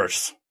little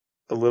worse.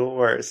 A little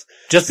worse.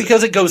 Just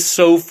because it goes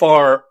so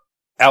far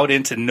out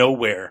into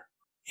nowhere,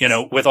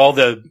 with all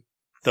the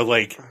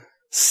like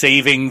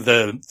saving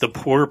the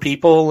poor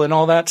people and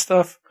all that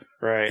stuff.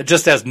 Right. It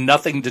just has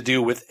nothing to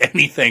do with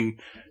anything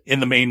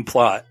in the main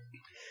plot.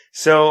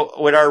 So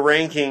would our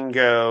ranking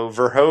go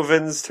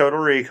Verhoeven's Total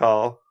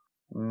Recall,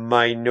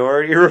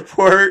 Minority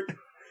Report?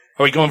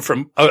 Are we going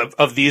from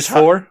of these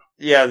four?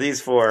 Yeah,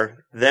 these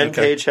four. Then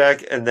Okay.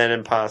 Paycheck and then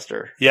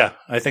Imposter. Yeah,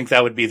 I think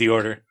that would be the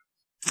order.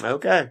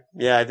 Okay.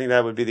 Yeah, I think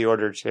that would be the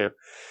order too.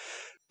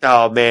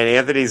 Oh man,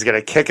 Anthony's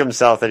gonna kick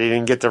himself that he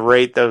didn't get to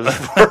rate those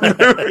four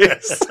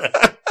movies.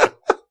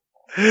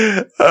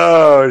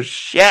 Oh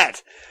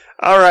shit.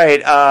 All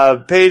right,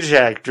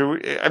 Paycheck.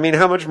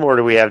 How much more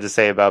do we have to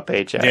say about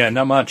Paycheck? Yeah,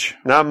 not much.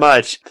 Not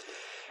much.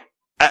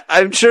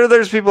 I'm sure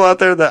there's people out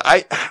there that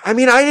I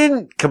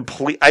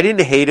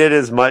didn't hate it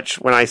as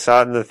much when I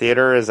saw it in the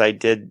theater as I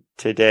did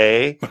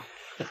today.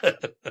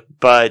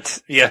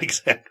 But Yeah,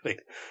 exactly.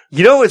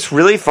 what's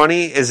really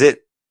funny is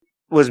it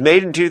was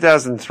made in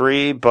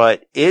 2003,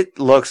 but it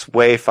looks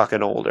way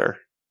fucking older,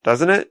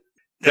 doesn't it?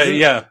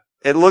 Yeah.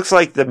 It looks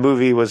like the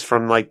movie was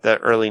from like the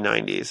early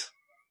 90s.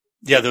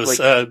 Yeah,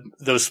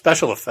 those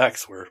special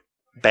effects were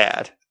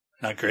Bad.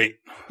 not great.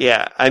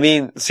 Yeah,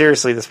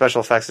 seriously, the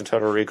special effects in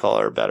Total Recall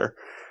are better.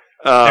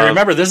 I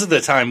remember this is the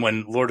time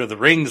when Lord of the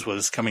Rings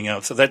was coming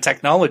out, so that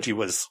technology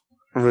was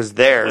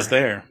there.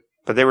 there.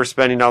 But they were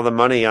spending all the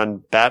money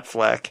on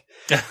Batfleck.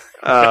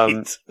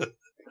 Right.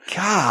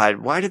 God,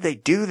 why did they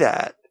do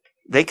that?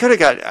 They could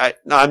have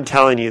I'm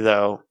telling you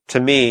though, to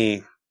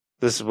me,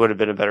 this would have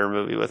been a better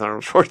movie with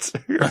Arnold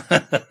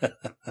Schwarzenegger.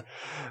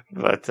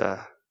 But,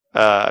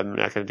 I'm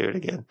not going to do it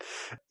again.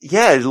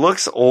 Yeah, it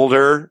looks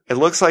older. It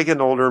looks like an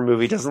older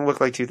movie. It doesn't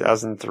look like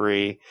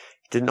 2003. It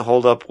didn't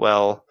hold up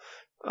well.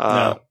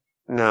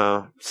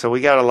 No. So we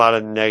got a lot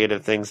of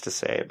negative things to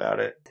say about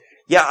it.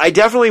 Yeah, I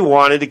definitely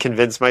wanted to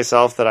convince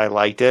myself that I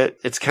liked it.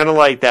 It's kind of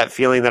like that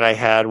feeling that I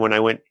had when I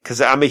went,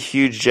 because I'm a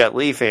huge Jet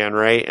Li fan,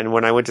 right? And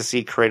when I went to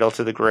see Cradle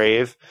to the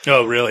Grave,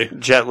 Oh, really?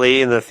 Jet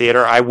Li in the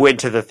theater, I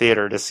went to the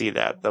theater to see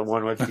that, the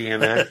one with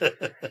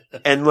DMX.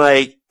 And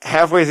like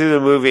halfway through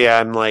the movie,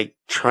 I'm like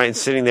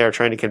sitting there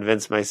trying to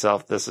convince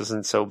myself this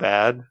isn't so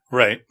bad.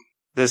 Right.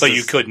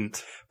 You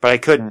couldn't. But I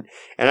couldn't.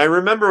 And I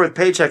remember with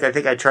Paycheck, I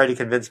think I tried to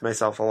convince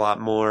myself a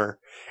lot more.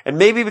 And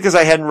maybe because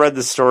I hadn't read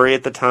the story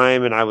at the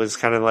time and I was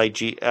kind of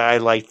like, I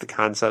liked the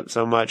concept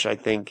so much, I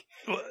think.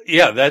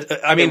 Yeah, that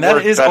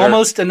is better.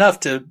 almost enough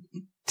to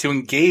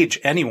engage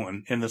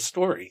anyone in the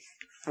story.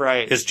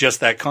 Right. It's just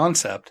that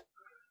concept,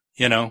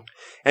 And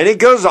it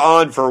goes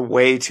on for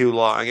way too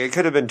long. It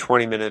could have been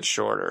 20 minutes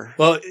shorter.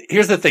 Well,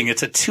 here's the thing.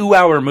 It's a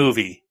 2-hour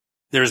movie.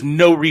 There's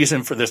no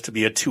reason for this to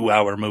be a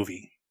 2-hour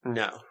movie.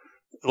 No.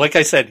 Like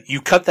I said,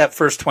 you cut that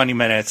first 20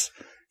 minutes.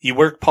 You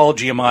work Paul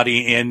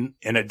Giamatti in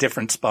a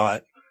different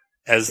spot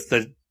as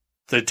the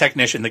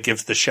technician that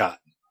gives the shot.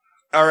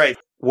 All right.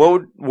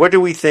 What do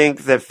we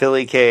think that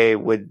Philly K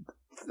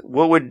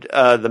what would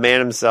the man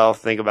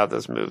himself think about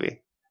this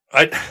movie?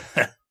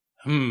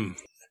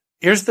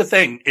 Here's the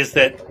thing is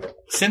that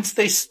since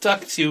they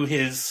stuck to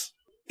his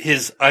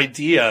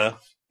idea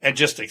and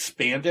just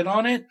expanded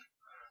on it,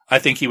 I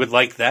think he would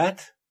like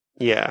that.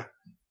 Yeah.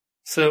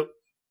 So,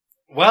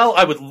 well,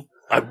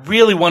 I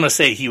really want to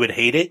say he would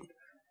hate it.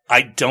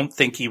 I don't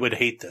think he would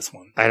hate this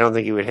one. I don't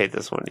think he would hate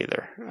this one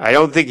either. I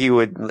don't think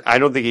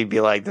he'd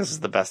be like, this is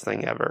the best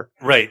thing ever.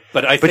 Right.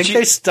 But I think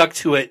they stuck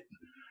to it.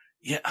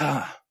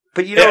 Yeah.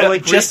 But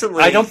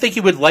recently, I don't think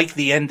he would like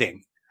the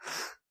ending.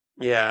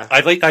 Yeah.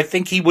 I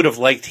think he would have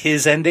liked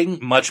his ending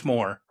much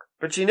more.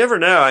 But you never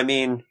know.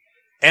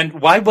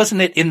 And why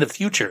wasn't it in the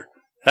future?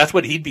 That's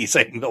what he'd be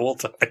saying the whole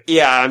time.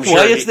 Yeah, I'm sure.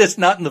 Why is this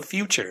not in the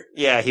future?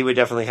 Yeah, he would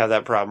definitely have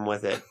that problem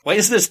with it. Why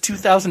is this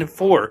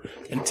 2004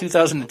 and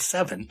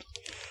 2007?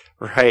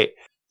 Right.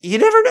 You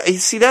never know.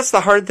 See, that's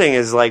the hard thing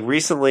is like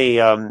recently,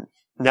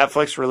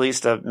 Netflix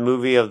released a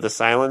movie of The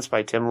Silence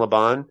by Tim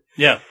LeBon.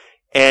 Yeah.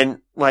 And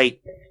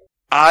like,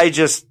 I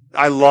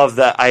love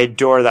that. I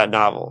adore that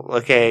novel.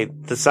 Okay.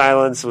 The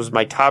Silence was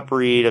my top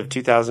read of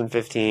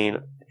 2015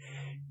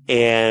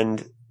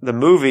 and the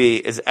movie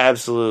is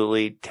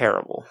absolutely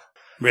terrible.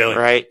 Really?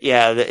 Right?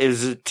 Yeah, it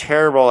was a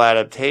terrible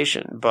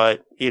adaptation,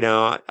 but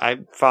I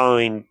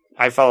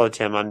follow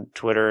Tim on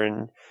Twitter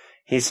and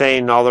he's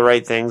saying all the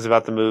right things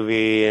about the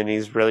movie and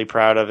he's really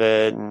proud of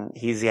it and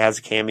he has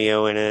a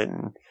cameo in it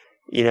and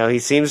he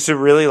seems to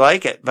really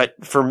like it.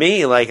 But for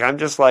me, like I'm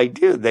just like,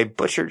 dude, they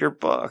butchered your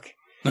book.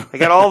 They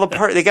got all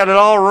they got it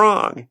all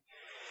wrong.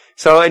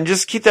 So, and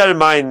just keep that in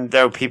mind,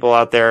 though, people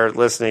out there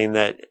listening,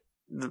 that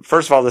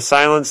first of all, The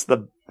Silence,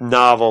 the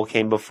novel,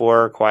 came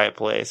before Quiet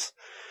Place.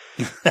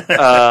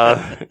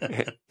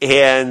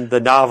 And the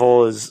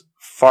novel is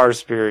far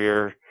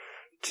superior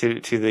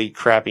to the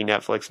crappy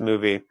Netflix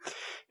movie.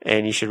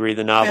 And you should read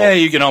the novel. Yeah,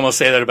 you can almost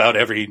say that about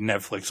every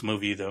Netflix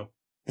movie, though.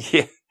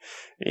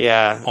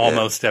 Yeah.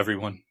 Almost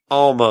everyone.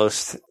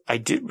 almost. I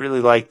did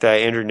really like the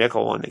Andrew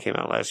Niccol one that came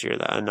out last year,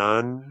 the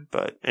Anon.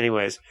 But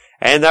anyways,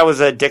 and that was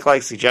a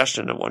Dick-like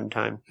suggestion at one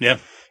time. Yeah.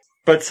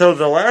 But so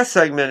the last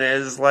segment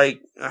is like,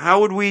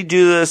 how would we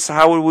do this?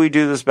 How would we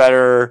do this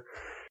better?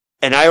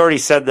 And I already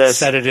said this.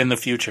 Set it in the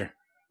future.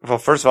 Well,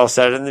 first of all,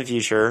 set it in the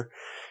future.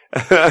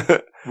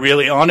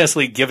 Really,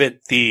 honestly, give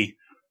it the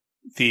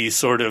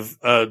sort of,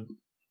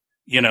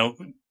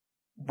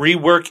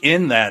 rework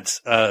in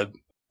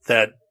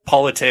that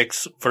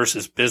politics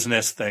versus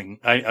business thing.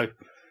 I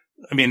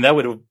mean, that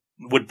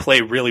would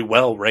play really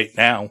well right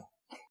now.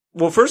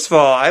 Well, first of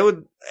all, I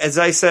would, as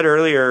I said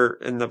earlier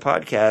in the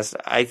podcast,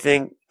 I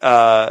think,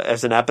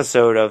 as an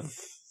episode of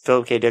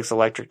Philip K. Dick's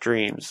Electric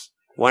Dreams,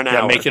 1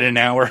 hour. Make it an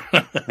hour.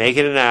 Make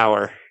it an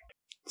hour.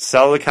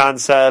 Sell the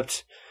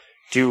concept.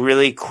 Do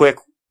really quick,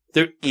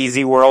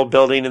 easy world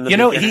building in the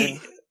beginning.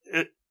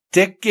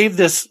 Dick gave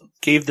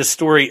the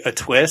story a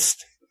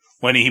twist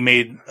when he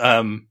made,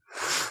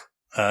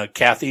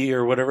 Kathy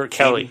or whatever,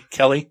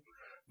 Kelly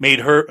made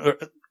her,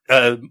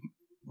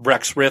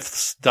 Rex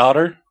Riff's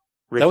daughter.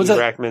 Ricky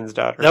Rackman's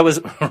daughter.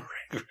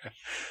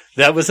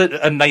 That was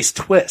a nice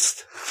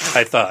twist,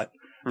 I thought.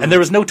 Mm-hmm. And there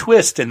was no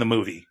twist in the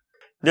movie.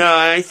 No,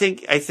 I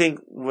think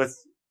with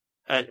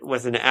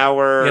an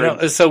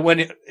hour, so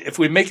if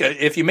you make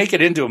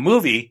it into a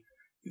movie,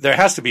 there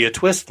has to be a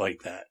twist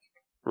like that.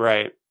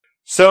 Right.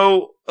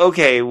 So,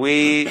 okay,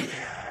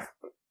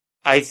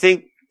 I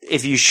think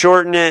if you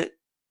shorten it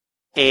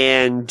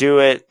and do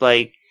it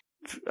like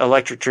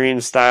Electric Dream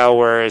style,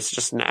 where it's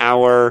just an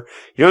hour,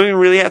 you don't even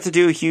really have to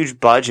do a huge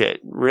budget,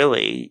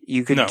 really.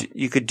 You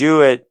could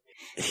do it,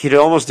 you'd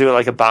almost do it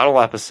like a bottle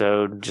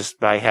episode just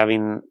by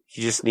you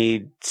just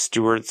need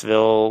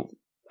Stewartsville,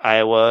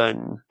 Iowa,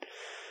 and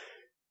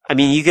I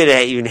mean, you could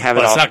even have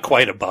it all. It's not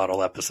quite a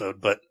bottle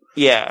episode, but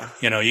yeah,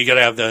 you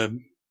gotta have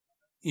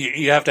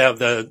you have to have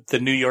the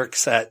New York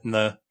set and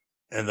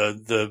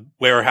the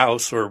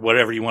warehouse or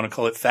whatever you want to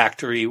call it,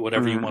 factory,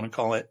 whatever you want to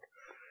call it,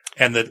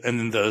 and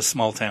then the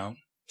small town,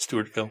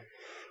 Stewartville.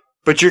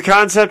 But your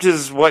concept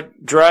is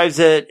what drives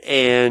it,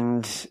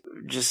 and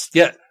just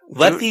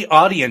let the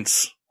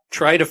audience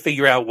try to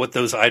figure out what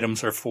those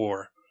items are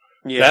for.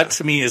 Yeah. That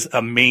to me is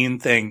a main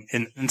thing.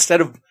 And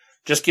instead of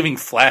just giving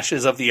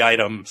flashes of the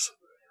items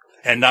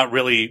and not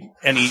really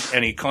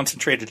any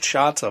concentrated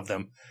shots of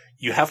them,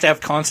 you have to have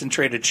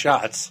concentrated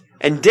shots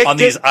on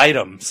these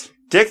items.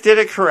 Dick did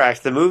it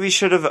correct. The movie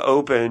should have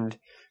opened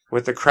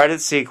with the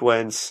credit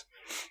sequence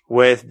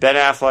with Ben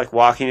Affleck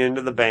walking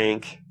into the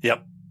bank.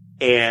 Yep.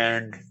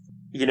 And,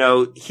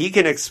 he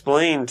can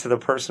explain to the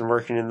person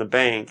working in the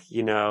bank,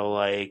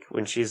 like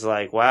when she's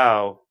like,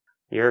 wow,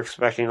 you're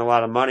expecting a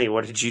lot of money.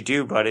 What did you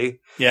do, buddy?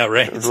 Yeah,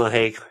 right. And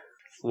like,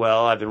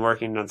 well, I've been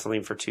working on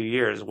something for 2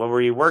 years. What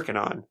were you working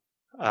on?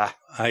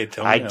 I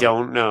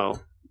don't know.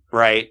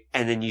 Right.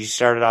 And then you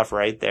started off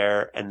right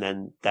there. And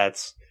then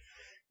that's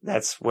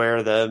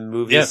where the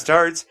movie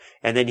starts.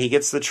 And then he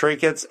gets the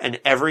trinkets and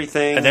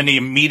everything. And then he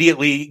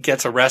immediately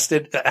gets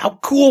arrested. How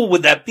cool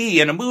would that be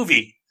in a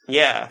movie?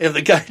 Yeah. If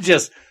the guy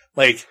just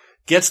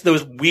gets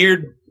those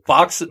weird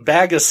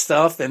bag of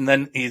stuff and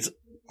then he's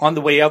on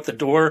the way out the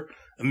door,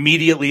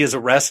 immediately is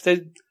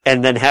arrested.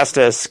 And then has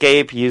to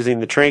escape using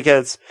the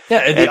trinkets. Yeah.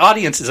 And the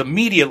audience is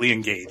immediately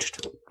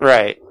engaged.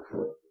 Right.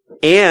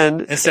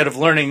 And instead of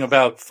learning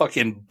about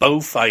fucking bow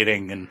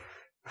fighting and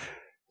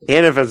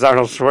if it's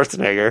Arnold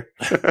Schwarzenegger.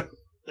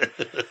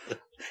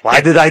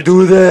 Why did I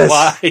do this?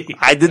 Why?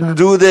 I didn't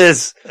do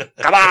this.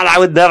 Come on, I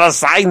would never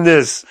sign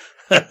this.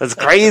 That's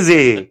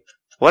crazy.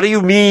 What do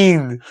you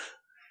mean?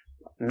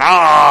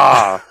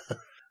 Nah.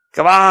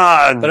 Come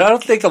on. But I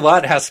don't think a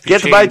lot has to be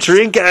changed. Get my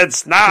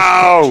trinkets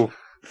now.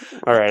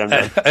 All right, I'm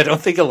done. I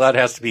don't think a lot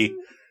has to be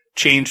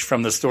changed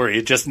from the story.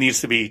 It just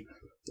needs to be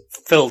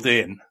filled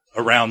in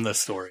around the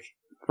story.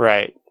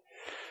 Right.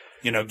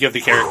 Give the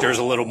characters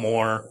a little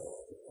more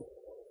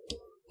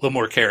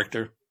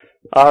character.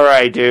 All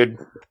right, dude.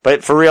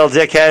 But for real,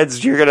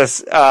 dickheads, you're going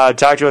to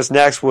talk to us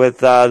next with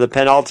the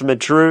penultimate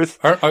truth.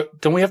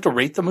 Don't we have to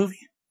rate the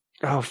movie?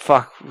 Oh,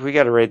 fuck. We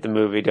got to rate the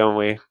movie, don't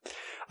we?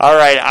 All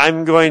right,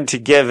 I'm going to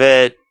give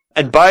it...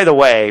 And by the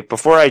way,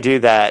 before I do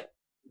that,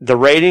 the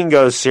rating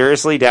goes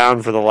seriously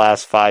down for the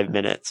last 5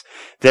 minutes.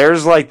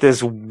 There's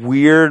this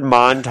weird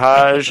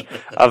montage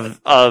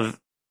of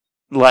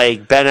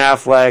Ben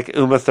Affleck,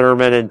 Uma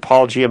Thurman, and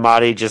Paul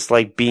Giamatti just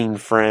being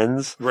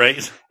friends.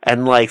 Right.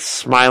 And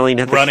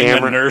smiling at the camera.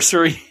 Running a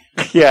nursery.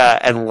 Yeah,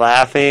 and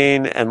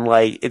laughing, and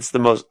it's the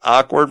most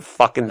awkward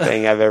fucking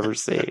thing I've ever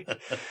seen.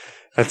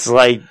 It's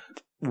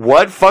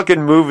what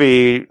fucking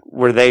movie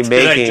were they making?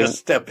 Did I just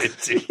step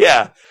into?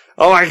 Yeah.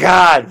 Oh my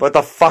god, what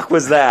the fuck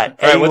was that?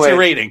 All right, what's your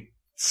rating?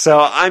 So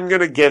I'm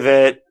gonna give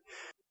it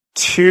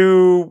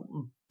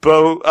 2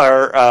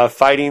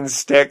 fighting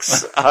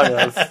sticks out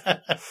of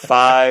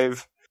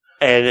 5,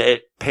 and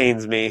it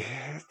pains me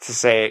to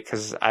say it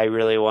because I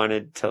really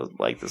wanted to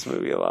like this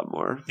movie a lot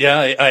more. Yeah,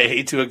 I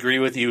hate to agree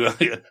with you,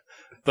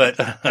 but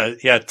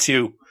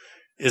 2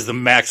 is the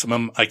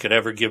maximum I could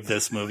ever give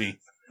this movie.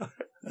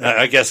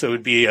 I guess it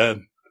would be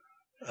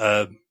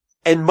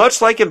And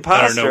much like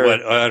Imposter,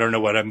 I don't know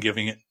what I'm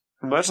giving it.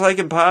 Much like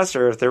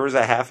Imposter, if there was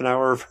a half an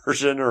hour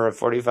version or a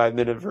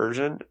 45-minute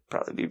version, it'd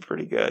probably be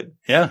pretty good.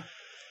 Yeah.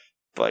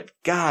 But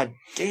god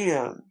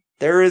damn,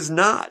 there is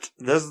not.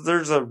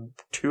 There's a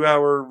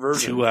 2-hour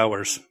version. 2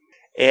 hours.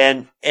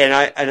 And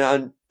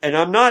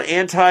I'm not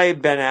anti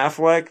Ben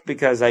Affleck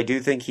because I do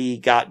think he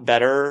got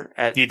better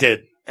at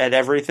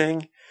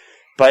everything.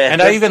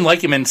 But I even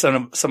like him in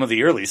some of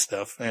the early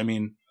stuff. I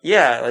mean,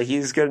 yeah, like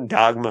he's good in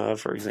Dogma,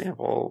 for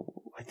example.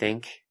 I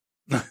think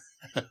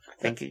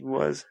he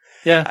was.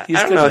 Yeah,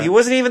 I don't know. He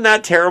wasn't even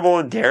that terrible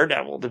in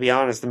Daredevil, to be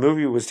honest. The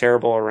movie was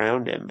terrible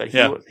around him, but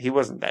he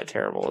wasn't that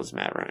terrible as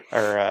Matt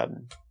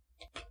Ryan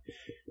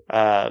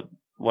or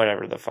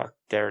whatever the fuck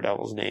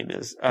Daredevil's name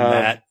is.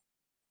 Matt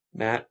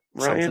Ryan.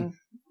 Something.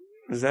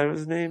 Is that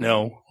his name?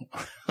 No.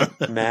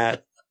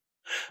 Matt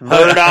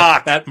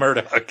Murdock. Matt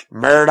Murdock.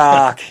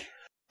 Murdock.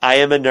 I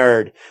am a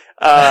nerd.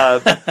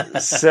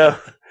 So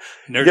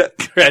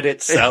nerd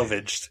credit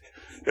salvaged.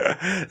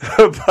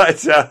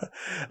 But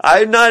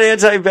I'm not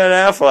anti Ben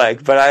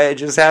Affleck, but I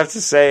just have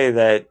to say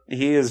that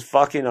he is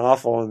fucking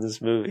awful in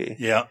this movie.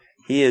 Yeah.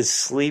 He is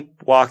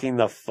sleepwalking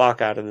the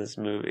fuck out of this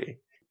movie.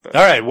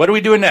 All right, what are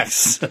we doing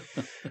next?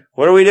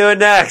 What are we doing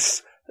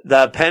next?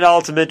 The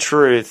Penultimate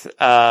Truth.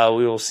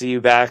 We will see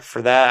you back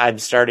for that. I'm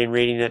starting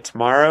reading it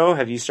tomorrow.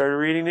 Have you started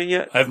reading it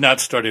yet? I've not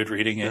started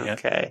reading it yet.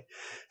 Okay.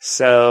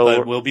 So.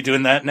 But we'll be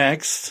doing that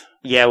next.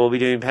 Yeah, we'll be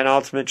doing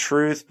Penultimate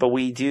Truth, but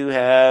we do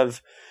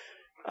have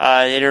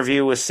an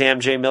interview with Sam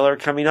J. Miller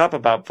coming up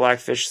about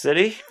Blackfish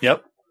City.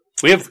 Yep.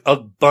 We have a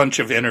bunch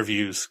of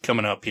interviews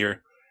coming up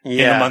here in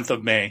the month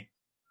of May.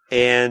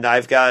 And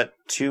I've got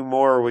 2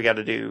 more we got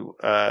to do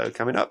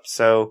coming up,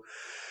 so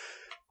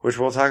which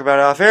we'll talk about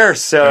off air.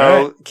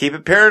 So keep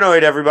it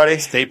paranoid, everybody.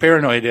 Stay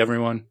paranoid,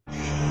 everyone.